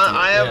Lovecraftian.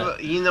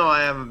 Well,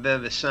 I have a bit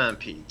of a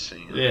centipede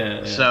scene.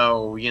 Yeah.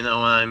 So, you know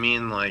what I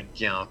mean?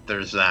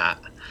 There's that.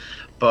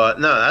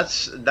 But no,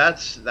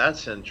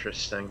 that's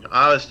interesting.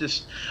 I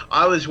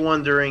was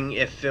wondering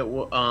if it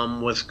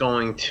was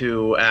going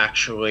to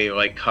actually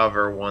like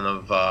cover one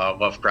of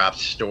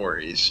Lovecraft's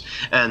stories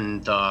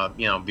and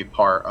be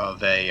part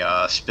of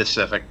a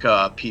specific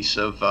piece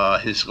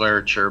of his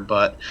literature.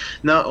 But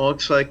no, it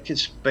looks like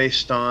it's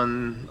based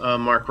on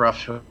Mark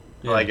Ruff.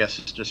 Well, I guess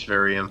it's just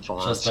very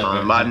influenced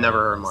on him. I've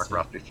never heard Mark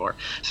Ruff before,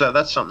 so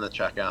that's something to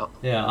check out.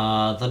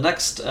 Yeah, the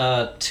next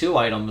two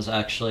items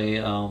actually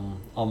on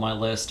my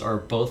list are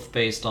both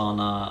based on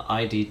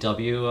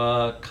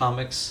IDW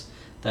comics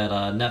that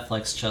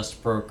Netflix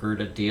just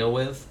brokered a deal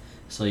with.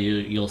 So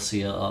you'll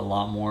see a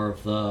lot more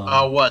of the.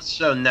 Oh, what?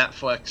 So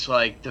Netflix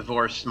like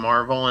divorced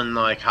Marvel and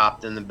like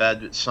hopped into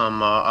bed with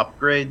some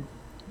upgrade?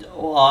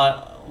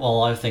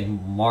 Well, I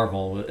think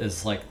Marvel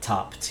is like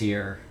top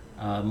tier.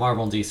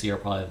 Marvel and DC are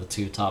probably the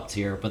two top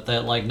tier, but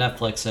that like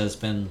Netflix has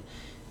been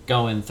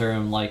going through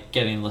and like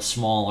getting the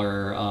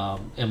smaller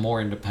and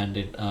more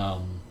independent,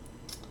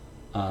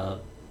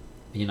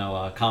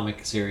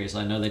 comic series.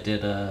 I know they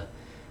did the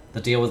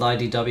deal with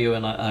IDW,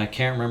 and I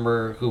can't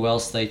remember who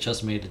else they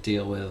just made a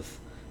deal with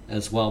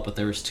as well. But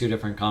there was two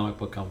different comic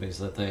book companies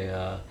that they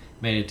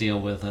made a deal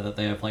with that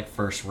they have like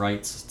first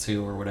rights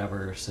to or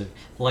whatever. So,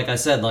 like I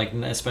said, like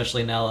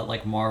especially now that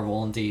like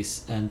Marvel and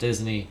DC and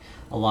Disney,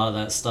 a lot of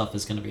that stuff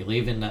is going to be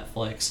leaving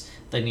Netflix.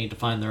 They need to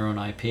find their own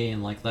IP,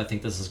 and like I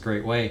think this is a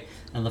great way.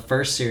 And the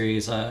first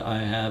series I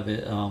have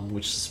it,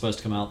 which is supposed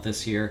to come out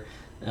this year.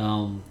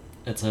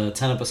 It's a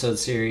 10-episode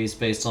series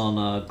based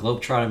on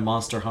globetrotting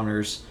monster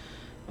hunters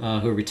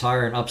who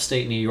retire in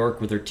upstate New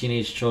York with their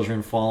teenage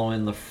children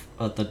following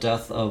the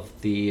death of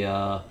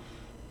the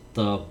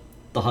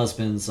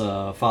husband's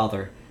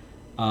father.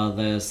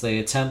 As they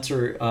attempt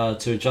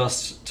to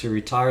adjust to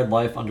retired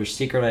life under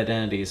secret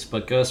identities,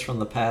 but ghosts from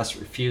the past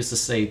refuse to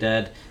stay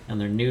dead, and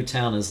their new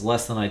town is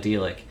less than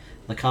idyllic.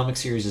 The comic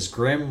series is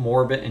grim,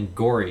 morbid, and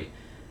gory.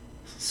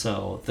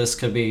 So this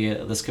could be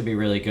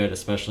really good,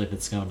 especially if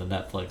it's going to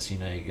Netflix. You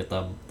get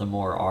the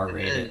more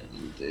R-rated.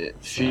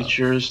 It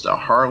features the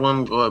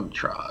Harlem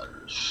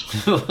Globetrotters.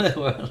 I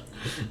don't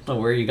know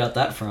where you got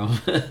that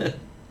from.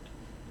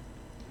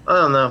 I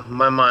don't know.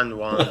 My mind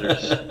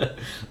wanders.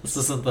 This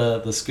isn't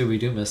the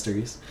Scooby-Doo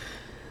mysteries.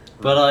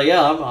 But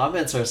yeah, I'm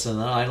interested in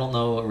that. I don't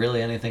know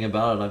really anything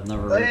about it. I've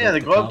never read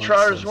the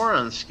Globetrotters were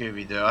on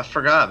Scooby-Doo. I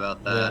forgot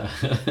about that.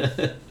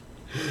 Yeah.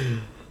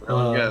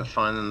 Really good at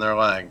finding their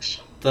legs.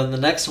 Then the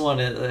next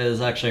one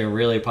is actually a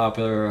really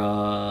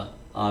popular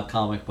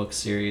comic book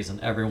series,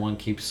 and everyone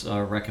keeps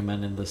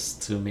recommending this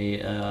to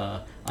me.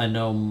 I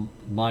know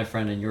my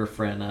friend and your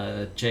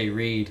friend, Jay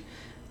Reed,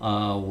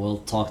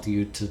 will talk to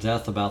you to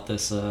death about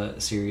this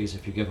series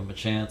if you give him a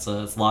chance.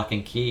 It's Lock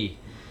and Key.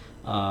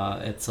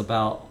 It's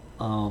about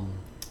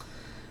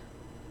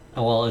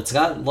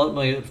let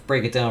me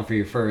break it down for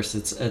you first.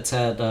 It's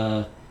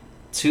had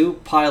two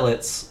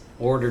pilots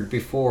ordered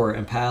before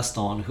and passed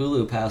on.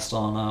 Hulu passed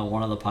on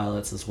one of the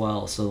pilots as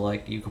well, so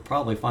like you could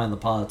probably find the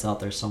pilots out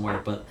there somewhere,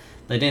 but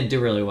they didn't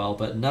do really well.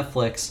 But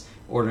Netflix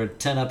ordered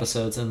 10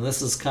 episodes, and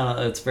this is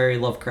it's very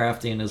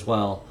Lovecraftian as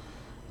well.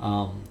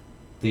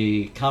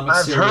 The comic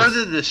I've series, heard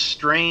of The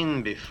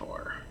Strain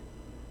before.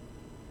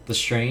 The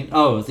Strain?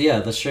 Oh, yeah,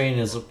 The Strain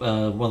is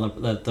one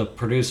of the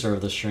producer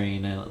of The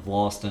Strain,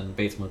 Lost and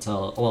Bates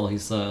Motel. Well,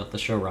 he's the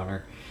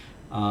showrunner.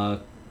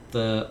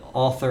 The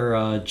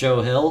author,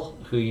 Joe Hill,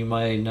 who you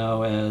might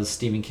know as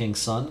Stephen King's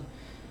son.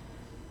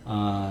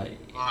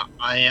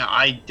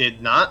 I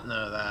did not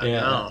know that.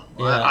 Yeah, no,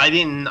 yeah. I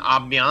didn't.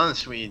 I'll be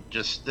honest with you.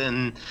 Just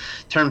in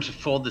terms of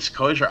full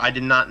disclosure, I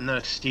did not know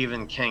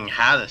Stephen King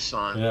had a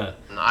son. Yeah.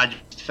 And I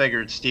just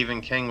figured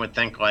Stephen King would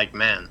think like,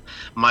 man,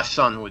 my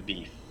son would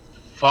be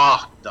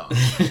fucked up.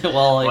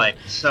 Well,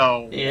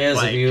 so he is,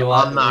 like, if you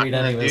I'm not read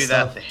gonna any of do his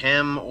that stuff. to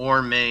him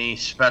or me,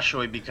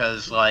 especially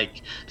because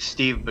like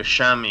Steve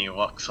Buscemi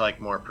looks like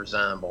more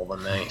presentable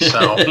than me.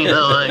 So you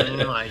know, I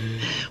mean, like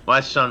my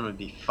son would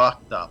be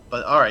fucked up.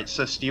 But all right,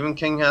 so Stephen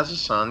King has a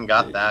son.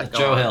 Got that.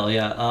 Joe Hill,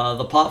 yeah.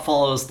 The plot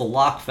follows the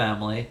Locke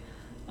family,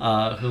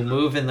 who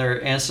move in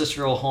their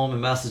ancestral home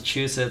in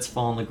Massachusetts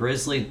following the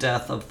grisly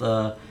death of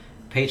the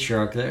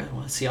patriarch.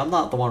 See, I'm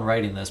not the one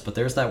writing this, but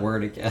there's that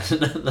word again.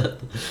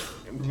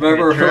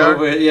 Remember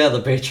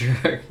the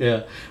patriarch,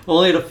 yeah.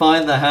 Only to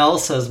find the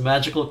house has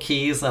magical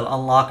keys that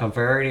unlock a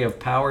variety of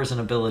powers and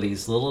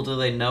abilities. Little do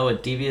they know a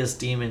devious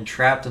demon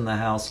trapped in the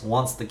house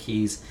wants the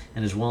keys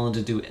and is willing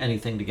to do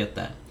anything to get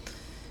them.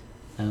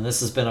 And this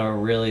has been a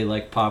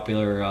really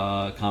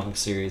popular comic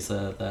series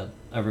that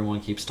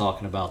everyone keeps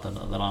talking about that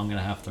I'm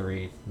gonna have to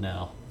read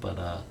now.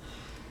 But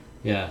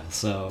yeah,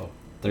 so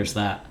there's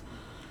that.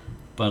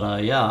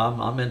 But yeah,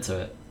 I'm into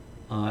it.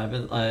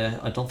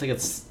 I don't think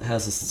it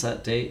has a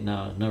set date.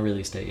 No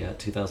release date yet.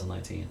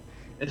 2019.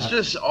 It's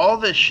just all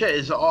this shit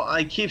is all.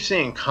 I keep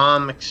seeing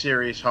comic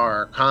series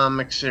horror,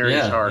 comic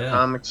series horror,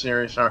 comic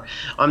series horror.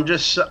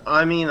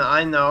 I mean,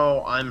 I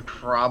know I'm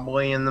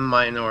probably in the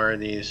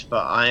minorities,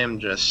 but I am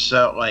just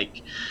so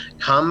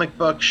comic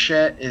book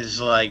shit is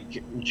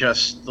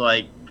just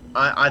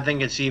I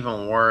think it's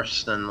even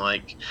worse than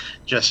like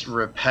just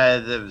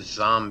repetitive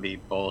zombie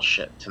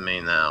bullshit to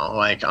me now.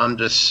 Like I'm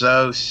just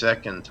so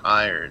sick and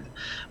tired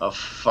of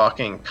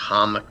fucking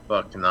comic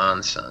book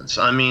nonsense.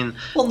 I mean,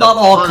 Well, The not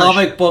all Punisher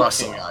comic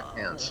books. fucking got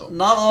canceled.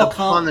 Not all The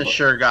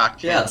Punisher got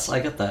canceled. Yes, I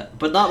get that,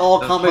 but not all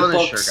The comic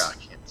Punisher books. got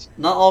canceled.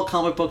 Not all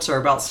comic books are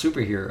about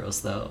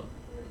superheroes, though.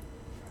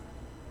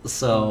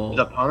 So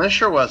The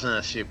Punisher wasn't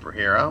a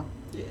superhero.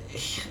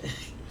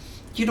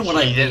 you know what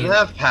I He mean. didn't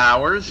have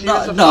powers. He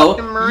was a No,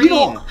 fucking Marine. you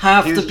don't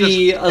have He to was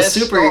be just a pissed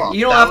super. off.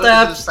 You don't That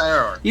have to was have. his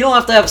power. You don't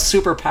have to have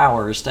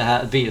superpowers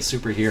to be a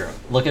superhero.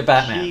 Look at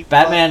Batman. He-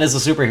 Batman is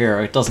a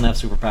superhero. It doesn't have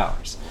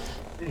superpowers.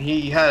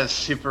 He has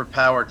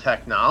superpower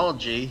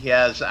technology. He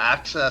has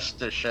access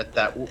to shit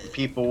that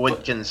people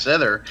would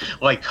consider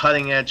like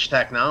cutting edge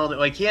technology.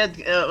 Like he had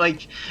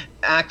like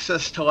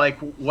access to like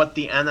what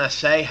the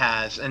NSA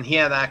has, and he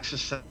had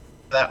access to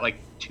that like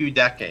 2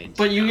 decades.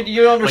 But you ago.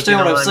 you understand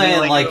Like, you know what I'm I mean?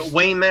 saying? Like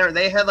Wayne Manor,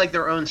 they had like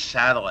their own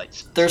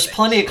satellites. in there's space.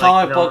 plenty of Like,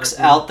 comic you know what books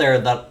I mean? out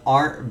there that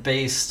aren't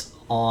based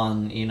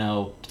on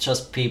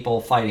just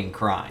people fighting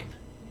crime.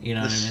 You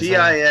know The what I mean?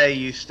 CIA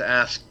used to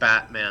ask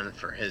Batman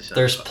for his.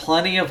 There's info.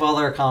 plenty of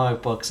other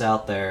comic books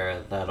out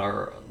there that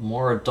are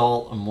more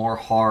adult and more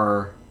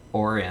horror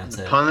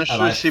oriented. Punisher's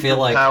and I feel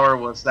like superpower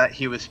was that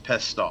he was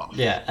pissed off.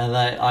 yeah, and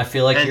I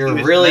feel like And you're he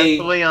was really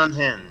mentally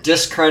unhinged.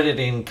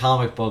 discrediting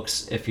comic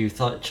books if you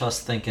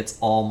just think it's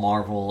all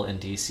Marvel and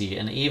DC.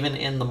 And even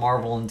in the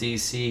Marvel and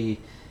DC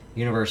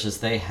universes,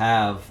 they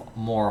have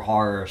more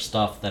horror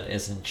stuff that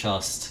isn't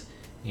just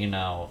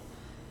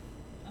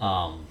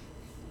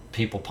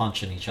people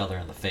punching each other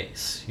in the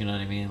face. You know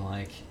what I mean?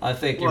 Like I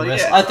think you're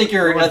I think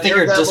you're Well, I think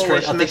you're Daredevil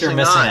was I think you're missing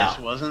missing eyes.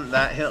 out. Wasn't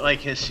that like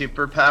his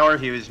superpower?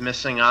 He was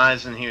missing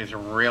eyes, and he was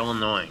real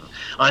annoying.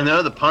 I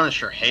know the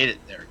Punisher hated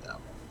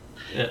Daredevil.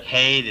 Yeah.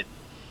 Hated.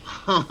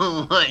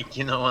 Like,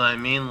 you know what I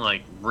mean?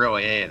 Like,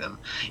 really hated him.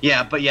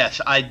 Yeah, but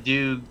yes, I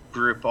do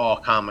group all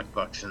comic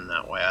books in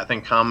that way. I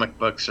think comic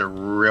books are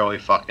really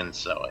fucking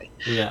silly.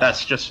 Yeah.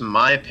 That's just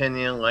my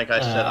opinion. Like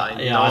I said, I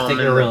yeah, know I think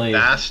I'm you're in really- the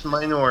vast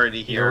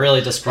minority here. You're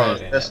really I was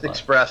discrediting just it. but-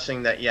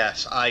 expressing that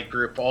yes, I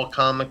group all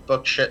comic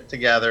book shit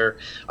together.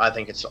 I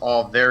think it's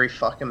all very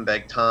fucking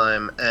big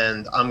time,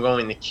 and I'm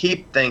going to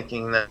keep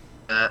thinking that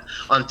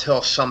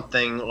until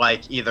something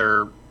like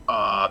either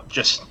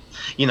just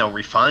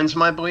refines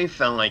my belief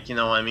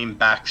and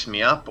backs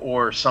me up,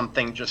 or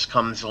something just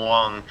comes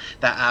along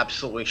that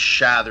absolutely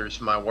shatters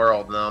my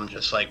world, and I'm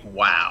just like,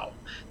 wow,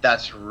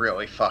 that's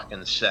really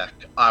fucking sick.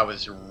 I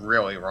was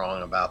really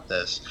wrong about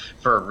this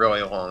for a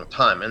really long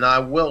time, and I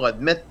will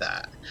admit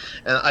that.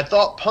 And I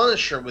thought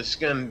Punisher was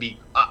gonna be.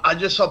 I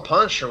just thought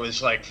Punisher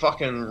was like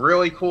fucking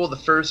really cool the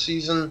first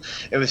season.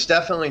 It was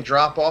definitely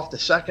drop off the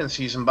second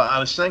season, but I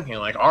was thinking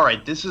like, all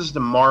right, this is the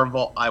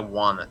Marvel I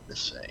wanted to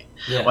see.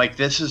 Yeah. Like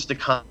this is the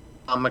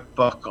comic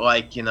book,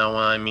 like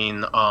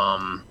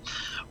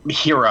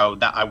hero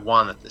that I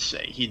wanted to see.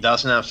 He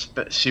doesn't have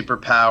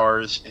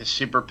superpowers. His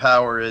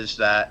superpower is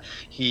that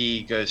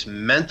he goes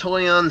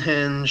mentally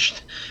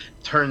unhinged,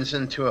 turns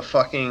into a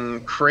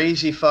fucking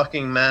crazy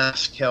fucking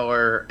mass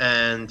killer,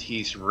 and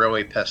he's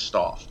really pissed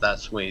off.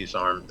 That's what he's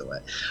armed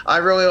with. I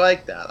really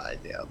like that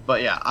idea.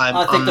 But yeah, I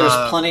think I'm there's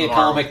not a plenty of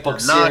Marvel comic book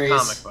fan, not a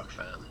series. comic book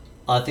fan.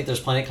 I think there's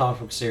plenty of comic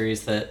book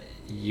series that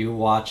you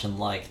watch and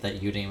like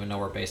that you didn't even know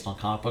were based on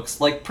comic books.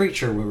 Like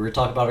Preacher, we were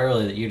talking about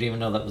earlier, that you didn't even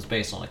know that was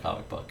based on a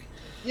comic book.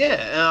 Yeah,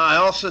 and I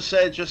also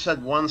said it just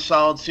had one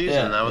solid season.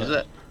 Yeah, that was yeah.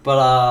 it.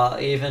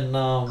 But even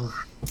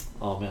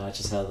oh man, I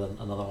just had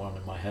another one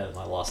in my head and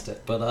I lost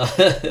it. But I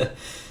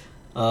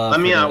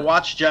forget.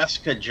 watched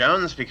Jessica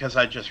Jones because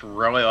I just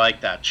really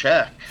like that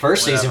chick.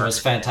 First season Whatever. was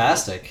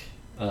fantastic.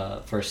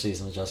 First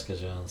season of Jessica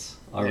Jones.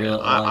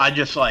 I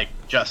just like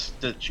just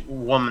the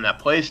woman that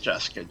plays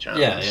Jessica Jones.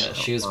 Yeah,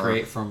 she was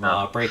great from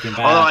Breaking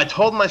Bad. Although I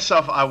told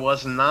myself I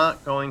was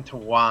not going to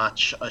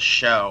watch a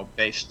show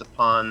based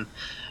upon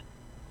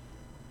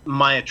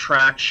my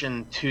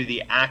attraction to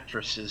the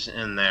actresses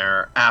in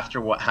there after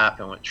what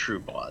happened with True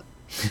Blood.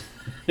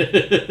 Yeah,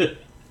 that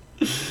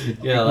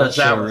Because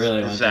that show was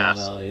really a went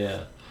downhill.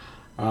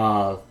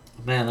 Yeah.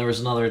 Man, there was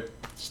another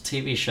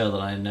TV show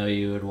that I know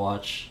you would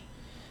watch.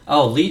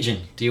 Oh,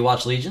 Legion. Do you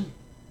watch Legion?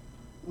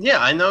 Yeah,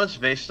 I know it's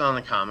based on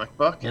a comic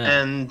book, Yeah.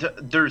 and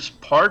there's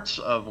parts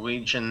of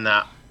Legion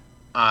that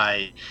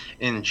I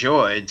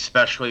enjoyed,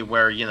 especially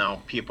where,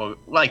 people,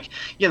 like,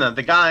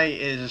 the guy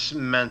is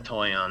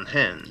mentally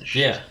unhinged.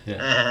 Yeah.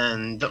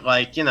 And,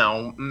 like,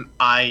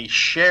 I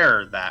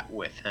share that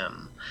with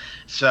him.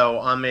 So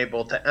I'm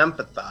able to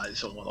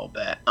empathize a little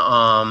bit.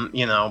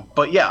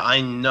 But yeah,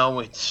 I know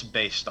it's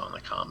based on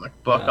a comic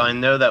book. Yeah. I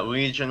know that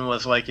Legion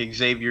was like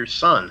Xavier's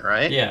son,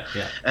 right? Yeah.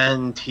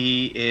 And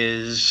he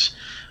is,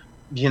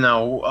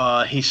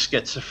 he's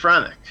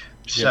schizophrenic.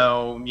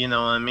 So,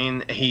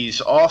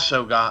 he's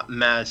also got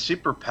mad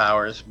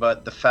superpowers,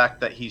 but the fact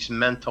that he's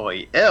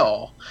mentally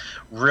ill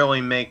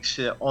really makes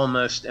it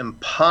almost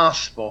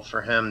impossible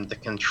for him to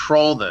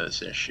control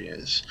those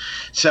issues.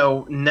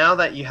 So now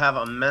that you have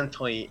a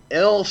mentally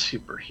ill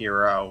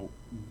superhero,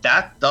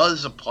 that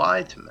does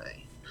apply to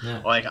me.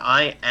 Yeah. Like,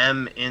 I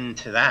am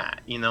into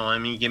that. You know, I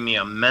mean, give me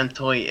a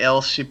mentally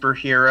ill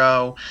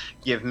superhero,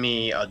 give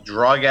me a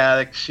drug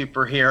addict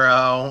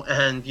superhero,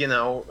 and,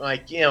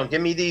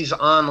 give me these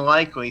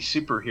unlikely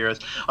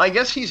superheroes. I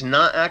guess he's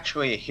not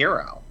actually a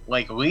hero.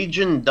 Like,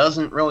 Legion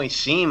doesn't really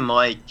seem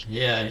like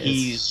Yeah,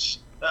 he's.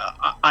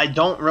 I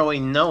don't really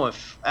know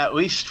if, at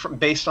least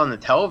based on the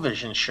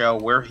television show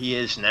where he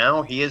is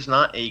now, he is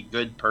not a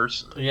good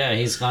person. yeah,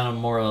 he's kind of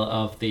more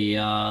of the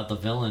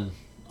villain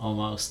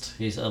almost.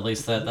 He's at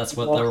least that's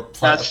what they're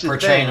That's the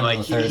portraying thing. him Like,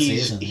 in the third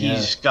season.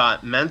 he's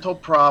got mental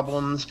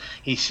problems.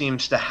 He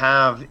seems to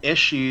have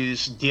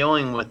issues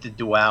dealing with the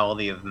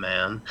duality of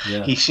man.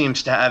 Yeah. He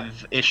seems to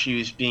have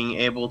issues being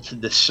able to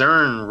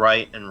discern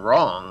right and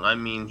wrong. I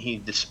mean, he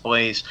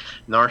displays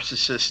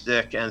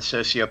narcissistic and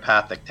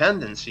sociopathic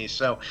tendencies.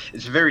 So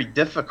it's very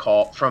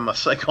difficult from a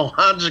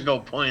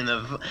psychological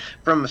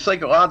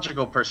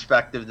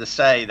perspective to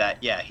say that,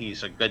 yeah,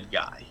 he's a good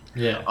guy.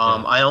 Yeah.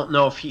 I don't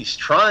know if he's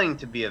trying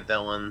to be a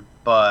villain,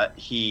 but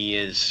he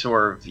is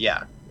sort of,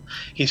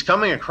 he's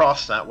coming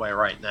across that way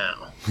right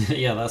now.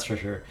 Yeah, that's for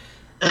sure.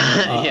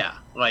 Yeah,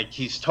 like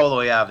he's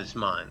totally out of his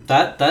mind.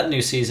 That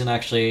new season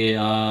actually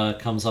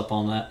comes up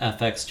on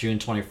FX June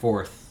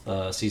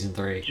 24th, season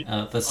 3.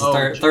 That's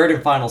the third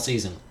and final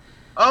season.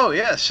 Oh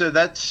yeah, so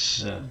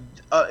that's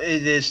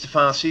it is the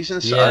final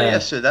season. So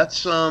so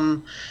that's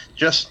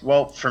just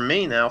for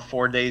me now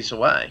 4 days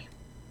away.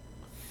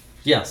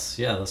 Yes,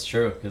 yeah, that's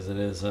true because it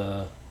is.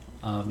 I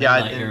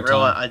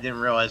didn't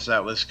realize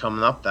that was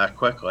coming up that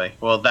quickly.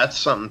 Well, that's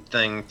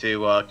something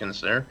to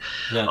consider.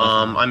 Yeah,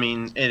 I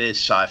mean, it is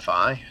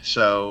sci-fi.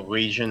 So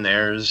Legion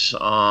airs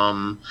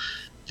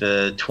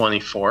the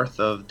 24th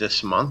of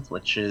this month,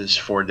 which is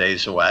 4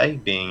 days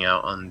away, being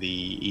out on the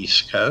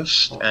East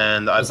Coast,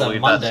 and I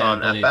believe that's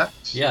on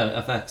FX.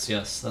 Yeah, FX.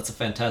 Yes, that's a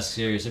fantastic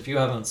series. If you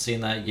haven't seen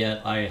that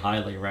yet, I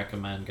highly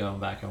recommend going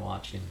back and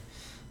watching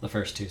the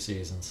first 2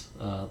 seasons.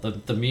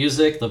 The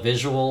music, the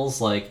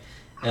visuals,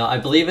 I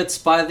believe it's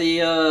by the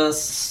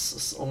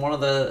one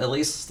of the, at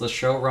least the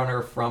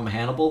showrunner from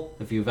Hannibal.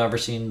 If you've ever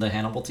seen the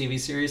Hannibal TV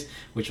series,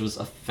 which was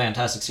a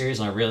fantastic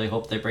series, and I really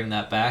hope they bring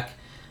that back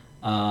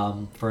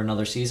for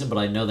another season. But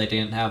I know they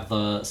didn't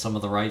have some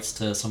of the rights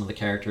to some of the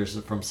characters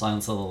from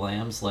Silence of the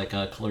Lambs, like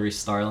Clarice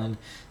Starling.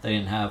 They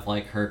didn't have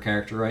her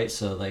character rights,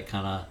 so they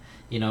kind of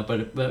but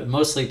it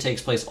mostly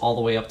takes place all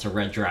the way up to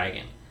Red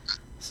Dragon.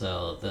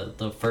 So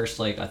the first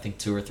I think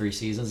 2 or 3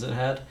 seasons it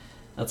had,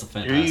 that's a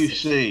fantastic. You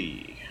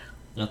see,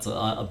 that's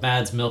a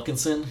Mads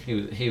Mikkelsen.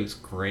 He was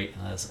great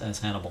as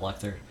Hannibal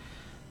Lecter.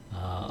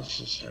 This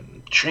is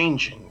him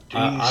changing.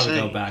 I would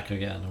go back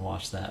again and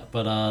watch that.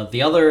 But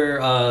the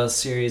other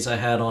series I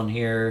had on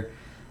here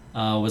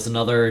was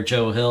another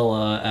Joe Hill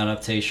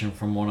adaptation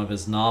from one of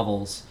his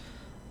novels,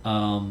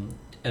 and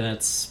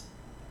it's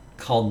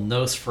called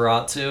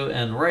Nosferatu.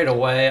 And right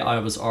away I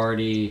was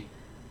already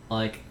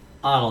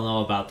I don't know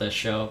about this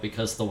show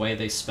because the way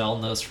they spell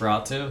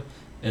Nosferatu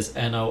is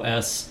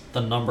NOS, the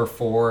number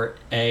 4,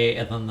 A,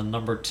 and then the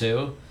number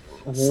 2.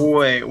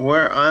 Wait,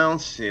 where? I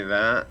don't see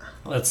that.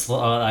 It's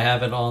I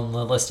have it on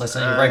the list I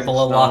sent you right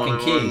below Lock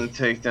and Key. I want to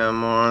take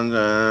them on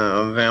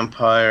the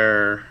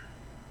vampire.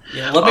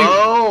 Yeah, let me.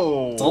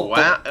 Wow!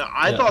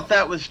 I thought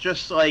that was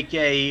just like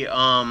a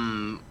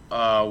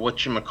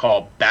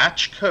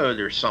batch code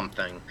or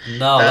something.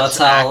 No, that's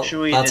how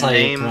you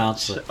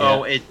pronounce it. Yeah.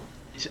 Oh, it's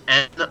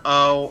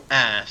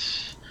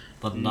NOS.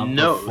 The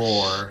number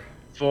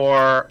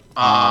 4.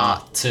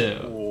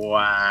 2.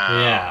 Wow.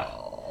 Yeah.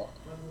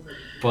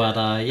 But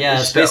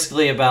it's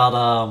basically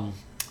about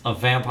a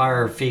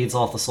vampire who feeds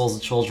off the souls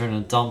of children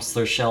and dumps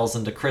their shells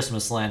into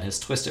Christmas Land, his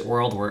twisted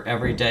world where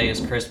every day is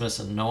Christmas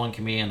and no one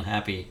can be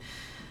unhappy.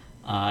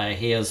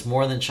 He has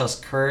more than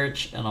just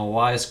courage and a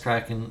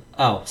wisecracking.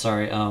 Oh,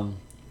 sorry.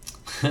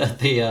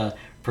 The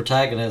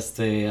protagonist,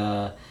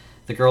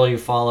 the girl you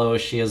follow,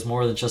 she has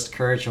more than just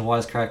courage and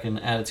wisecracking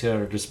attitude at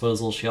her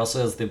disposal. She also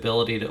has the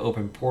ability to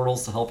open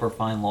portals to help her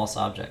find lost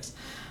objects.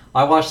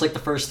 I watched the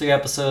first 3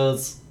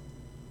 episodes.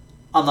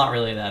 I'm not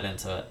really that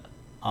into it.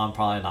 I'm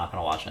probably not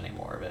going to watch any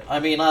more of it. I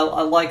mean, I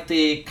like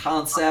the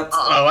concept.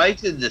 I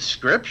like the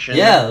description.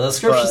 Yeah, the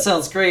description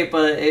sounds great,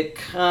 but it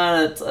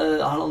kind of,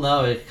 I don't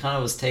know, it kind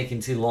of was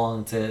taking too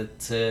long to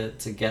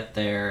get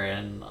there,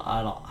 and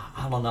I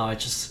don't know, I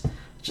just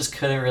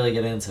couldn't really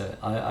get into it.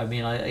 I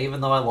mean,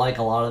 even though I like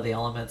a lot of the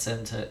elements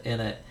in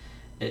it,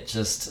 it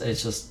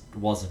just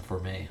wasn't for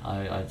me.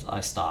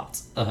 I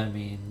stopped. I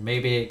mean,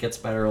 maybe it gets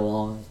better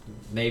along.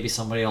 Maybe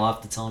somebody will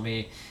have to tell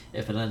me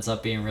if it ends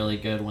up being really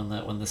good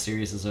when the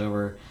series is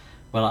over.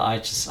 But I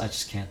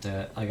just can't do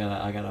it. I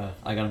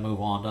gotta move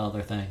on to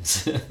other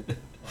things.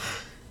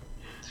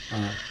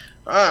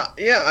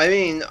 Yeah, I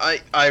mean,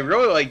 I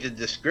really like the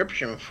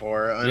description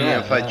for it. I mean,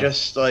 if I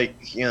just read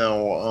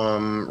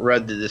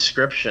the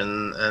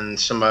description and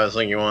somebody was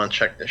like, "You want to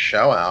check the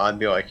show out?" I'd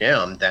be like,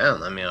 "Yeah, I'm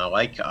down." I mean, I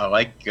like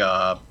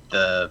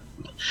the.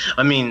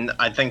 I mean,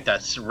 I think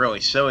that's really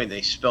silly.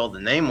 They spelled the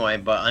name away,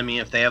 but I mean,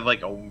 if they have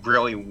like a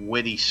really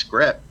witty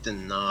script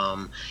and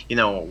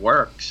it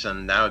works,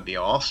 and that would be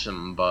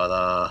awesome.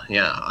 But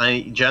yeah,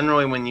 I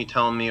generally when you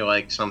tell me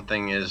like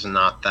something is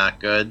not that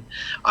good,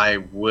 I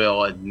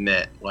will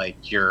admit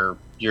like your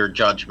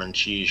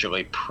judgment's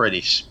usually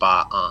pretty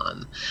spot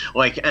on.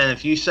 Like, and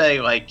if you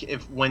say like,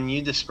 if when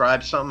you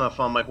describe something, if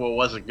I'm like, well,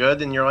 was it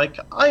good? And you're like,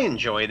 I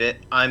enjoyed it.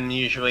 I'm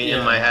usually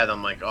in my head,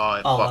 I'm like,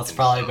 oh, that's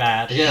probably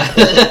bad. Yeah.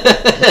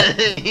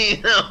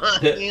 You know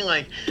what I mean?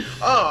 Like,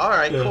 oh, all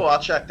right, cool.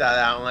 I'll check that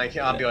out. And like,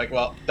 I'll be like,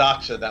 well,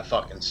 Doc said that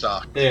fucking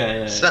sucked.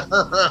 Yeah.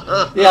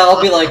 Yeah,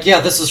 I'll be like, yeah,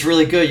 this is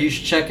really good. You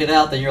should check it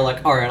out. Then you're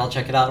like, all right, I'll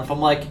check it out. If I'm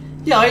like,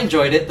 yeah, I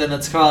enjoyed it, then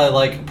it's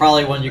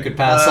probably one you could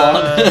pass on.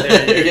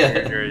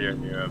 Yeah.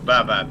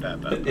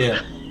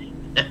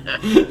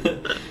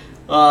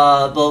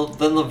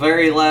 Then the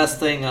very last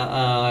thing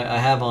I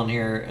have on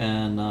here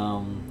and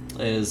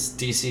is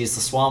DC's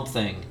The Swamp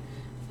Thing.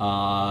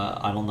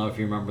 I don't know if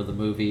you remember the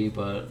movie,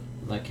 but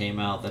that came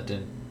out that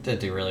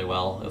didn't do really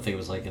well. I think it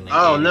was like in the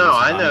 80s no, or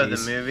I know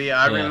 90s. the movie.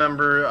 I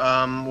remember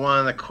one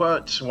of the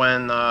quotes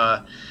when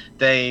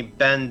they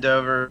bend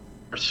over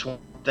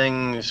Swamp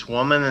Thing's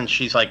woman and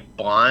she's like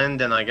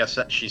blind, and I guess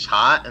that she's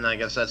hot, and I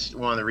guess that's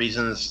one of the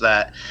reasons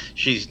that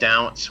she's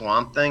down with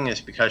Swamp Thing is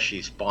because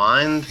she's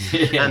blind.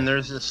 Yeah. And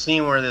there's this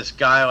scene where this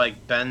guy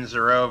like bends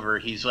her over.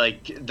 He's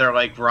like, they're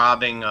like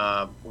robbing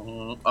a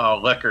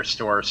liquor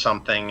store or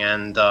something,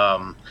 and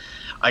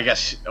I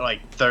guess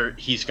like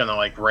he's gonna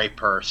like rape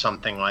her or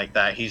something like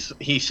that.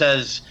 He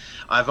says,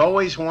 "I've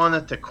always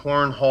wanted to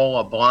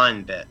cornhole a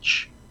blind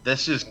bitch.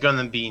 This is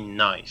gonna be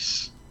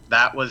nice."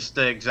 That was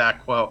the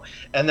exact quote.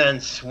 And then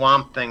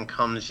Swamp Thing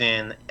comes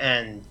in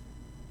and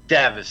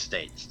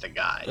devastates the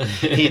guy.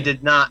 He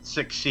did not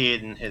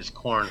succeed in his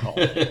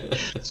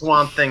cornhole.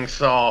 Swamp Thing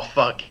saw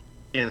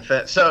fucking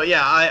fit. So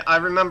yeah, I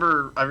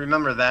remember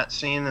that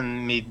scene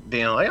and me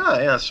being like, oh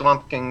yeah,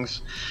 Swamp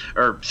Thing's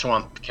pretty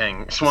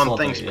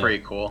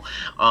cool.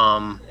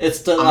 I'm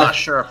not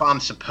sure if I'm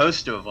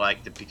supposed to have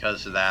liked it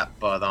because of that,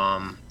 but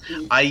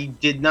I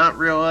did not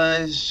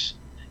realize.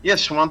 Yeah,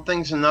 Swamp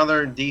Thing's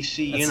another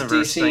DC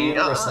Universe DC thing.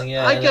 Universe thing,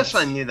 yeah. I guess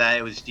I knew that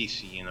it was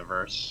DC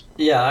Universe.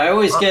 Yeah, I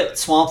always get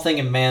Swamp Thing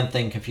and Man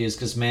Thing confused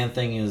because Man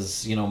Thing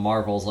is,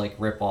 Marvel's like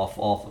rip-off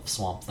of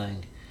Swamp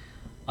Thing.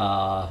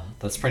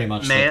 That's pretty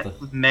much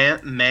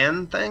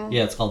Man Thing?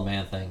 Yeah, it's called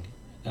Man Thing.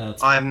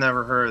 I've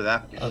never heard of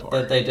that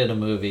before. They did a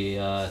movie,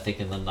 I think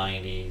in the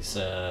 90s,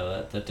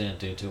 that didn't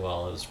do too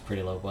well. It was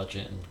pretty low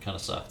budget and kind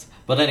of sucked.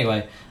 But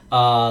anyway,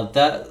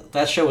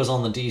 that show was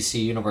on the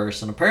DC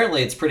Universe, and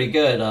apparently it's pretty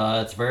good.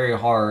 It's very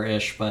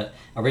horror-ish, but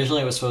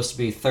originally it was supposed to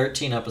be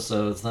 13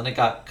 episodes, then it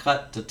got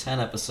cut to 10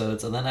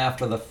 episodes, and then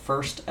after the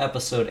first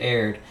episode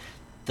aired,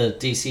 the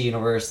DC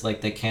Universe,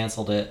 they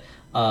canceled it.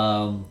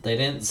 They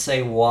didn't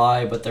say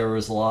why, but there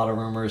was a lot of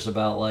rumors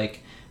about,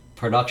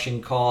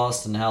 production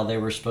costs and how they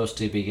were supposed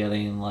to be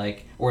getting,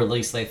 or at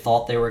least they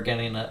thought they were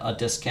getting a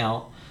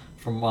discount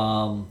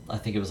from, I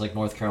think it was,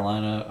 North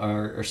Carolina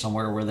or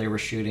somewhere where they were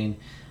shooting.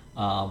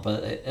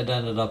 But it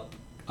ended up,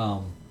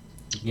 what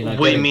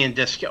do you mean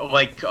discount?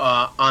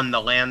 On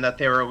the land that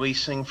they were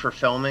leasing for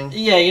filming?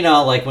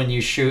 Yeah, when you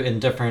shoot in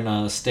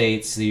different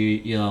states,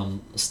 certain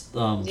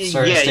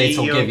states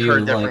will give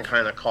you different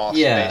kind of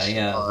costs.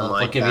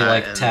 They'll give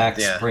you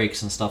tax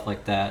breaks and stuff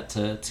like that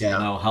to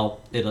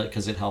help it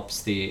because it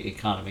helps the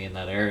economy in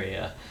that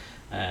area.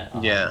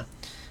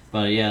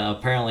 But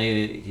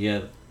apparently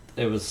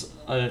it was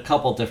a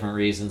couple different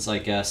reasons, I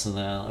guess, and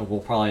then we'll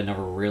probably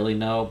never really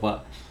know.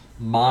 But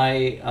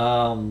my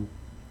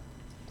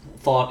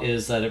thought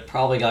is that it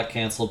probably got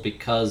canceled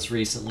because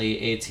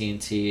recently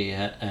AT&T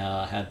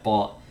had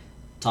bought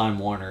Time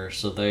Warner,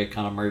 so they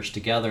kind of merged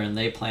together, and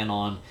they plan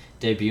on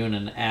debuting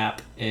an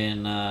app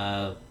in,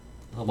 at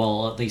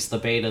least the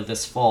beta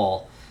this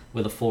fall,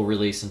 with a full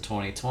release in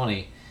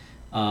 2020.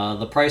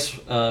 The price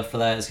for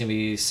that is going to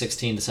be $16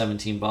 to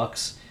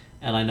 $17,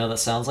 and I know that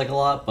sounds like a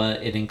lot,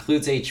 but it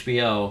includes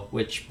HBO,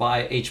 which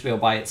HBO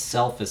by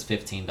itself is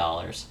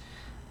 $15.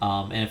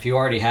 And if you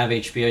already have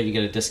HBO, you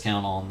get a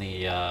discount on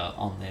the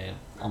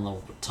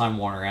Time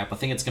Warner app. I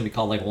think it's going to be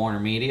called Warner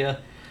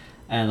Media,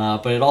 and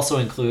but it also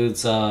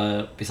includes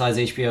besides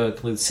HBO, it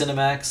includes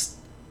Cinemax,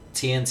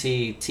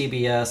 TNT,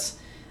 TBS,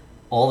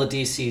 all the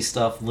DC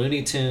stuff,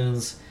 Looney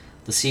Tunes,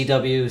 the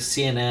CW,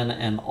 CNN,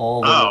 and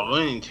all the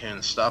Looney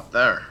Tunes stuff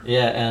there.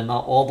 Yeah, and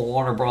all the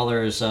Warner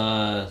Brothers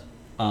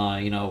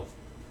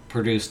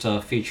produced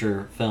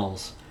feature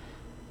films.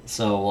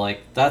 So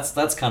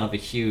that's kind of a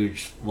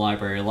huge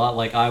library. A lot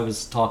I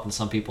was talking to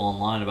some people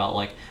online about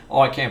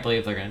I can't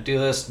believe they're gonna do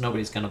this.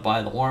 Nobody's gonna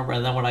buy the Warner.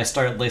 And then when I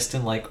started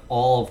listing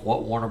all of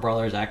what Warner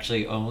Brothers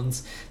actually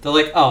owns, they're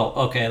like,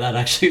 oh, okay, that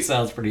actually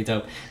sounds pretty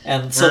dope.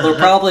 And so they're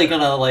probably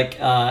gonna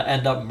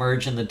end up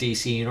merging the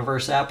DC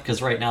Universe app, because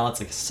right now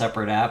it's a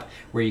separate app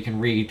where you can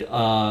read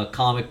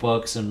comic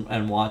books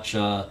and watch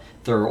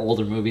their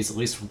older movies, at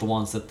least the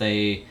ones that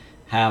they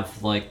have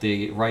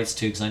the rights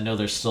to. Because I know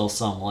there's still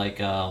some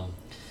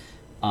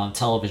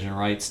television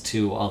rights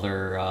to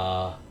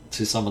other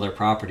to some of their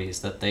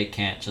properties that they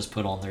can't just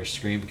put on their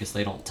screen because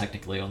they don't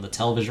technically own the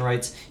television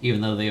rights,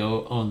 even though they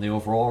own the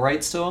overall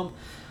rights to them.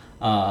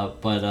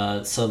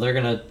 So they're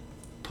gonna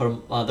put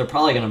them. They're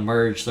probably gonna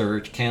merge or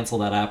cancel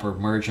that app or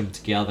merge them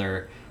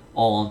together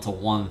all onto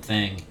one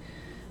thing.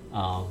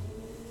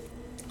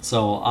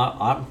 So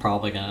I'm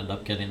probably gonna end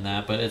up getting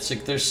that. But it's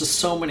like there's just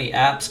so many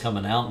apps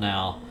coming out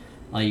now.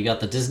 You got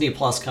the Disney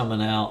Plus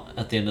coming out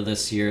at the end of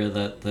this year.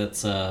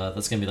 That's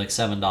gonna be like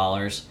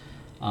 $7.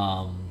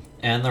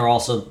 And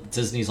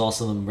Disney's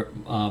also the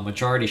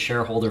majority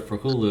shareholder for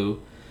Hulu.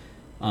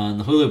 And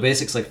the Hulu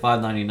Basic's like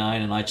 $5.99,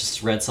 and I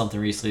just read something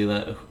recently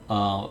that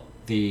one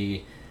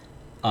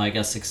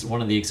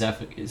of the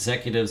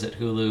executives at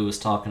Hulu was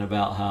talking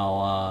about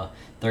how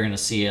they're going to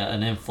see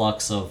an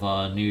influx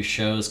of new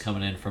shows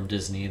coming in from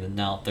Disney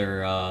now that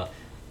they're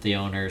the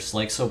owners.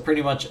 Like, so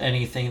pretty much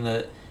anything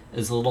that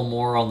is a little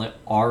more on the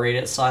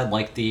R-rated side,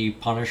 like the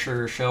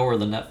Punisher show or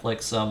the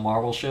Netflix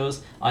Marvel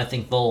shows, I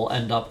think they'll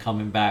end up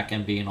coming back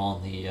and being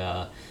on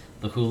the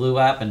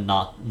Hulu app and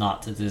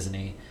not to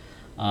Disney.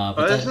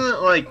 But isn't it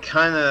like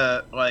kind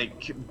of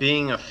like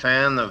being a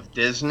fan of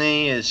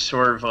Disney is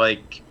sort of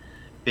like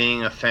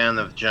being a fan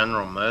of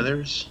General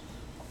Motors?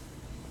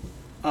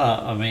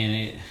 I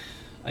mean,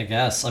 I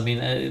guess. I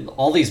mean,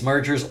 all these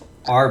mergers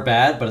are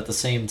bad, but at the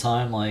same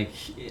time, like,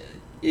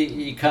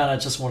 you kind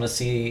of just want to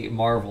see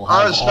Marvel have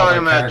I was all talking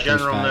their about characters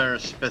General back.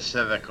 Motors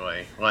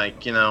specifically.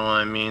 Like, you know,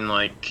 I mean,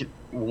 like,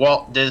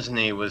 Walt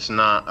Disney was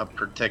not a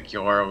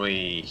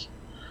particularly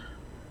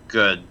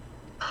good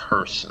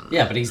person.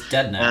 Yeah, but he's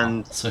dead now,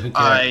 And so who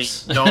I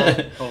cares?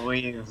 don't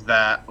believe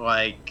that,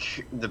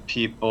 like, the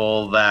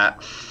people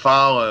that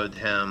followed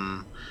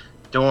him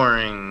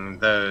during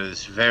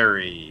those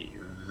very,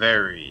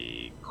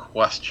 very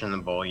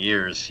questionable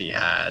years he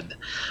had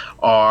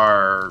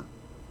are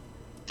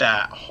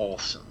that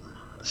wholesome.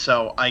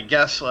 So I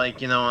guess,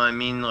 like, you know what I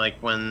mean, like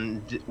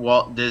when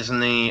Walt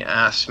Disney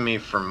asked me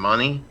for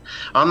money,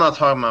 I'm not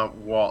talking about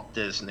Walt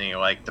Disney,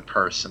 like the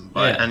person,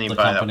 but Yeah, anybody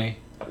the company.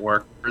 that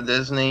worked for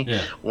Disney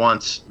Yeah.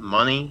 wants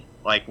money,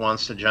 like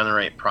wants to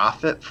generate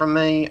profit from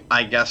me.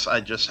 I guess I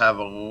just have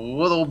a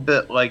little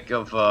bit like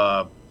of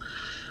a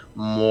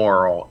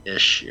moral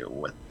issue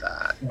with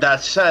that.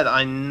 That said,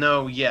 I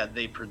know, yeah,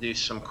 they produce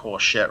some cool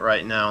shit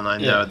right now, and I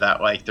know Yeah. that,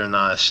 like, they're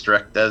not as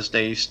strict as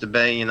they used to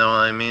be, you know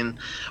what I mean?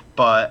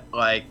 But,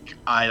 like,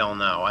 I don't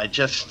know. I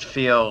just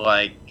feel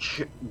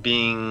like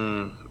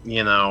being,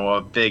 you know,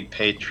 a big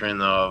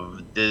patron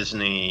of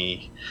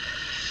Disney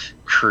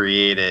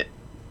created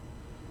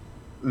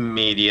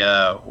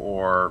media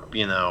or,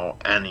 you know,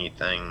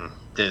 anything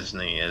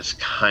Disney is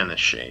kind of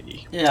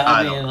shady. Yeah,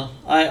 I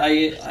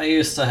mean, I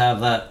used to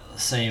have that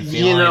same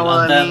feeling. You know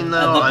what and I then, mean,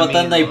 though? but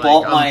then they like,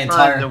 bought my I'm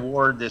trying to entire.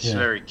 word this Yeah.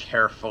 very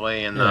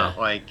carefully and Yeah. not,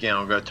 like, you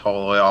know, go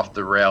totally off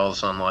the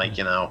rails on, like,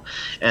 you know,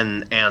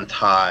 an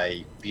anti,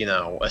 you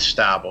know,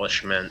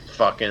 establishment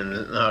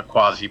fucking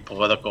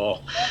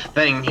quasi-political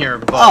thing here.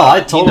 But, Oh,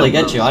 I totally you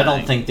know get you. what I I'm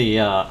don't saying. think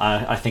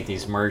I think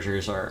these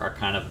mergers are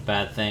kind of a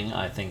bad thing.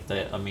 I think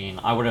that, I mean,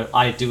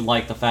 I do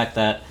like the fact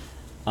that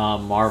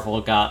Marvel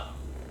got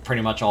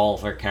pretty much all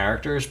of their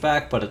characters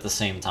back, but at the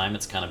same time,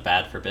 it's kind of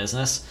bad for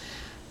business.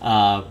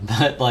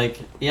 But like,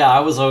 yeah, I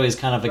was always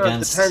kind of Well,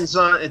 against.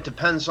 It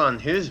depends on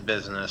whose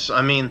business.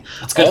 I mean,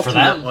 It's good for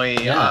them.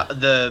 ultimately, Yeah.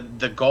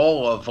 the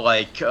goal of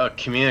like a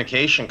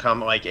communication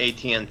company like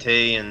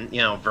AT&T and,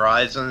 you know,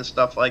 Verizon and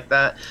stuff like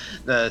that,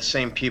 the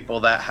same people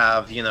that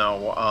have, you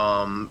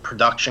know,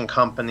 production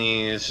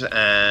companies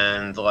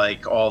and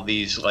like all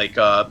these like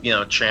you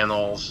know,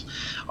 channels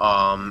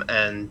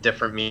and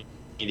different media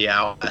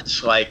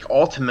outlets, like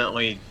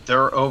ultimately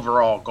their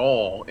overall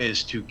goal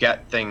is to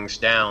get things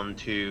down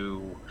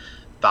to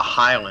the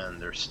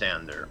Highlander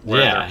standard,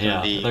 where there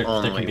can be there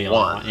only can be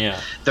one. Yeah,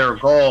 Their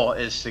goal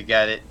is to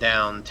get it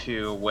down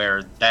to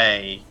where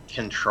they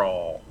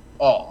control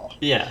all.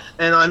 yeah.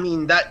 And I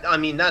mean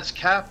that's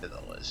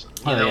capitalism.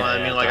 You Oh, know yeah, what I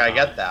yeah, mean? Like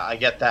definitely. I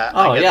get that.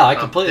 Oh get yeah, the I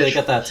completely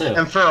competition. get that too.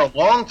 And for a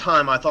long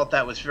time, I thought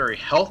that was very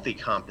healthy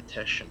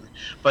competition.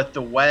 But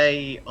the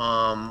way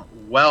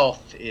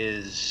wealth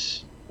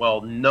is,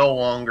 well, no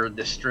longer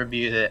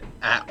distributed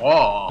at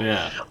all,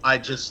 Yeah, I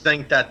just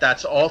think that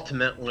that's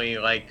ultimately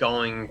like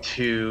going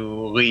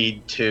to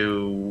lead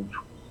to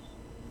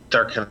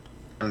there can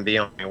be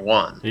only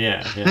one.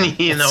 yeah, yeah.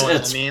 You know what I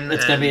It's mean?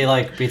 It's gonna be And-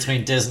 like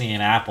between Disney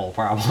and Apple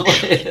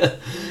probably.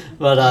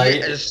 But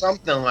Yeah,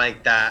 something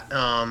like that,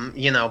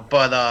 you know,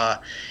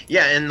 but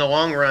yeah, in the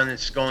long run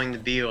it's going to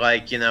be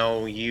like, you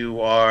know, you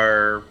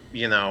are,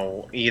 you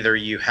know, either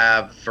you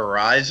have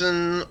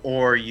Verizon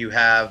or you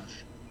have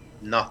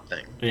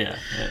nothing, yeah,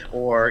 yeah.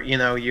 or, you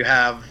know, you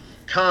have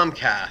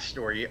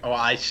Comcast, or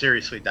I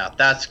seriously doubt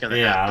that's going to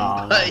Yeah, I happen,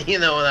 don't but know. you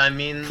know what I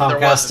mean. There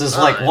was Comcast a is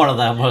like time. one of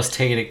the most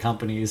hated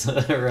companies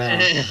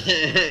around.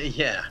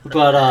 Yeah.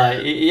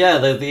 But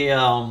yeah,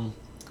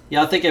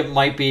 yeah, I think it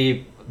might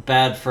be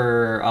bad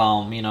for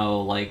you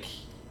know, like,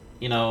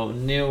 you know,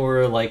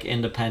 newer like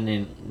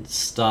independent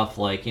stuff,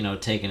 like, you know,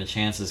 taking the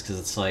chances, because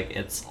it's like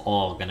it's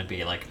all gonna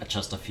be like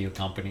just a few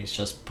companies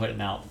just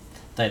putting out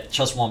that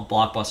just want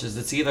blockbusters.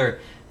 It's either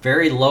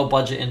very low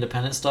budget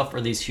independent stuff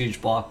or these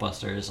huge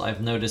blockbusters.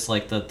 I've noticed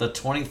like the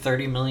 20,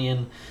 30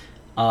 million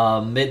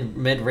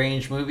mid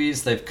range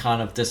movies, they've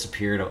kind of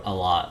disappeared a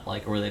lot,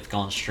 like where they've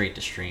gone straight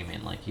to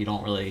streaming. Like you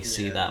don't really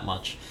see that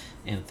much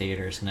in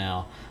theaters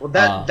now.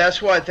 Well,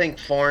 that's why I think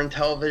foreign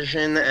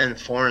television and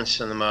foreign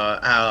cinema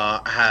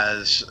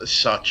has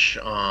such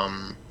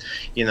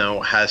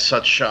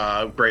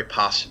great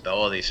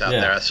possibilities out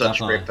there, has such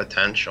great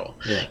potential.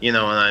 Yeah. You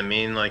know what I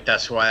mean? Like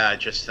that's why I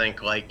just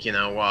think like kind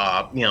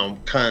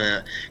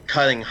of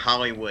cutting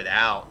Hollywood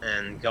out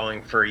and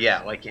going for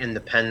like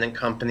independent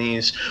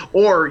companies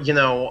or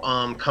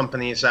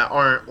companies that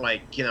aren't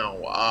like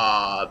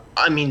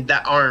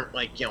that aren't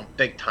like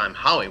big time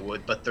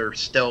Hollywood, but they're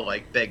still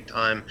like big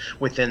time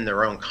within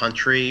their own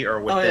country or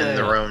within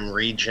their own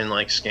region,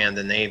 like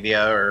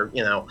Scandinavia or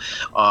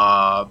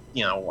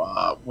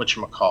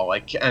whatchamacall,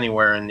 like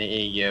anywhere in the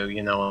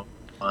EU.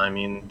 I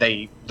mean,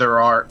 there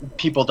are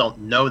people don't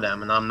know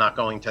them, and I'm not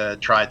going to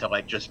try to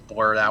like just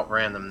blurt out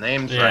random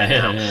names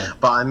now. Yeah.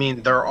 But I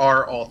mean, there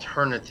are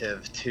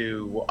alternative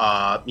to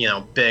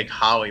big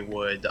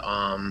Hollywood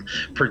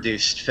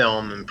produced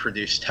film and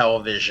produced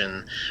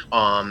television.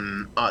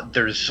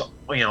 There's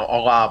a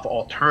lot of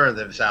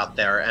alternatives out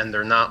there, and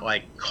they're not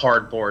like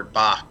cardboard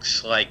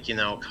box like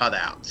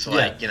cutouts.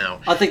 Like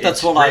I think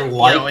that's what I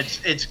like.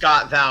 It's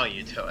got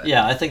value to it.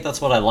 Yeah, I think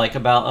that's what I like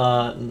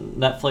about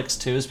Netflix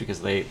too, is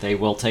because they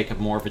will take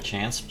more of a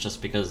chance,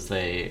 just because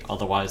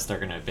otherwise they're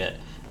gonna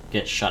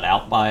get shut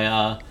out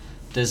by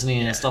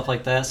Disney and stuff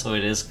like that. So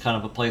it is kind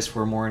of a place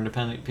where more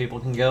independent people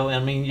can go. I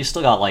mean, you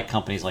still got like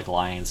companies like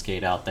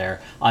Lionsgate out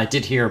there. I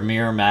did hear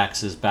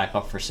Miramax is back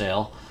up for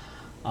sale.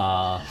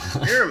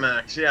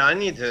 Miramax, I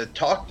need to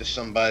talk to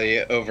somebody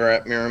over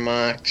at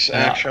Miramax.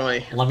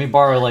 Actually, let me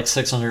borrow like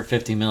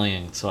 $650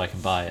 million so I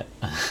can buy it.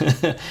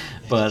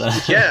 But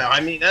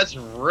I mean that's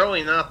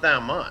really not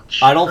that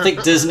much. I don't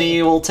think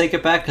Disney will take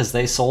it back because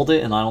they sold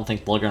it, and I don't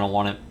think they're gonna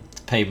want to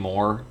pay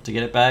more to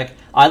get it back.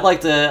 I'd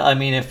like to. I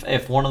mean,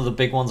 if one of the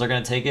big ones are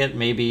gonna take it,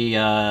 maybe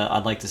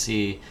I'd like to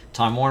see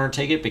Time Warner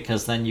take it,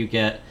 because then you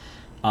get.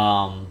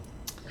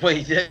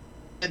 Wait,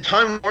 didn't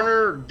Time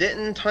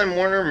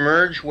Warner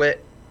merge with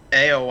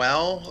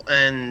AOL,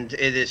 and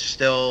it is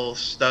still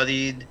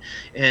studied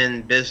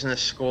in business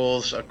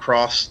schools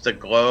across the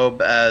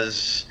globe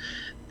as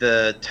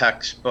the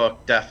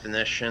textbook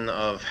definition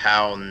of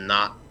how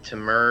not to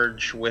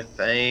merge with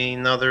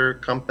another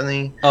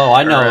company? Oh,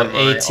 I know.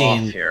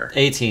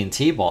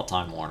 AT&T bought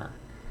Time Warner.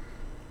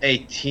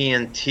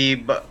 AT&T,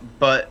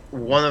 but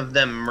one of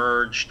them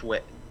merged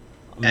with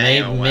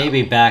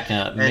maybe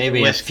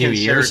a few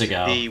years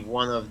ago. Be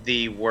one of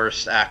the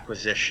worst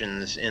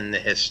acquisitions in the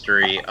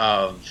history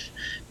of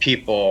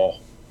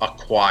people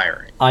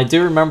acquiring. I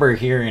do remember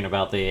hearing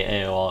about the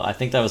AOL. I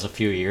think that was a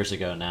few years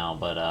ago now,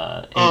 but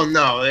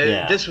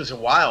this was a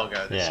while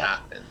ago. This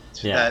happened.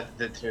 That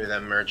the two of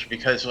them merged,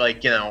 because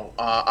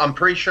I'm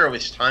pretty sure it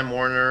was Time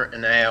Warner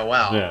and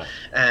AOL,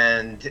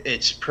 and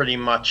it's pretty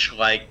much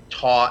like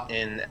taught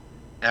in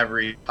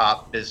every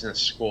top business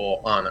school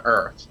on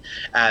earth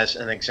as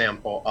an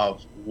example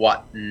of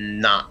what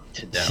not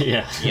to do.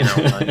 You know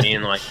what I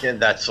mean? Like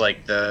that's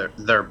like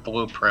their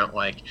blueprint.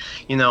 Like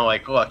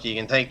look, you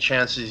can take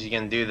chances, you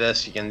can do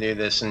this, and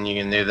you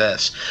can do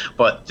this.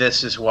 But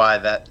this is why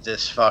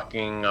this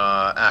fucking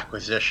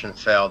acquisition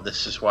failed.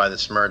 This is why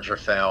this merger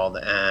failed.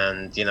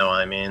 And you know what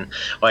I mean?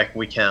 Like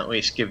we can at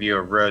least give you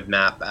a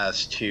roadmap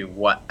as to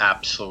what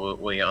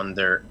absolutely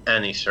under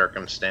any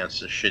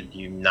circumstances should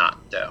you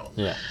not do.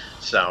 Yeah.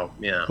 So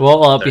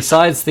Well,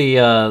 besides the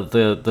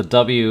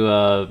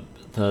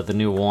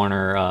new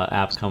Warner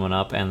app coming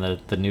up, and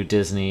the new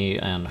Disney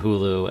and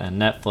Hulu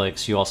and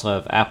Netflix, you also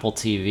have Apple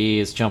TV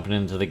is jumping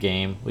into the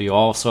game. You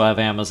also have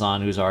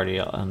Amazon, who's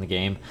already on the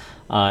game.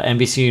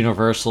 NBC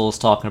Universal is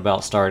talking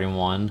about starting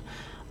one.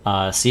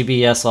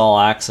 CBS All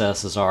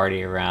Access is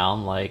already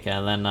around,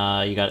 and then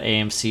you got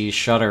AMC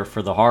Shudder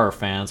for the horror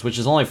fans, which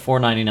is only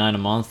 $4.99 a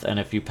month, and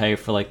if you pay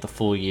for the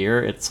full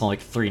year, it's only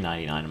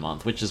 $3.99 a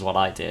month, which is what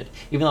I did,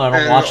 even though I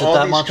don't watch it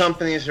that much. All these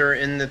companies are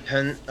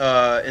independent,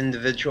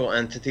 individual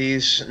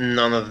entities.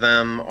 None of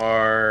them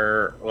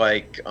are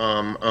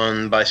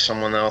owned by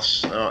someone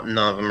else. None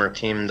of them are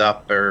teamed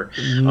up or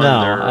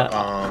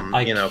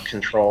under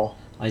control.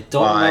 I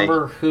don't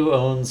remember who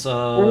owns.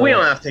 We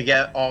don't have to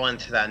get all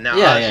into that now.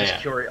 I was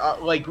just curious.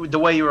 The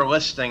way you were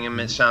listing them,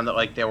 it sounded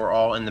like they were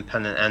all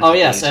independent entities. Oh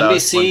yes, NBC. I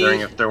was wondering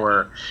if there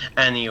were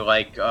any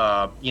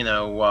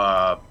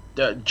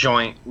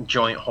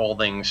joint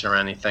holdings or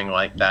anything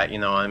like that. You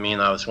know what I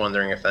mean? I was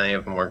wondering if any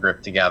of them were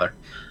grouped together.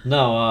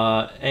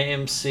 No,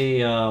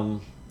 AMC.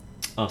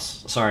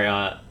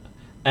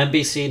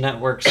 NBC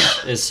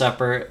Networks is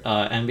separate,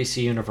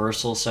 NBC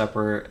Universal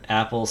separate,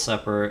 Apple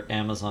separate,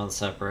 Amazon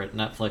separate,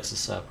 Netflix is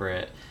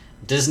separate.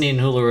 Disney and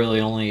Hulu are the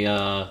only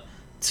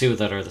two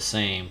that are the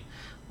same.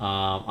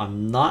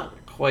 I'm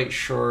not quite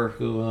sure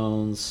who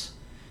owns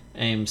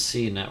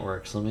AMC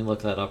Networks. Let me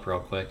look that up real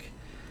quick.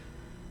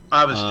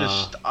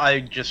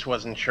 I just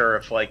wasn't sure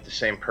if like the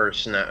same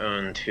person that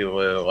owned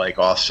Hulu like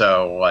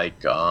also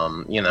like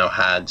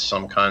had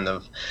some kind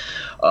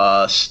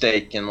of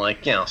stake in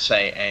like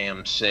say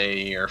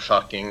AMC or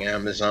fucking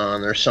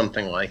Amazon or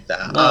something like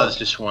that. No. I was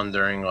just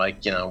wondering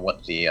like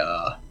what the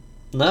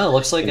No, it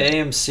looks like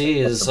AMC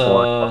what is the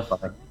board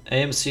looked like.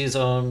 AMC's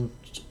own.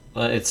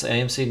 It's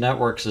AMC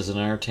Networks is an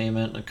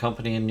entertainment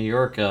company in New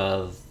York.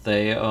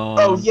 They own.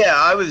 Oh yeah,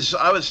 I was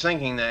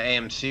thinking that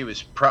AMC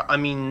was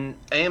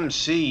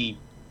AMC.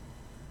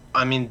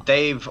 I mean,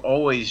 they've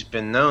always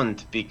been known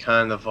to be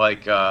kind of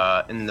like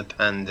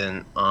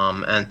independent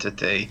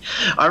entity.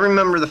 I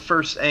remember the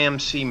first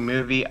AMC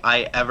movie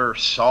I ever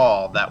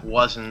saw that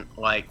wasn't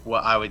like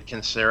what I would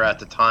consider at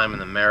the time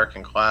an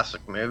American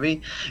classic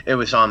movie. It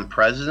was on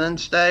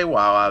President's Day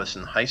while I was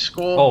in high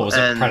school. Oh, was it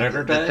and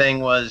Predator Day? The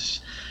thing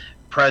was,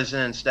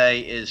 President's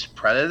Day is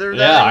Predator Day.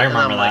 Yeah, I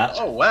remember and I'm that.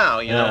 like, oh wow,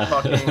 Yeah.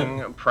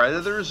 fucking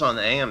Predators on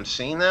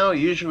AMC now.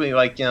 Usually,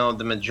 like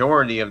the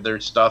majority of their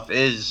stuff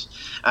is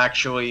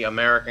actually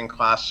American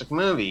classic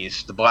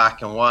movies, the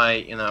black and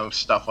white,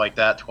 stuff like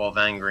that. 12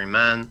 Angry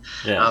Men.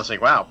 Yeah. And I was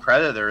like, wow,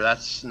 Predator.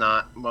 That's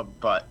not,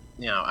 but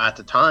at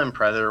the time,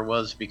 Predator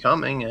was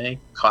becoming a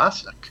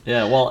classic.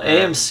 Yeah, well,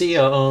 AMC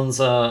owns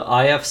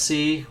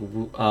IFC,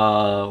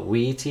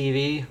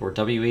 WE or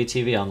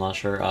WE I'm not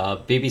sure,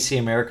 BBC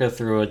America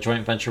through a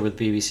joint venture with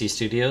BBC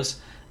Studios,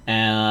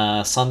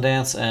 and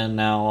Sundance, and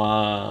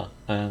now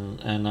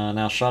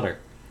now Shudder.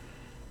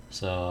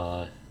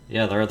 So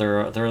yeah, they're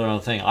their own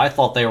thing. I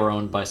thought they were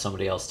owned by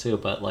somebody else too,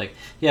 but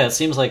it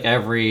seems like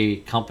every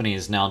company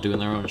is now doing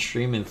their own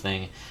streaming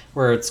thing,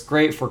 where it's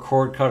great for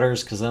cord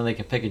cutters because then they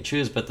can pick and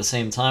choose. But at the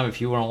same time,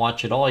 if you want to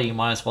watch it all, you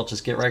might as well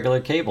just get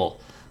regular cable.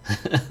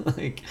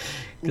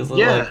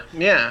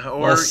 Yeah,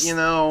 or less-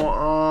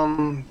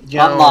 I'm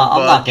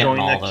not getting join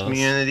all a those.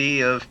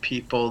 community of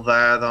people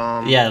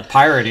that Yeah,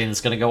 pirating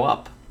is going to go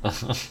up.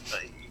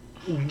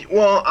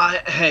 Well,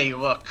 hey,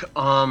 look,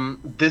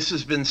 this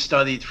has been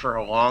studied for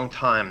a long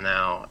time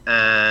now,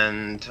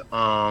 and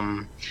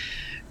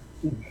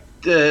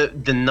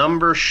the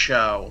numbers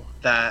show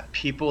that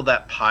people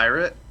that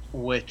pirate,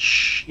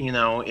 which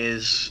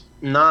is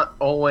not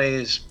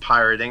always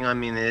pirating. I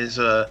mean, it is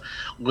a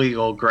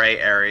legal gray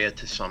area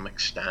to some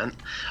extent.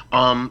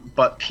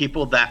 But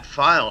people that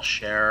file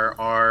share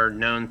are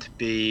known to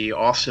be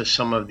also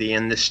some of the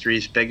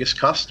industry's biggest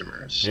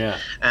customers. Yeah.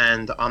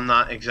 And I'm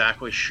not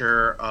exactly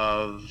sure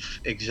of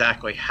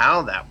exactly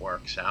how that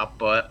works out,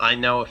 but I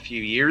know a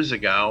few years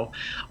ago,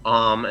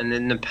 an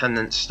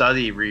independent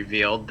study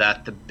revealed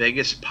that the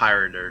biggest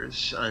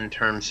pirators in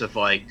terms of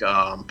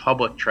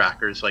public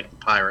trackers like the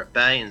Pirate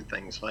Bay and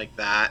things like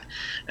that,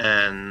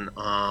 and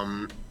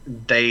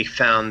they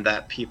found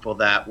that people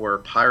that were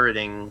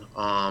pirating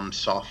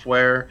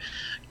software,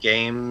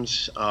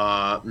 games,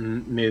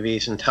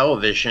 movies, and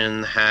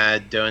television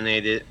had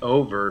donated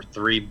over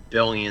 $3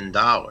 billion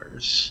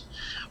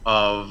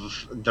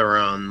of their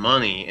own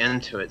money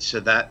into it. So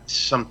that's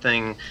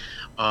something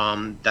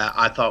that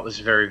I thought was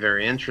very,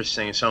 very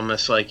interesting. It's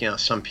almost like,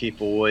 some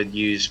people would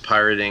use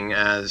pirating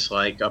as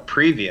like a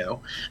preview,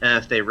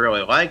 and if they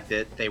really liked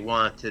it, they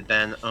wanted to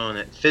then own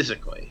it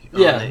physically.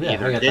 Yeah, Own it yeah,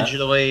 either I get that.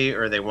 digitally,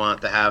 or they wanted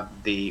to have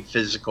the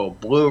physical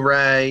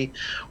Blu-ray,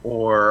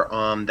 or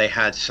they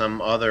had some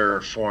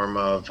other form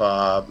of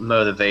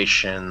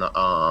motivation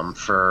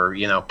for,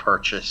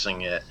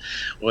 purchasing it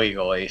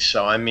legally.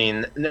 So, I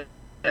mean...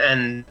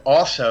 And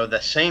also, the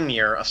same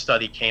year, a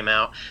study came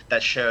out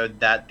that showed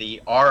that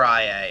the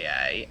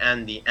RIAA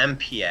and the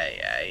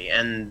MPAA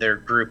and their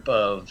group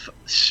of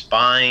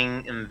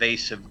spying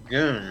invasive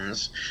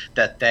goons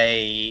that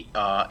they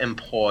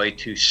employ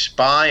to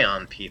spy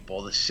on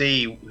people to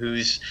see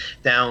who's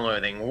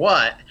downloading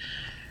what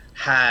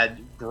had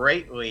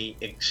greatly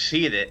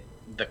exceeded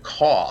the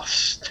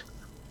cost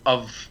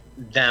of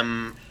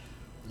them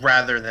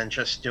rather than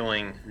just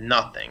doing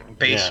nothing.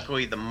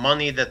 Basically, the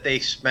money that they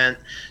spent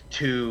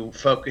to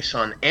focus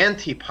on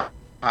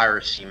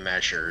anti-piracy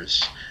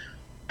measures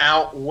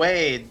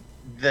outweighed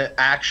the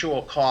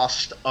actual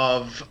cost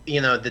of,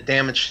 the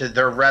damage to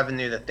their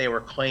revenue that they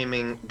were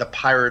claiming the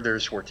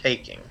pirators were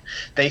taking.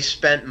 They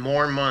spent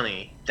more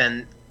money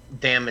than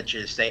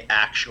damages they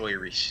actually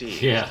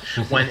received. Yeah.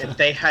 When if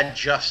they had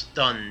just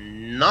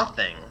done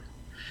nothing,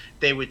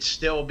 they would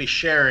still be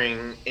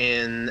sharing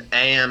in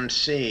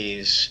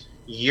AMC's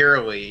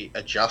yearly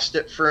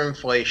adjusted for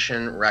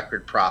inflation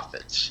record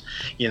profits.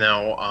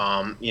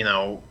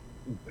 The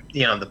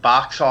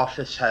box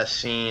office has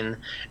seen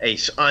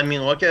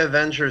look at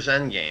Avengers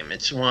Endgame.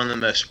 It's one of the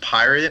most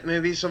pirated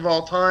movies of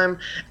all time,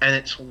 and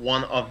it's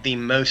one of the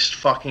most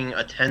fucking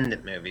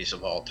attended movies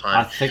of all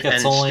time. I think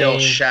it's and only still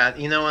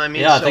you know what I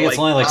mean? Yeah, I So, think it's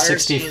only like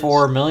piracy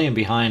 64 million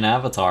behind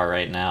Avatar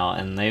right now,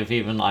 and I've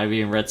even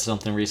read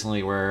something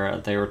recently where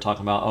they were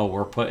talking about,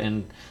 we're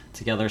putting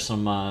together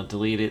some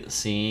deleted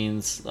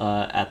scenes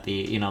at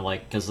the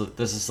because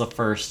this is the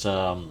first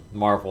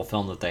Marvel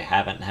film that they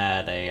haven't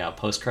had a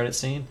post-credit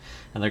scene,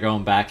 and they're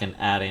going back and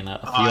adding a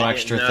few I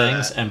extra didn't know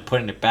things that. and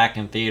putting it back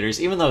in theaters,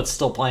 even though it's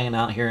still playing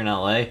out here in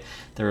LA.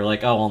 they were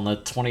like, oh, on the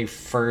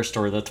 21st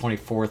or the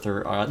 24th,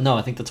 or no,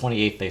 I think the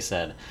 28th, they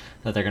said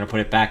that they're going to put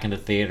it back into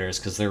theaters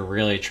because they're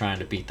really trying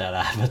to beat that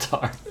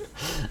Avatar.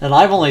 And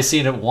I've only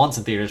seen it once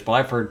in theaters, but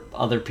I've heard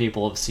other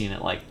people have seen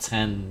it like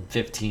 10,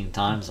 15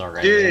 times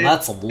already. Dude, and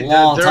that's a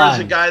long there time. was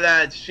a guy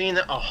that had seen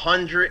it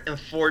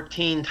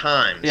 114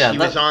 times. Yeah, he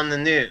was on the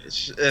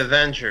news,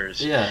 Avengers.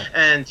 Yeah.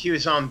 And he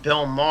was on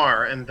Bill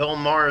Maher, and Bill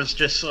Maher is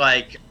just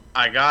like,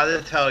 I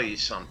gotta tell you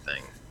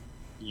something.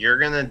 You're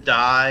gonna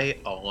die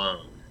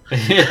alone.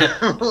 Yeah.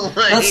 Like,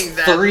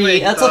 That's a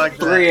like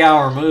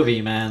 3-hour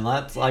movie, man.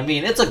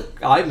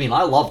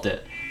 I loved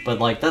it, but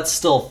like that's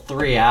still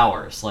 3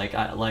 hours.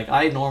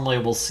 I normally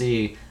will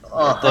see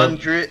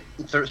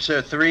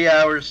 3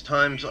 hours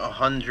times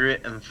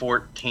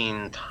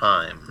 114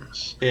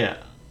 times. Yeah.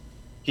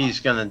 He's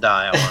gonna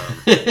die alone.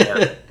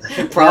 Yeah.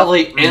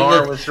 Probably in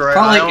Maher the was right.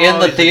 probably I in the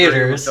always agree with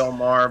theaters. Bill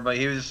Maher, but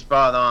he was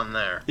spot on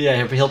there.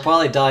 Yeah, he'll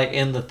probably die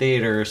in the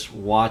theaters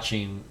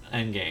watching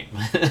Endgame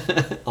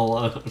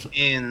alone.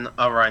 In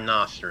a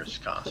rhinoceros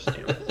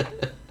costume.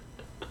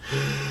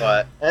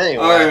 But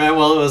anyway, All right, man.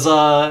 Well,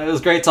 it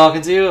was great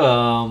talking to you.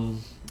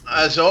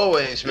 As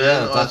always, man.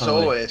 Yeah, As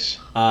definitely. always.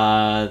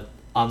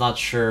 I'm not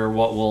sure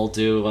what we'll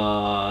do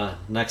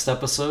next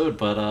episode,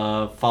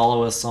 but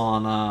follow us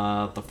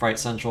on the Fright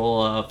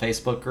Central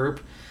Facebook group.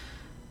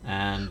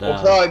 And We'll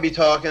probably be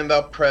talking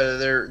about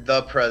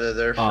the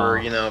Predator, for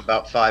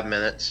about 5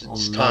 minutes.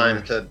 It's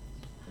time to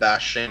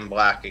bash Shane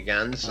Black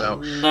again. So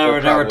never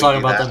probably talk do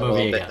about that that a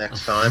movie little bit again.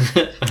 next time.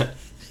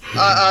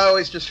 I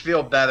always just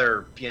feel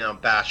better,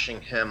 bashing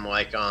him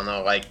on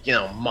a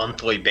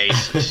monthly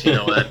basis. You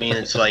know what I mean?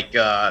 It's like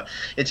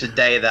it's a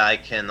day that I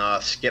can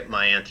skip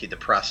my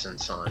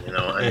antidepressants on. You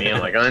know what I mean?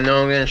 Like, I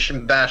know I'm gonna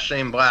bash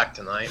Shane Black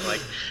tonight.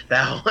 Like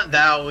that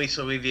at least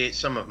alleviate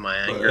some of my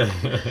anger.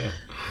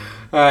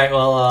 All right.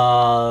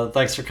 Well,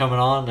 thanks for coming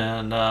on,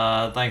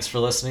 and thanks for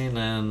listening.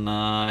 And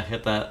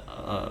hit that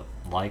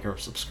like or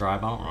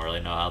subscribe. I don't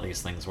really know how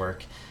these things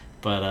work.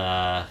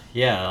 But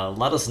yeah,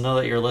 let us know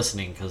that you're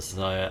listening, because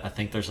I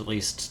think there's at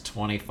least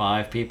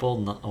 25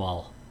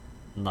 people.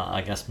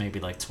 I guess maybe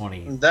like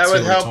 20. That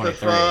would help 23. if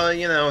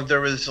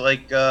there was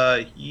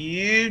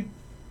you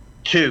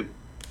two.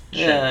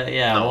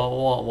 Yeah.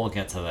 No. We'll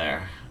get to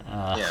there.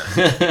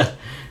 Yeah.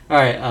 All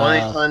right.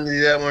 Plenty time to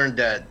do that when we're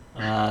dead.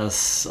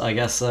 I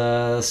guess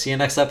see you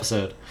next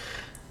episode.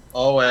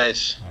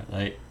 Always. All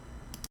right,